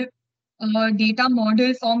detected a data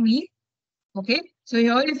model for me. Okay. So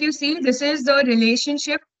here, if you see, this is the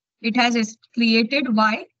relationship it has created.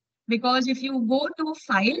 Why? Because if you go to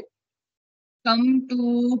file, come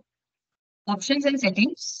to options and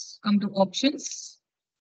settings, come to options.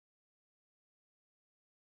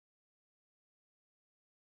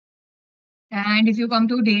 And if you come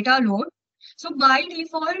to data load, so by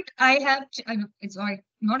default, I have, it's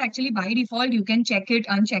not actually by default, you can check it,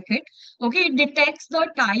 uncheck it. Okay, it detects the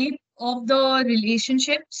type of the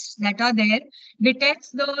relationships that are there, detects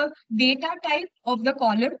the data type of the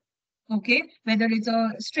column, okay, whether it's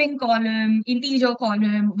a string column, integer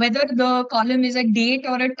column, whether the column is a date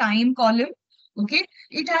or a time column, okay.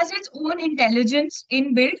 It has its own intelligence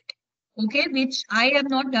inbuilt, okay, which I have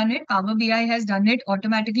not done it. Power BI has done it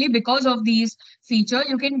automatically because of these feature.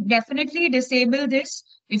 You can definitely disable this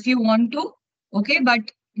if you want to, okay, but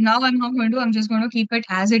now I'm not going to, I'm just going to keep it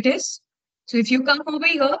as it is. So if you come over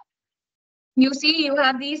here, you see you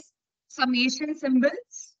have these summation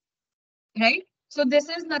symbols, right? So this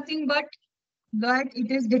is nothing but that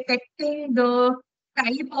it is detecting the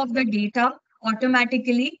type of the data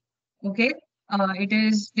automatically, okay? It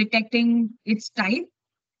is detecting its type,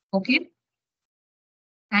 okay?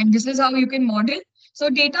 And this is how you can model. So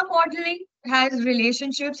data modeling has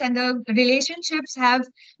relationships and the relationships have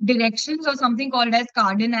directions or something called as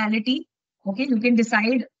cardinality. Okay, you can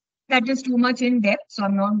decide that is too much in depth. So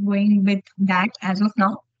I'm not going with that as of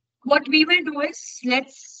now. What we will do is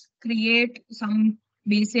let's create some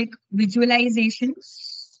basic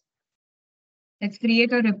visualizations. Let's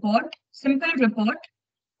create a report, simple report.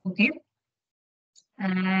 Okay.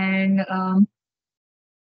 And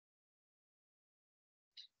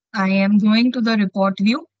I am going to the report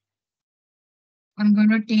view. I'm going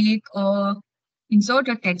to take insert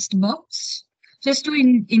a text box just to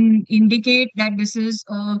indicate that this is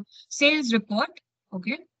a sales report.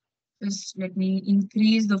 Okay, just let me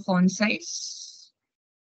increase the font size.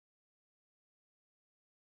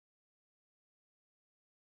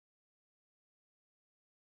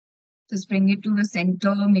 Just bring it to the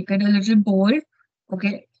center, make it a little bold.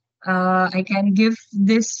 Okay. I can give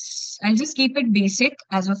this, I'll just keep it basic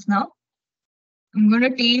as of now. I'm going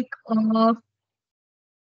to take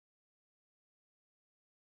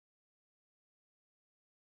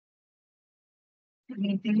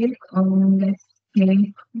let's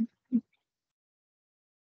take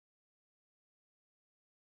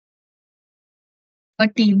a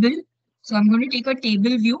table. So I'm going to take a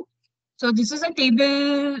table view. So this is a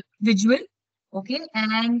table visual. Okay.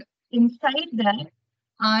 And inside that,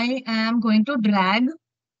 I am going to drag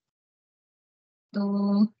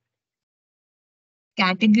the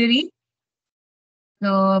category,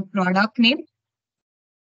 the product name,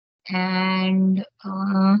 and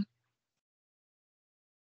I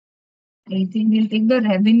think we'll take the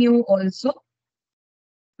revenue also.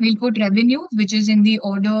 We'll put revenue, which is in the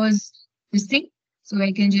orders, this thing. So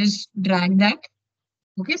I can just drag that.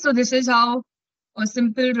 Okay, so this is how a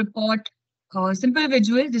simple report, simple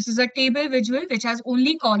visual. This is a table visual, which has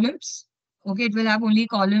only columns. Okay, it will have only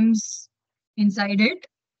columns inside it.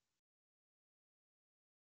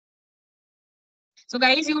 So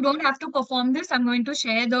guys, you don't have to perform this. I'm going to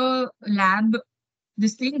share the lab,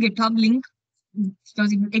 this thing, GitHub link. So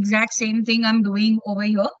the exact same thing I'm doing over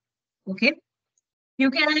here. Okay. You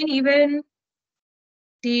can even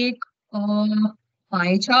take a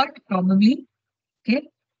pie chart probably. Okay.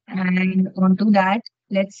 And onto that,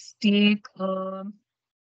 let's take a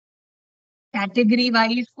category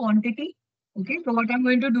wise quantity. Okay. So what I'm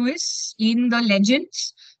going to do is in the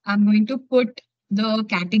legends, I'm going to put the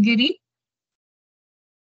category,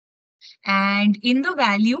 and in the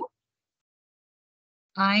value,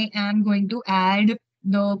 I am going to add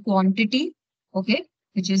the quantity. Okay.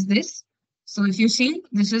 Which is this. So if you see,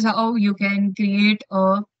 this is how you can create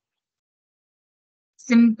a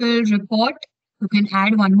simple report. You can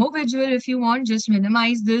add one more visual if you want. Just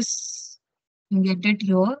minimize this and get it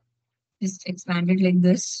here. Just expand it like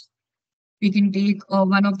this. We can take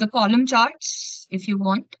one of the column charts if you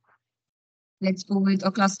want. Let's go with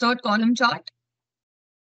a clustered column chart.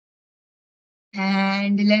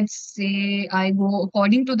 And let's say I go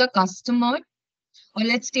according to the customer, or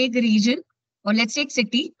let's take region, or let's take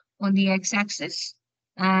city on the x-axis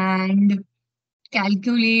and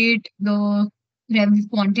calculate the rev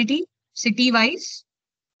quantity city-wise.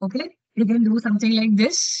 Okay, you can do something like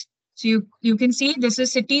this. So you can see this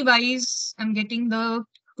is city-wise. I'm getting the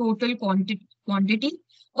total quantity,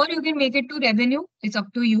 or you can make it to revenue. It's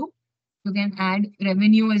up to you. You can add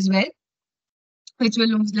revenue as well, which will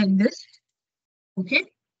look like this. Okay.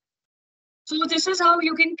 So this is how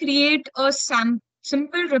you can create a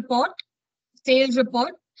simple report, sales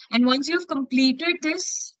report. And once you've completed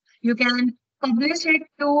this, you can publish it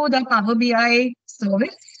to the Power BI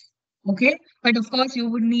service. Okay. But of course, you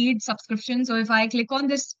would need subscription. So if I click on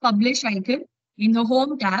this publish icon in the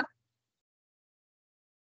home tab,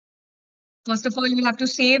 first of all, you have to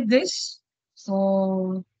save this.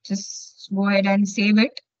 So just go ahead and save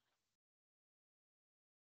it.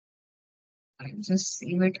 I'll just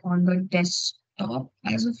save it on the desktop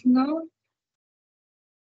as of now.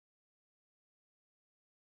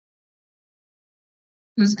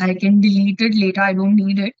 Because I can delete it later. I don't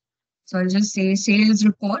need it. So I'll just say sales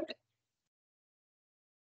report.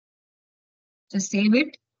 Just save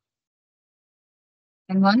it.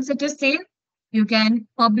 And once it is saved, you can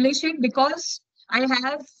publish it because I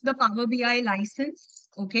have the Power BI license.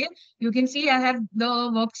 Okay. You can see I have the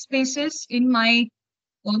workspaces in my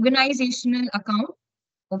organizational account.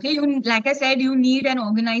 Okay. Like I said, you need an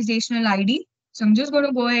organizational ID. So I'm just going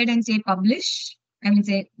to go ahead and say publish. I mean,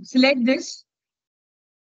 say select this.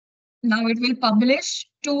 Now it will publish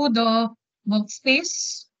to the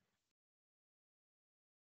workspace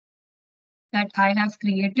that I have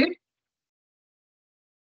created.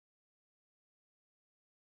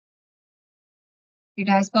 It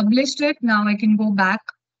has published it. Now I can go back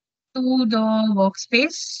to the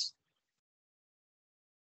workspace.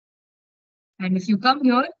 And if you come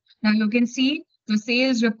here, now you can see the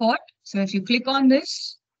sales report. So if you click on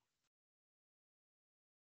this,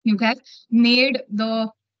 you have made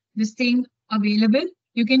this thing available.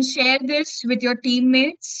 You can share this with your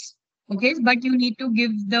teammates. Okay, but you need to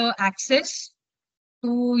give the access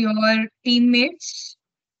to your teammates.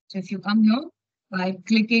 So if you come here, by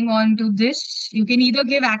clicking on to this, you can either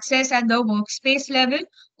give access at the workspace level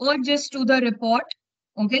or just to the report.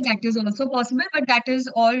 Okay, that is also possible, but that is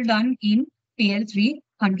all done in PL300.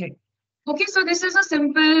 Okay, so this is a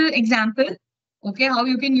simple example. Okay, how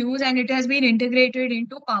you can use, and it has been integrated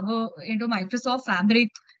into Microsoft Fabric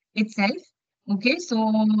itself. Okay,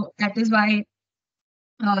 so that is why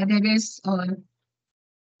there is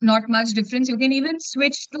not much difference. You can even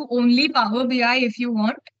switch to only Power BI if you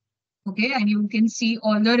want. Okay, and you can see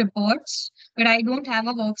all the reports, but I don't have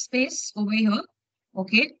a workspace over here.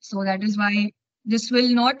 Okay, so that is why this will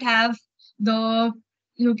not have the,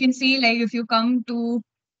 you can see like if you come to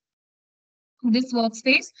this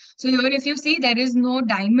workspace. So here if you see there is no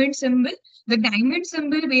diamond symbol. The diamond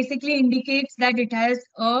symbol basically indicates that it has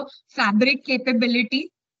a fabric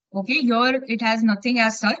capability. Okay, here it has nothing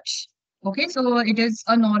as such. Okay, so it is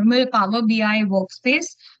a normal Power BI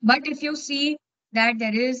workspace. But if you see that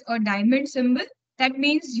there is a diamond symbol, that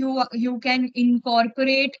means you can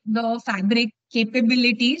incorporate the fabric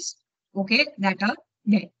capabilities, okay, that are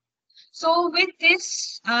there. So with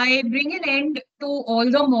this, I bring an end to all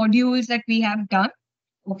the modules that we have done.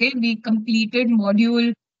 Okay, we completed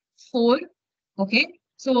module 4. Okay,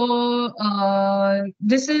 so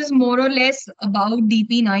this is more or less about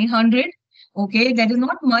DP-900. Okay, there is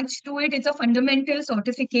not much to it. It's a fundamental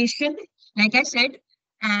certification, like I said.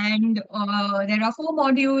 And there are 4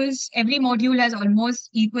 modules. Every module has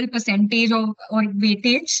almost equal percentage of or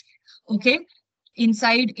weightage, okay,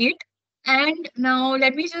 inside it. And now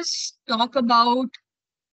let me just talk about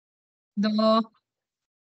the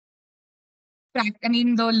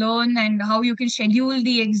the learn and how you can schedule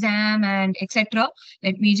the exam and etc.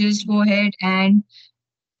 Let me just go ahead and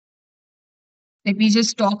let me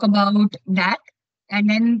just talk about that. And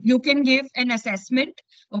then you can give an assessment.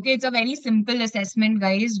 Okay, it's a very simple assessment,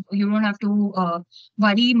 guys. You don't have to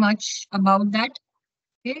worry much about that.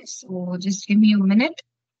 Okay, so just give me a minute.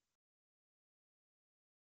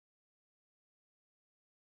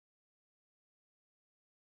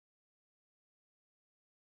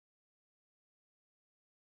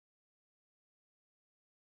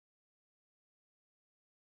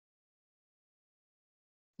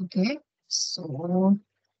 Okay, so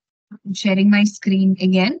I'm sharing my screen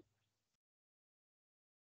again.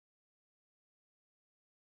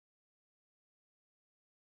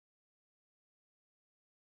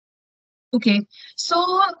 Okay,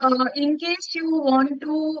 so in case you want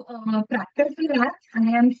to practice that, I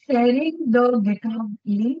am sharing the GitHub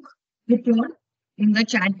link with you in the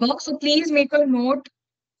chat box. So please make a note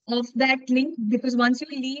of that link because once you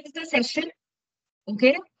leave the session,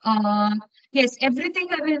 okay, yes, everything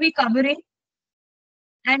I will be covering.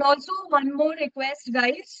 And also one more request,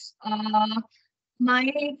 guys. My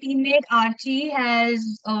teammate Archie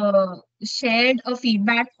has shared a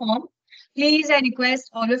feedback form. Please, I request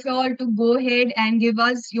all of you all to go ahead and give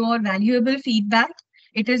us your valuable feedback.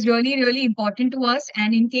 It is really, really important to us.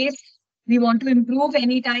 And in case we want to improve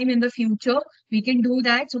anytime in the future, we can do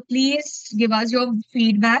that. So please give us your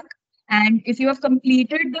feedback. And if you have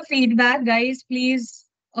completed the feedback, guys, please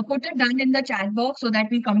put it done in the chat box so that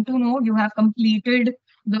we come to know you have completed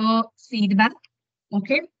the feedback.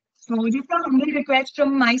 Okay. So just a humble request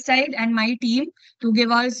from my side and my team to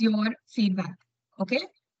give us your feedback. Okay.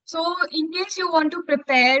 So in case you want to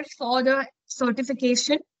prepare for the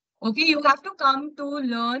certification, okay, you have to come to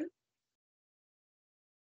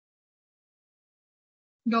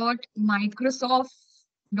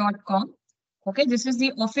learn.microsoft.com. Okay, this is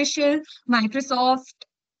the official Microsoft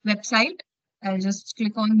website. I'll just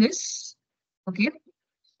click on this. Okay.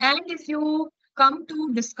 And if you come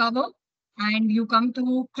to Discover and you come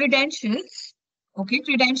to Credentials, okay,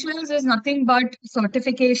 Credentials is nothing but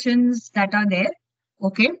certifications that are there,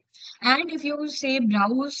 okay. And if you say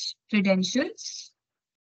Browse Credentials,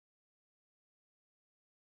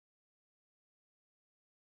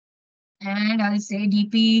 and I'll say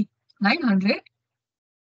DP-900,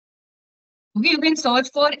 okay, you can search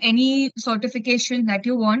for any certification that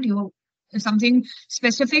you want. You something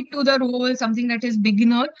specific to the role, something that is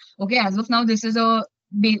beginner. Okay, as of now, this is a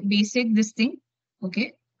basic this thing.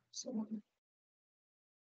 Okay, so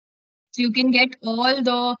you can get all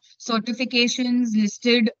the certifications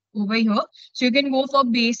listed over here. So you can go for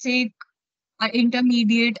basic,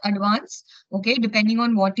 intermediate, advanced, okay, depending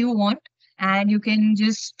on what you want. And you can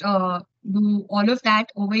just do all of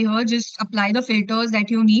that over here. Just apply the filters that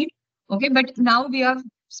you need. Okay, but now we are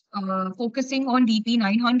focusing on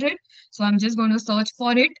DP-900. So I'm just going to search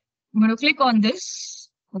for it. I'm going to click on this.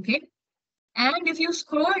 Okay. And if you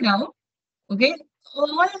scroll down, okay,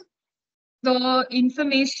 all the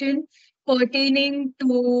information pertaining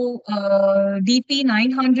to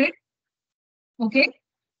DP-900, okay,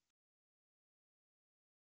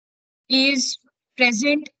 is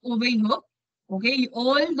present over here. Okay,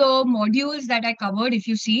 all the modules that I covered, if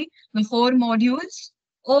you see the 4 modules,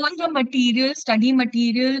 all the material, study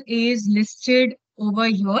material is listed over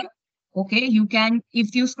here. Okay, you can,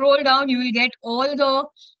 if you scroll down, you will get all the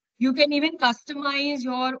You can even customize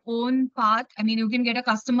your own path. I mean, you can get a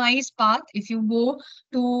customized path if you go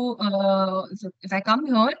to, if I come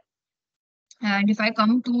here and if I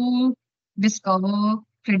come to discover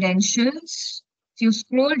credentials, if you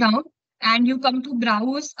scroll down and you come to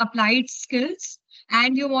browse applied skills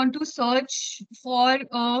and you want to search for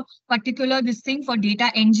a particular this thing for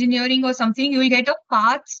data engineering or something, you will get a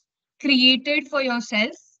path created for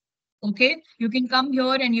yourself. Okay, you can come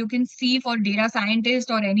here and you can see for data scientist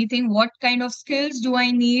or anything, what kind of skills do I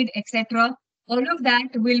need, etc. All of that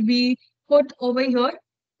will be put over here.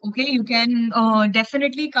 Okay, you can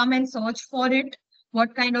definitely come and search for it.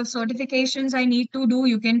 What kind of certifications I need to do,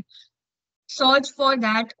 you can search for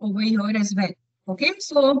that over here as well. Okay,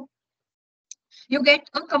 so you get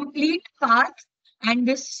a complete path, and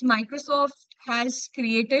this Microsoft has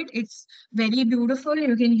created. It's very beautiful.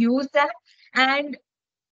 You can use that. And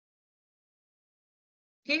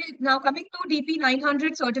okay, now coming to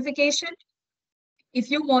DP-900 certification,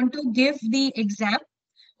 if you want to give the exam,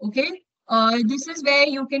 okay, this is where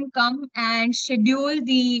you can come and schedule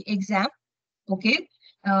the exam. Okay,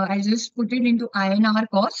 I'll just put it into INR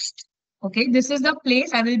cost. Okay, this is the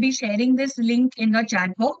place. I will be sharing this link in the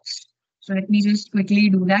chat box. So let me just quickly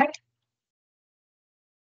do that.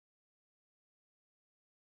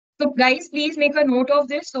 So guys, please make a note of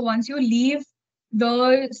this. So once you leave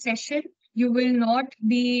the session, you will not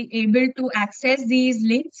be able to access these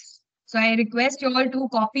links. So I request you all to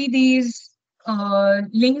copy these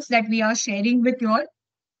links that we are sharing with you all.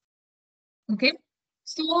 Okay.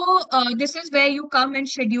 So this is where you come and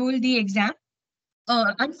schedule the exam.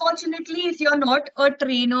 Unfortunately, if you're not a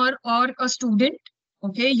trainer or a student,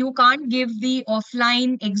 okay, you can't give the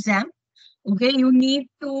offline exam. Okay, you need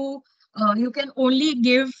to, you can only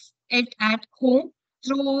give it at home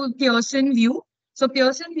through Pearson View. So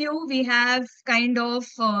Pearson View, we have kind of,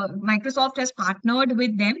 Microsoft has partnered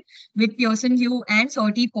with them, with Pearson View and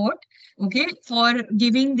Certiport, okay, for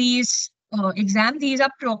giving these exams. These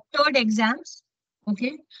are proctored exams.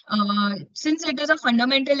 Okay, since it is a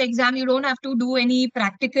fundamental exam, you don't have to do any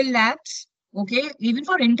practical labs. Okay, even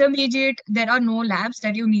for intermediate, there are no labs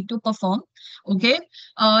that you need to perform. Okay,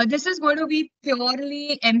 this is going to be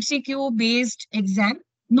purely MCQ based exam,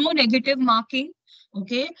 no negative marking.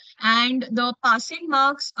 Okay, and the passing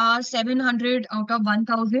marks are 700 out of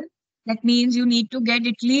 1000. That means you need to get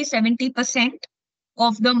at least 70%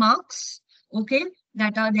 of the marks. Okay,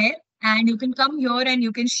 that are there. And you can come here and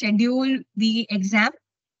you can schedule the exam.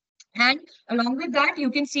 And along with that, you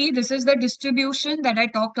can see this is the distribution that I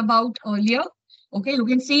talked about earlier. Okay, you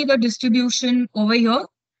can see the distribution over here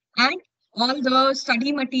and all the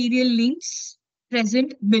study material links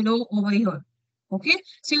present below over here. Okay,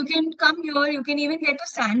 so you can come here, you can even get a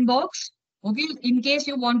sandbox. Okay, in case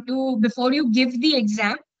you want to, before you give the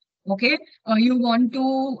exam, okay, you want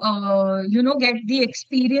to, get the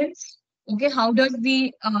experience. Okay, how does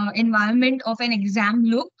the environment of an exam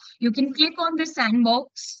look? You can click on the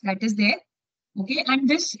sandbox that is there. Okay, and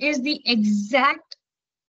this is the exact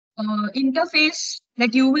interface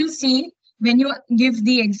that you will see when you give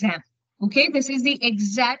the exam. Okay, this is the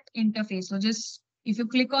exact interface. So just if you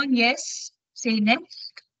click on yes, say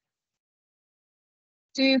next.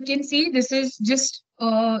 So you can see this is just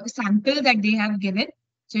a sample that they have given.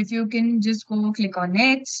 So if you can just go click on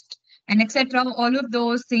next and etc. All of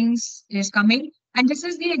those things is coming. And this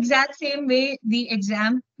is the exact same way the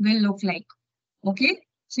exam will look like. Okay.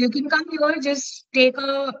 So you can come here, just take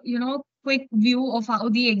a, quick view of how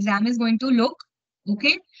the exam is going to look.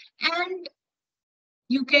 Okay. And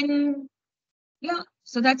you can, yeah,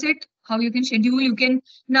 so that's it. How you can schedule. You can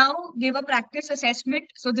now give a practice assessment.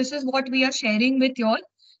 So this is what we are sharing with you all.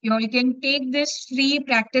 You all can take this free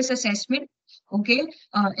practice assessment. Okay,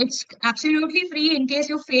 it's absolutely free. In case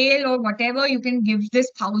you fail or whatever, you can give this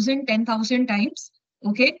 1,000, 10,000 times.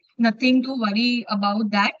 Okay, nothing to worry about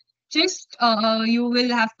that. Just you will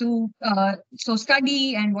have to so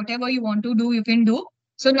study and whatever you want to do, you can do.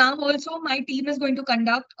 So now also my team is going to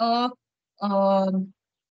conduct a um,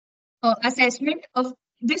 assessment of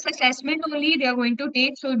this assessment only they are going to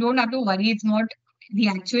take, so don't have to worry, it's not the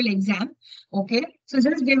actual exam. Okay, so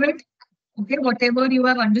just give it, okay, whatever you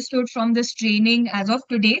have understood from this training as of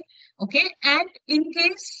today. Okay, and in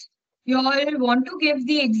case you all want to give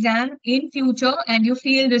the exam in future and you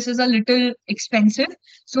feel this is a little expensive,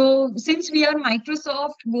 so since we are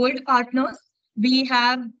Microsoft Gold partners, we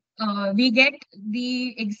have we get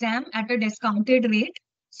the exam at a discounted rate.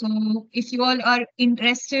 So if you all are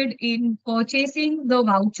interested in purchasing the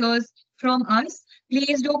vouchers from us,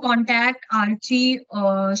 please do contact Archie.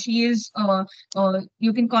 She is,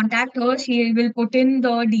 you can contact her. She will put in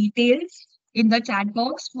the details in the chat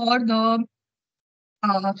box for the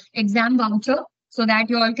exam voucher so that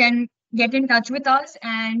you all can get in touch with us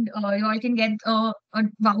and you all can get a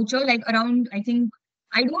voucher like around, I think,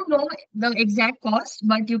 I don't know the exact cost,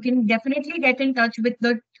 but you can definitely get in touch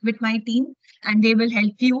with my team and they will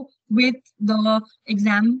help you with the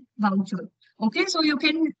exam voucher. Okay, so you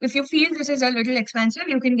can, if you feel this is a little expensive,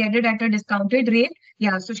 you can get it at a discounted rate.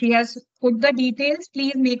 Yeah, so she has put the details.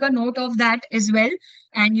 Please make a note of that as well.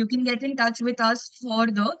 And you can get in touch with us for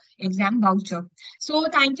the exam voucher. So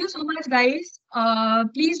thank you so much, guys.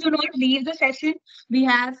 Please do not leave the session. We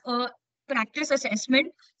have a practice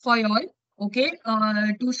assessment for you all, okay,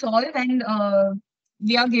 to solve. And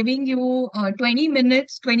we are giving you 20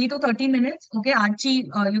 minutes, 20 to 30 minutes. Okay, Archie,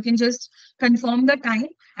 you can just confirm the time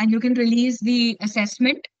and you can release the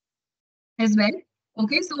assessment as well.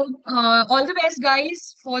 Okay, so all the best,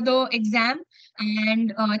 guys, for the exam.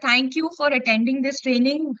 And thank you for attending this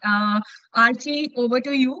training. Archie, over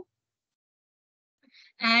to you.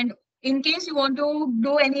 And in case you want to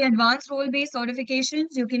do any advanced role-based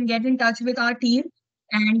certifications, you can get in touch with our team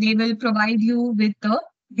and they will provide you with the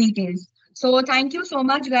details. So thank you so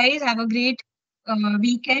much, guys. Have a great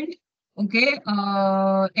weekend. Okay.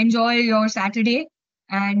 Enjoy your Saturday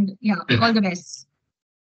and yeah, all the best.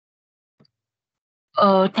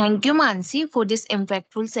 Thank you, Mansi, for this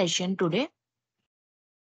impactful session today.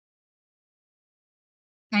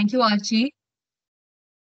 Thank you, Archie.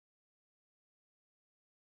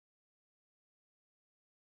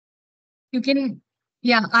 You can,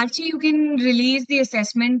 yeah, Archie, you can release the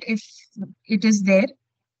assessment if it is there.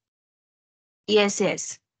 Yes,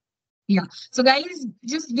 yes. Yeah. So guys,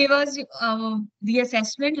 just give us the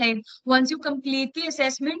assessment. Like once you complete the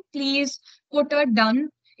assessment, please put a done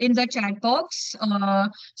in the chat box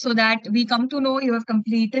so that we come to know you have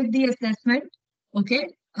completed the assessment. Okay.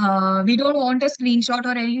 We don't want a screenshot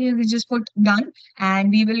or anything. We just put done and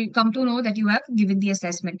we will come to know that you have given the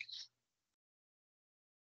assessment.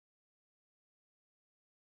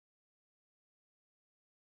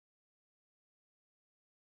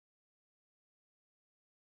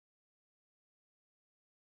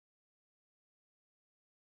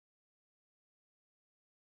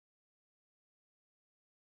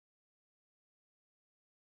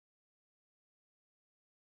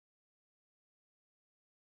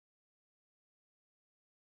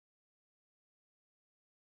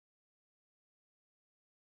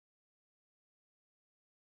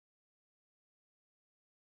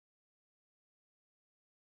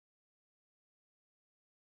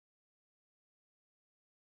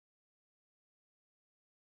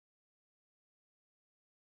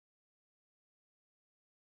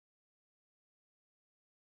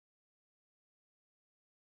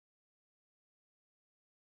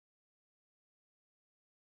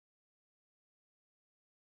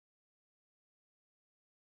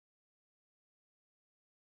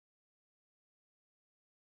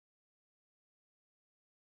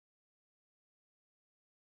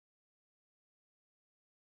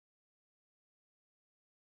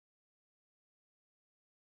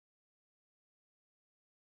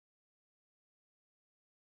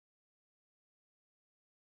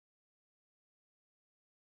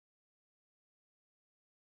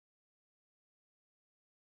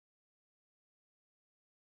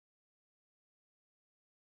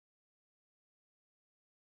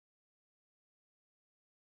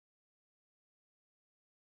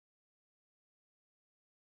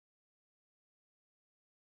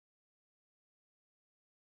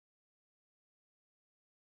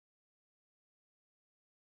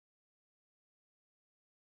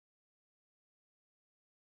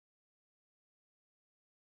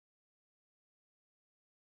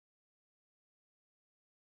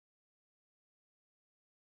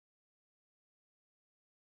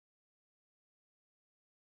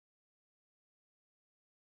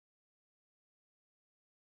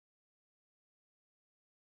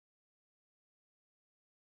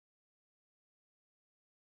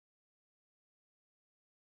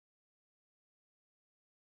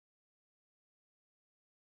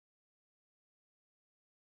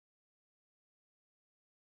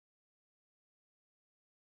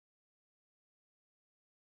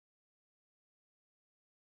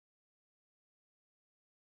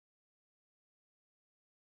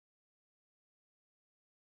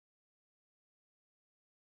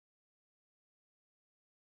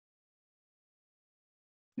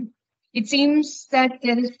 It seems that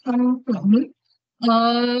there is some problem.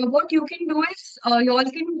 What you can do is you all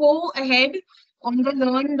can go ahead on the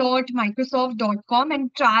learn.microsoft.com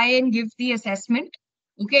and try and give the assessment.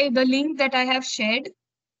 Okay, the link that I have shared,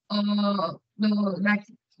 that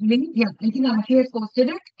link, yeah, I think Aarti has posted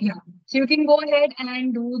it. Yeah, so you can go ahead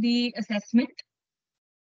and do the assessment.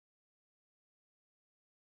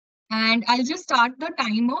 And I'll just start the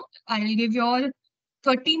timer. I'll give you all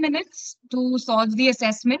 30 minutes to solve the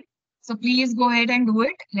assessment. So please go ahead and do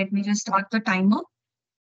it. Let me just start the timer.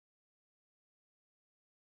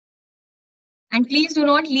 And please do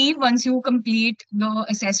not leave once you complete the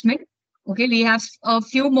assessment. Okay, we have a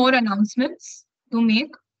few more announcements to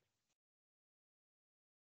make.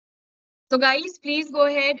 So guys, please go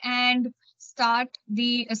ahead and start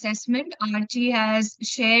the assessment. Archie has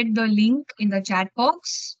shared the link in the chat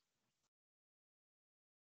box.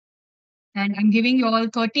 And I'm giving you all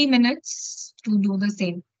 30 minutes to do the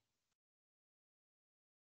same.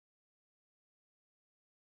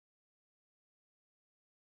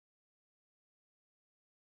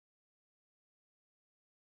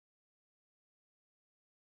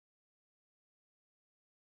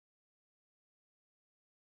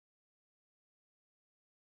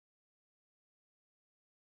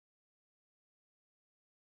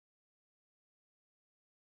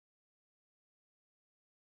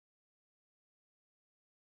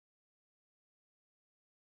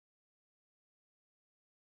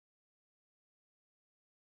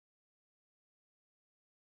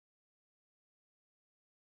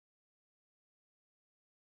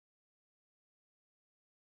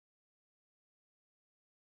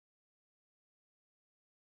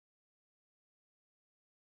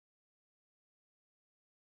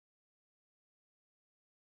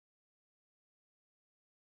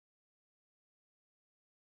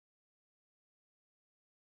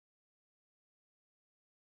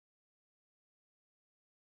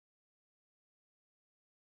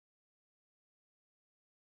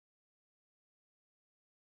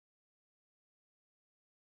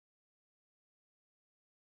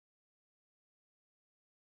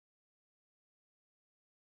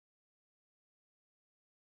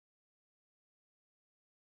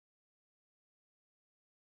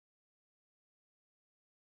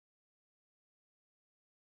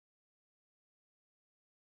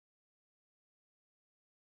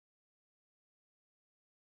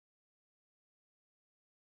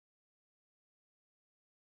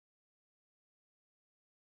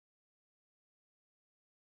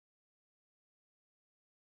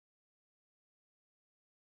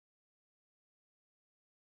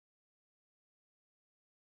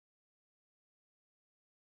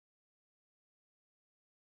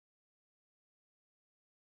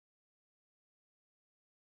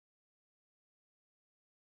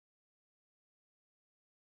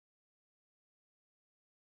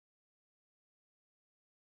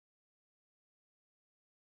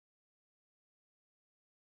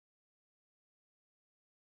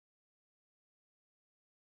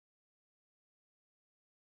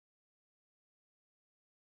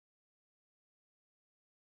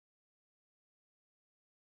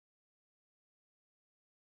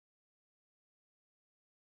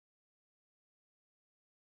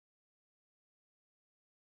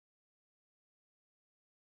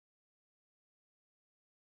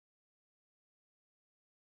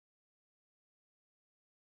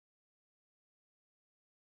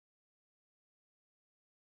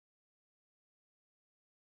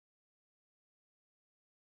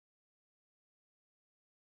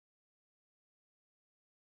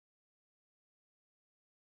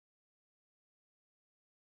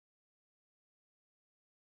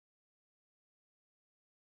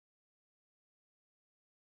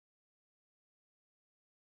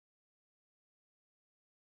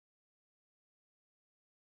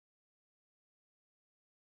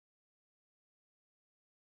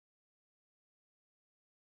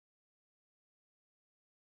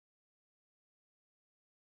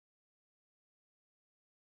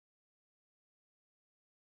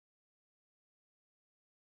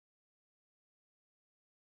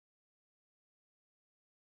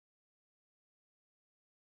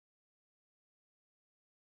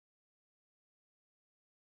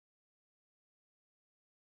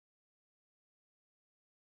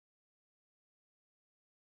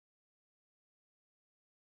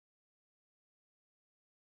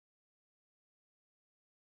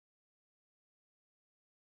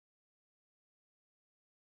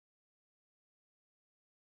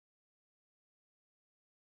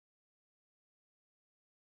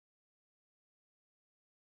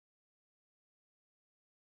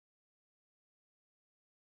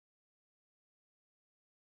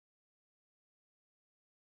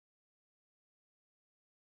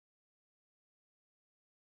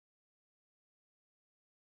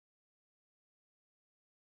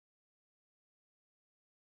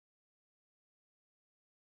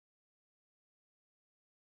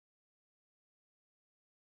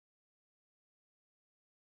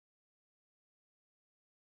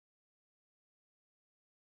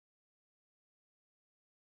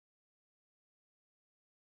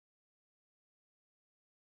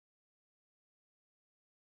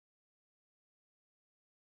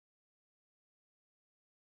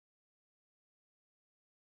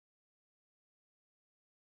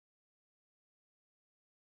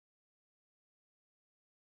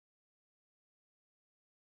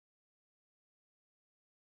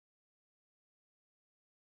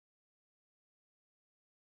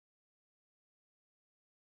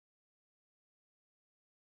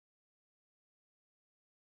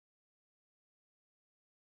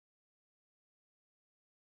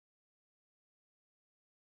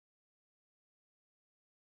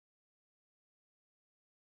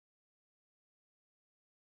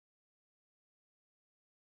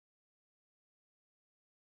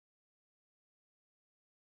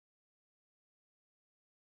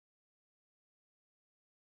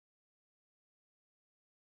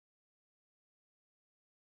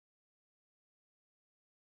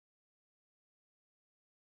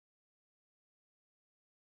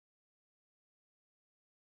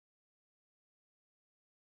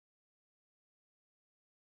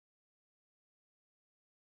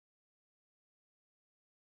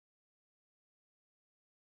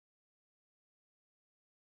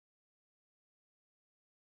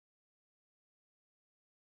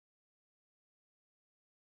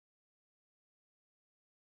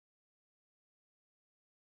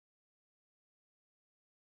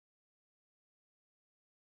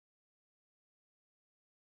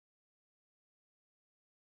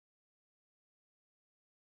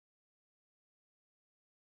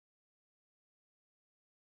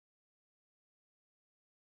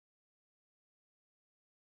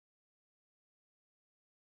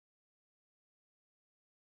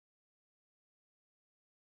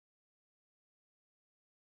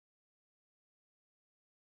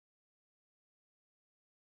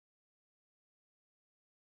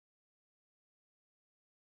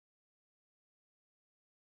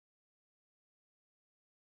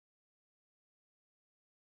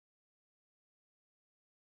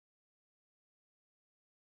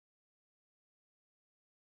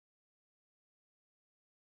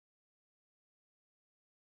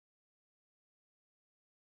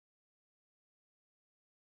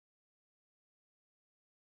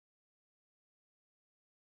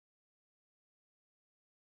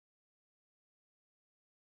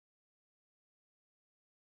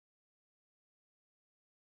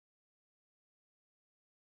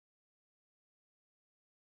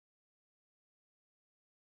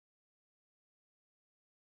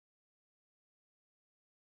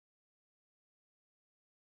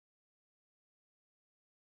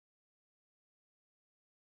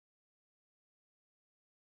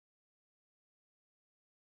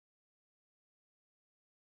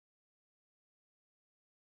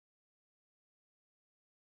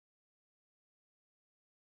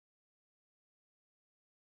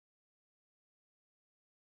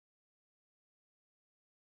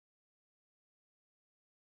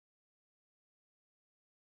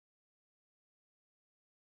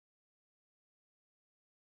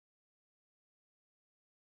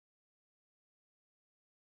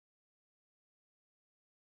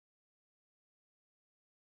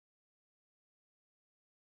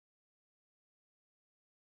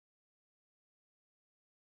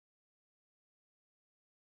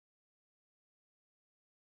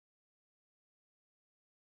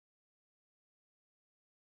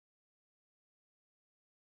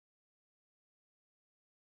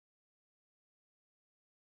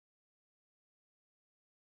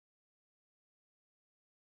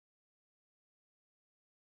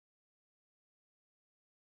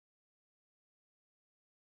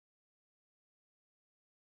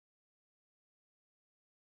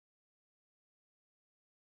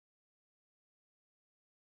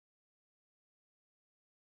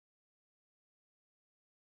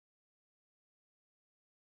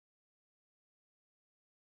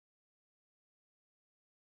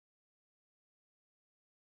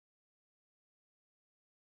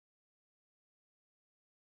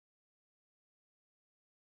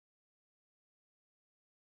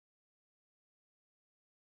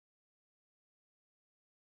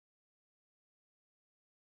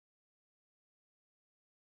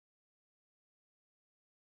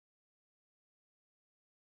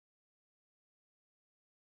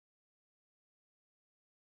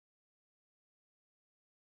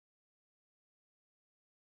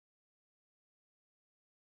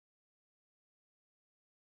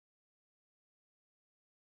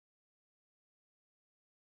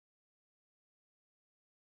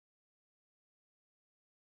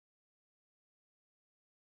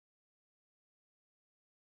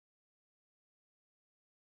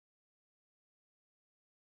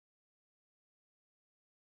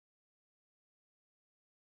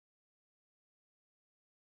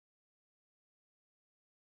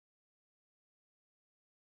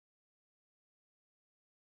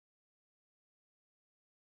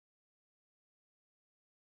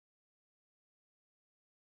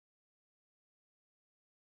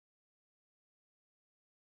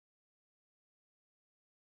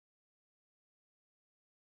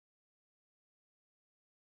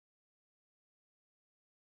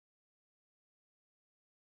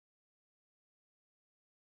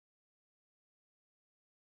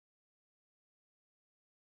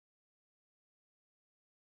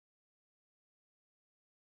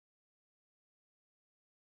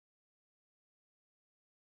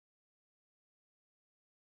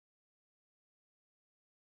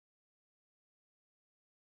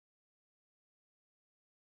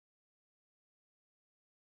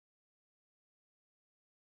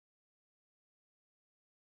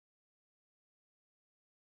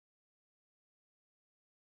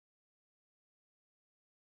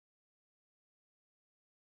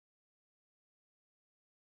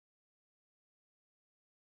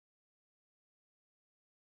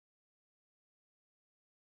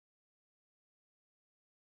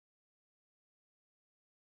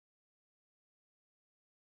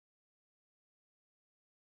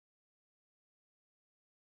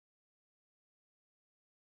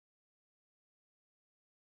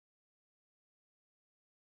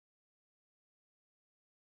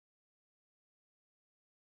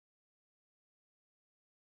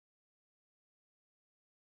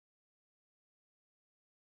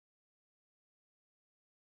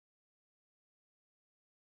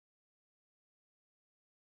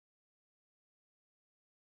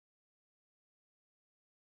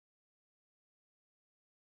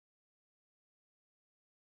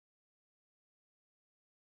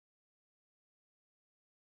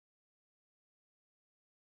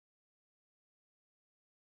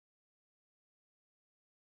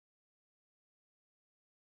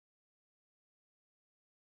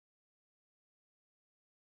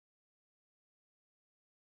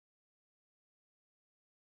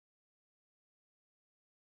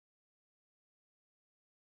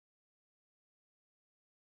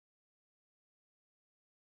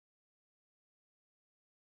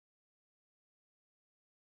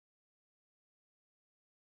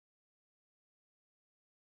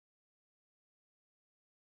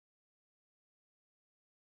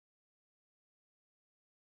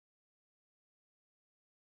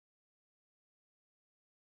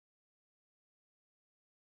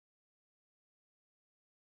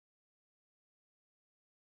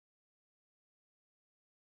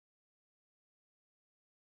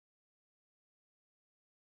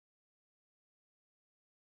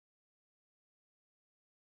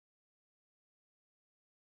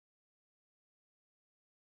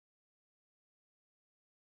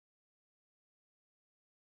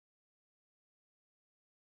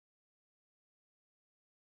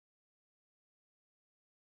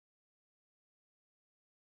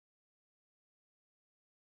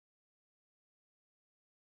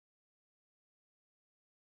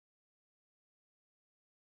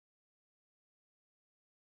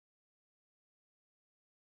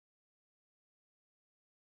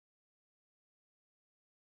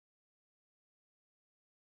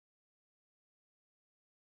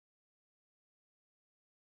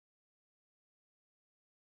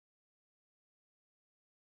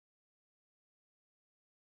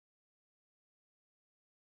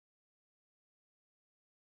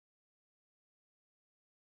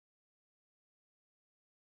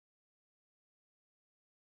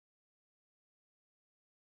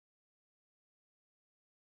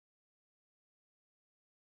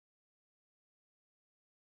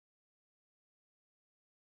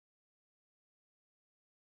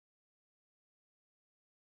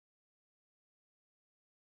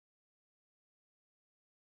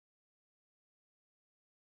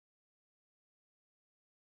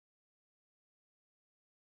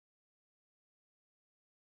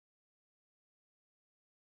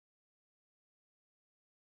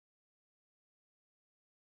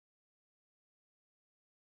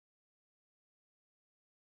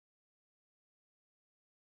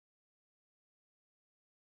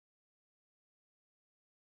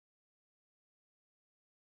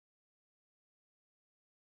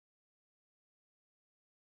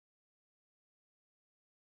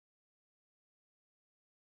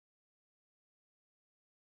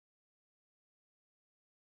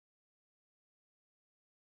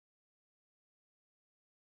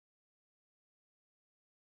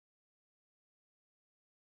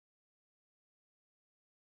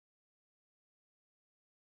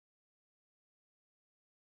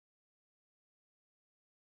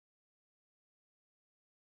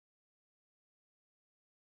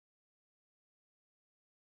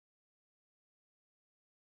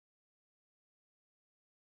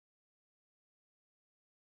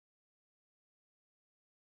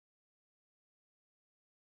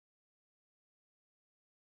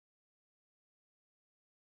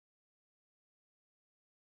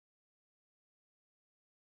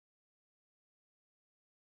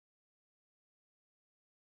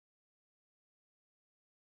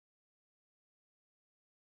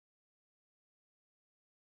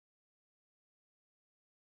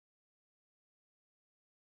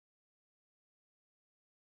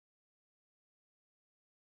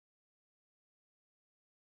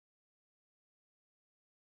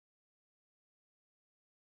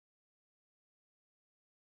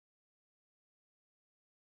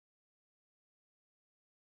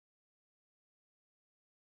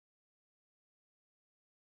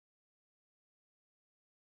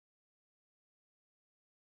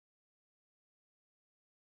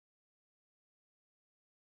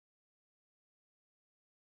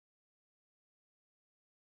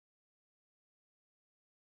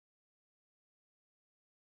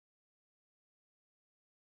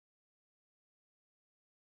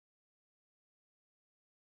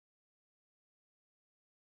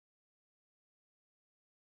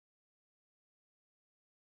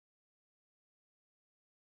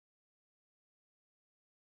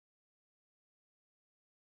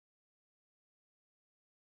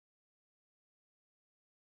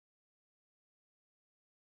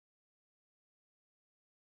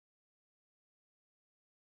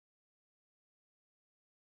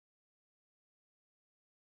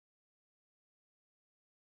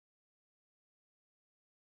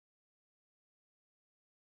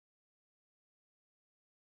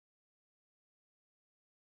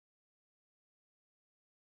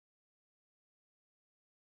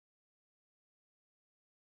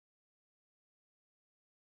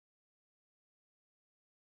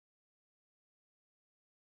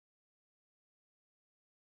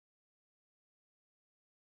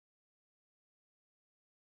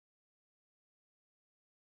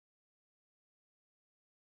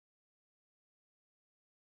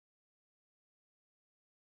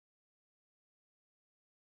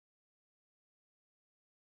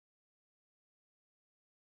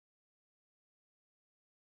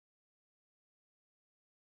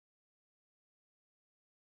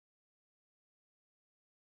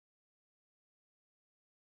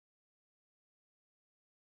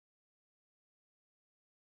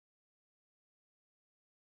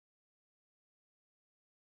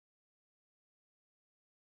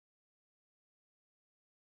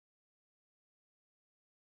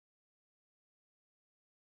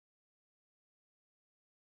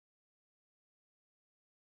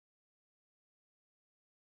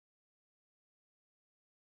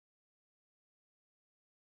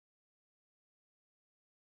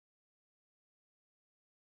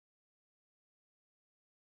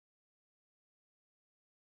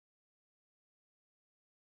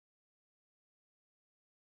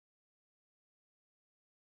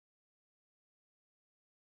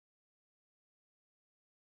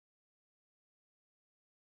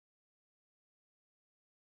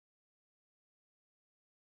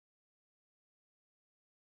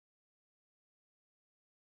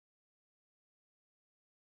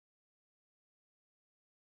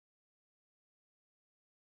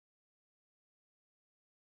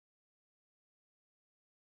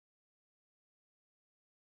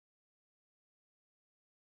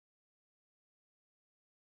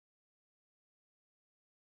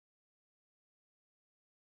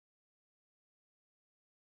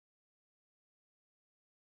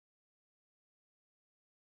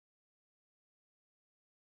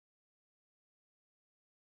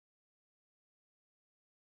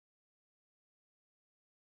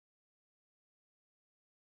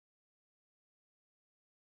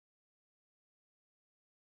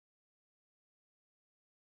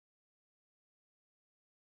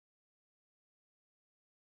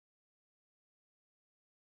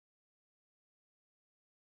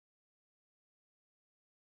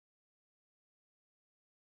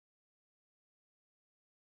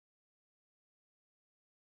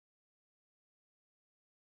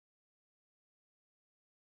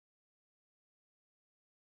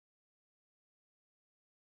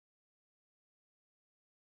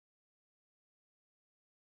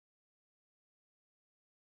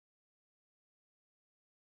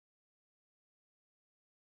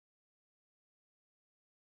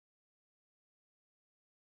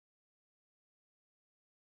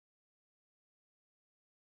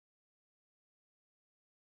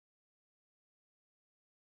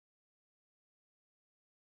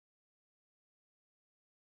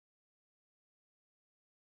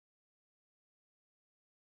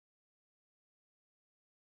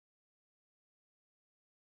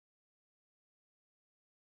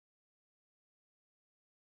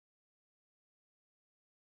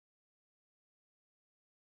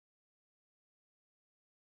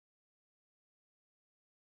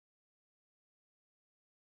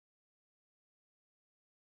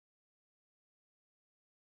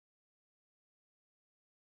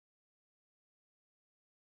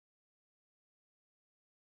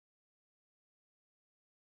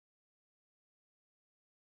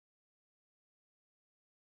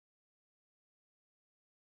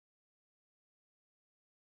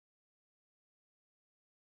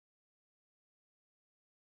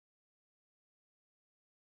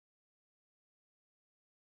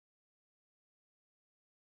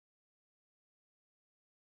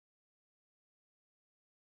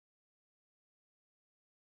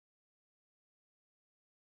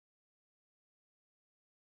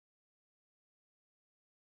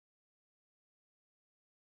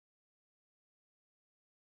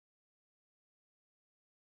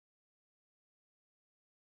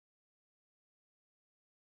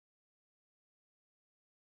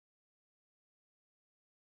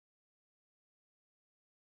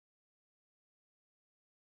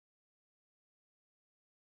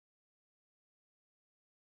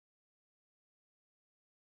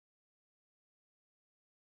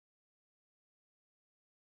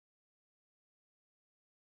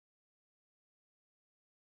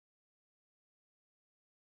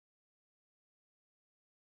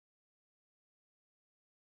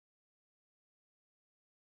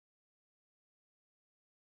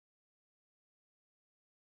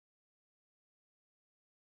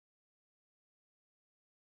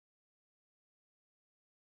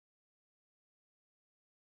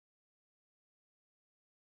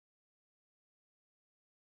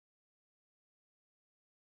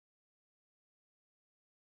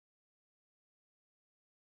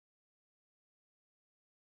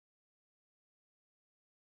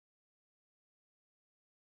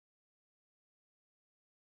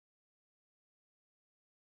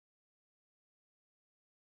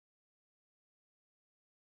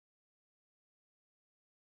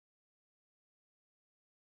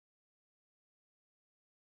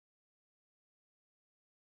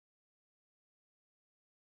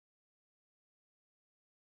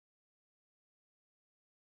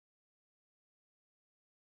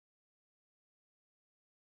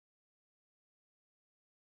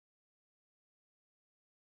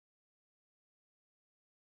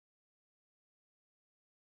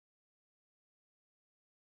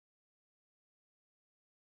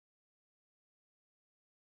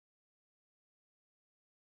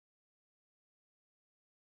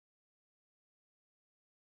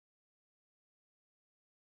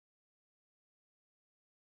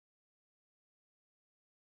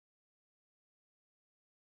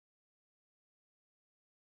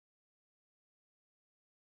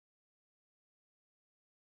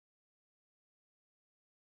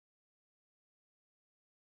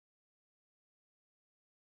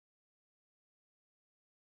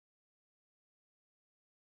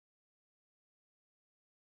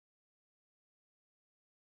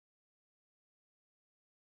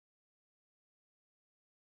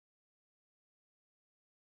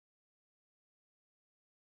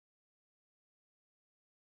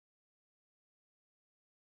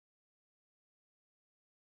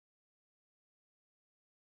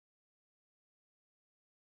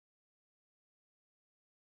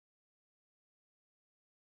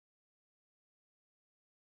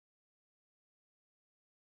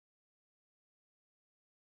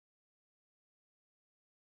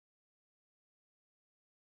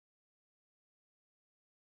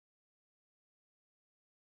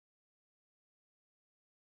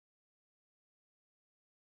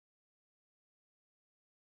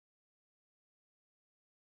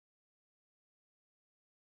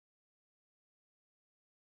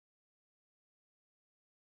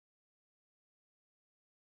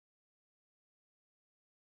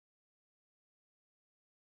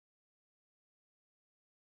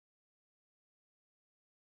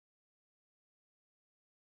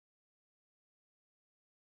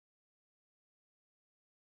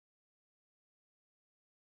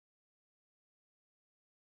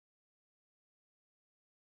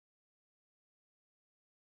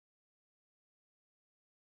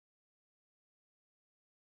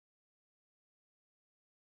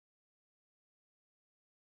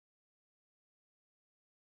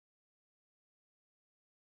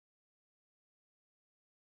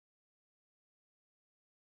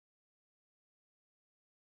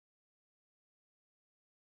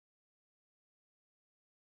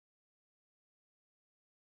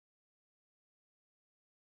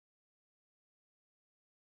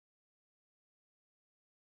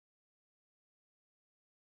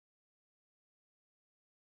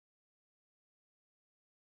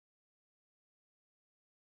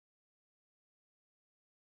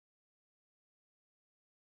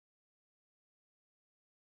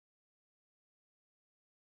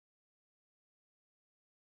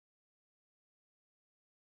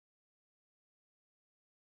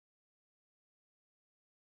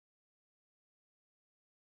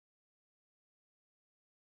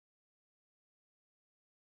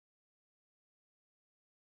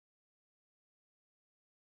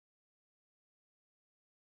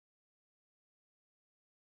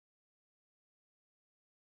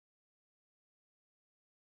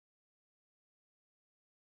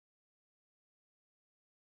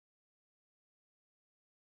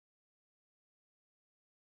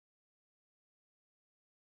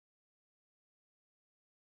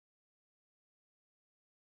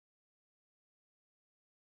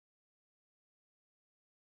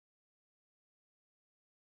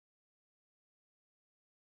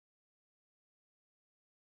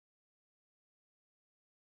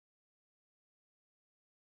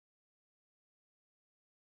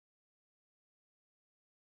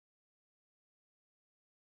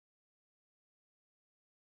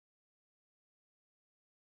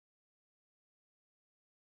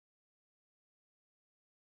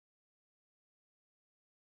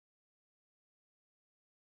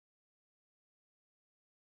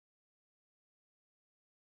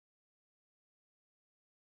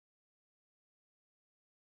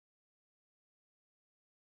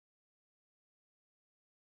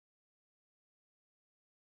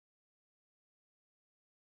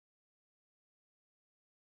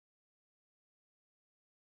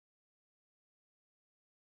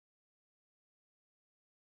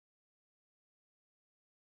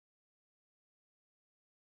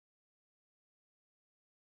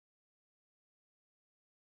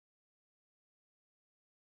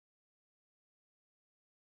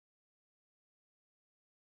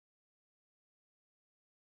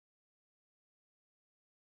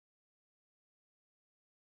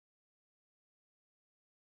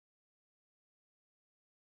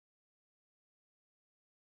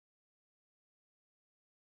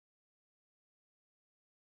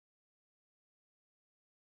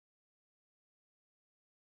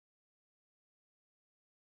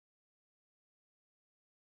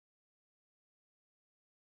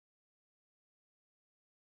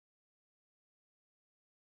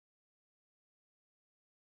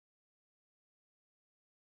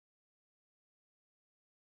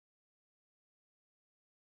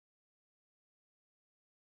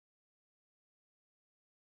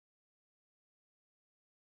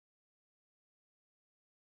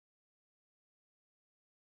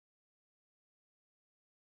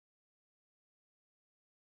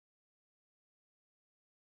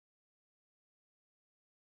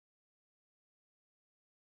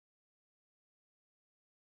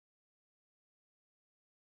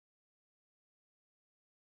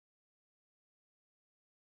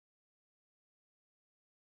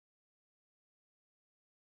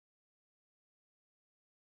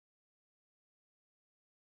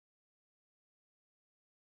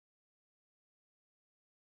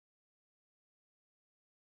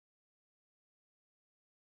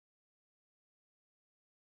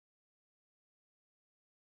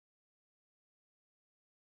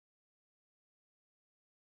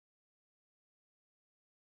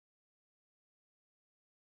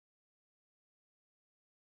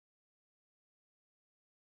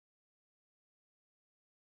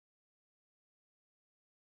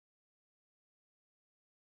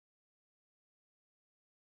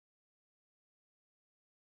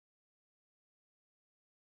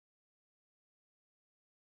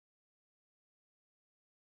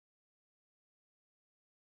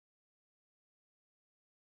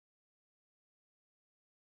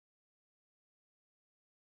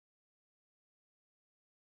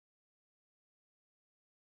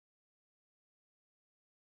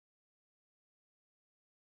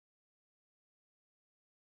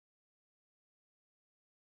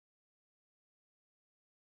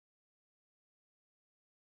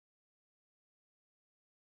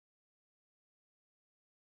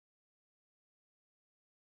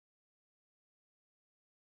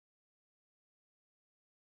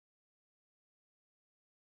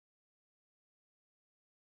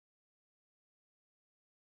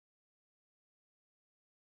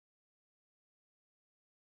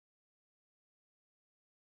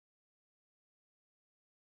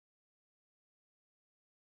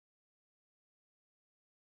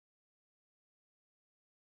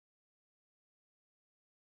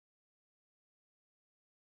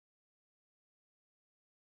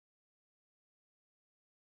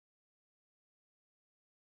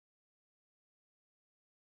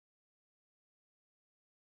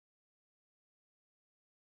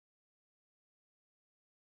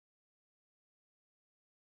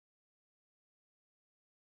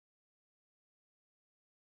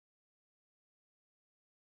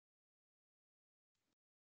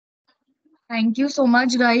 Thank you so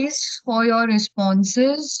much, guys, for your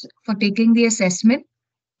responses, for taking the assessment.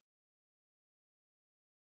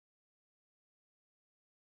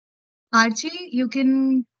 Archie, you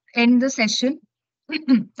can end the session.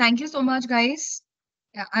 Thank you so much, guys.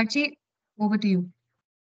 Yeah, Archie, over to you.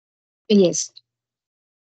 Yes.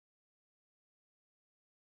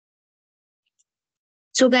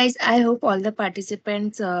 So, guys, I hope all the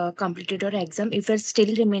participants completed your exam. If you're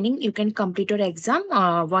still remaining, you can complete your exam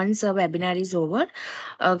once a webinar is over.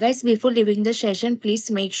 Guys, before leaving the session,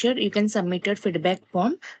 please make sure you can submit your feedback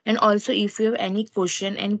form. And also, if you have any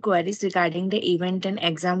question and queries regarding the event and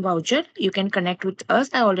exam voucher, you can connect with us.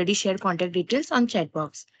 I already shared contact details on chat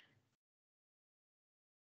box.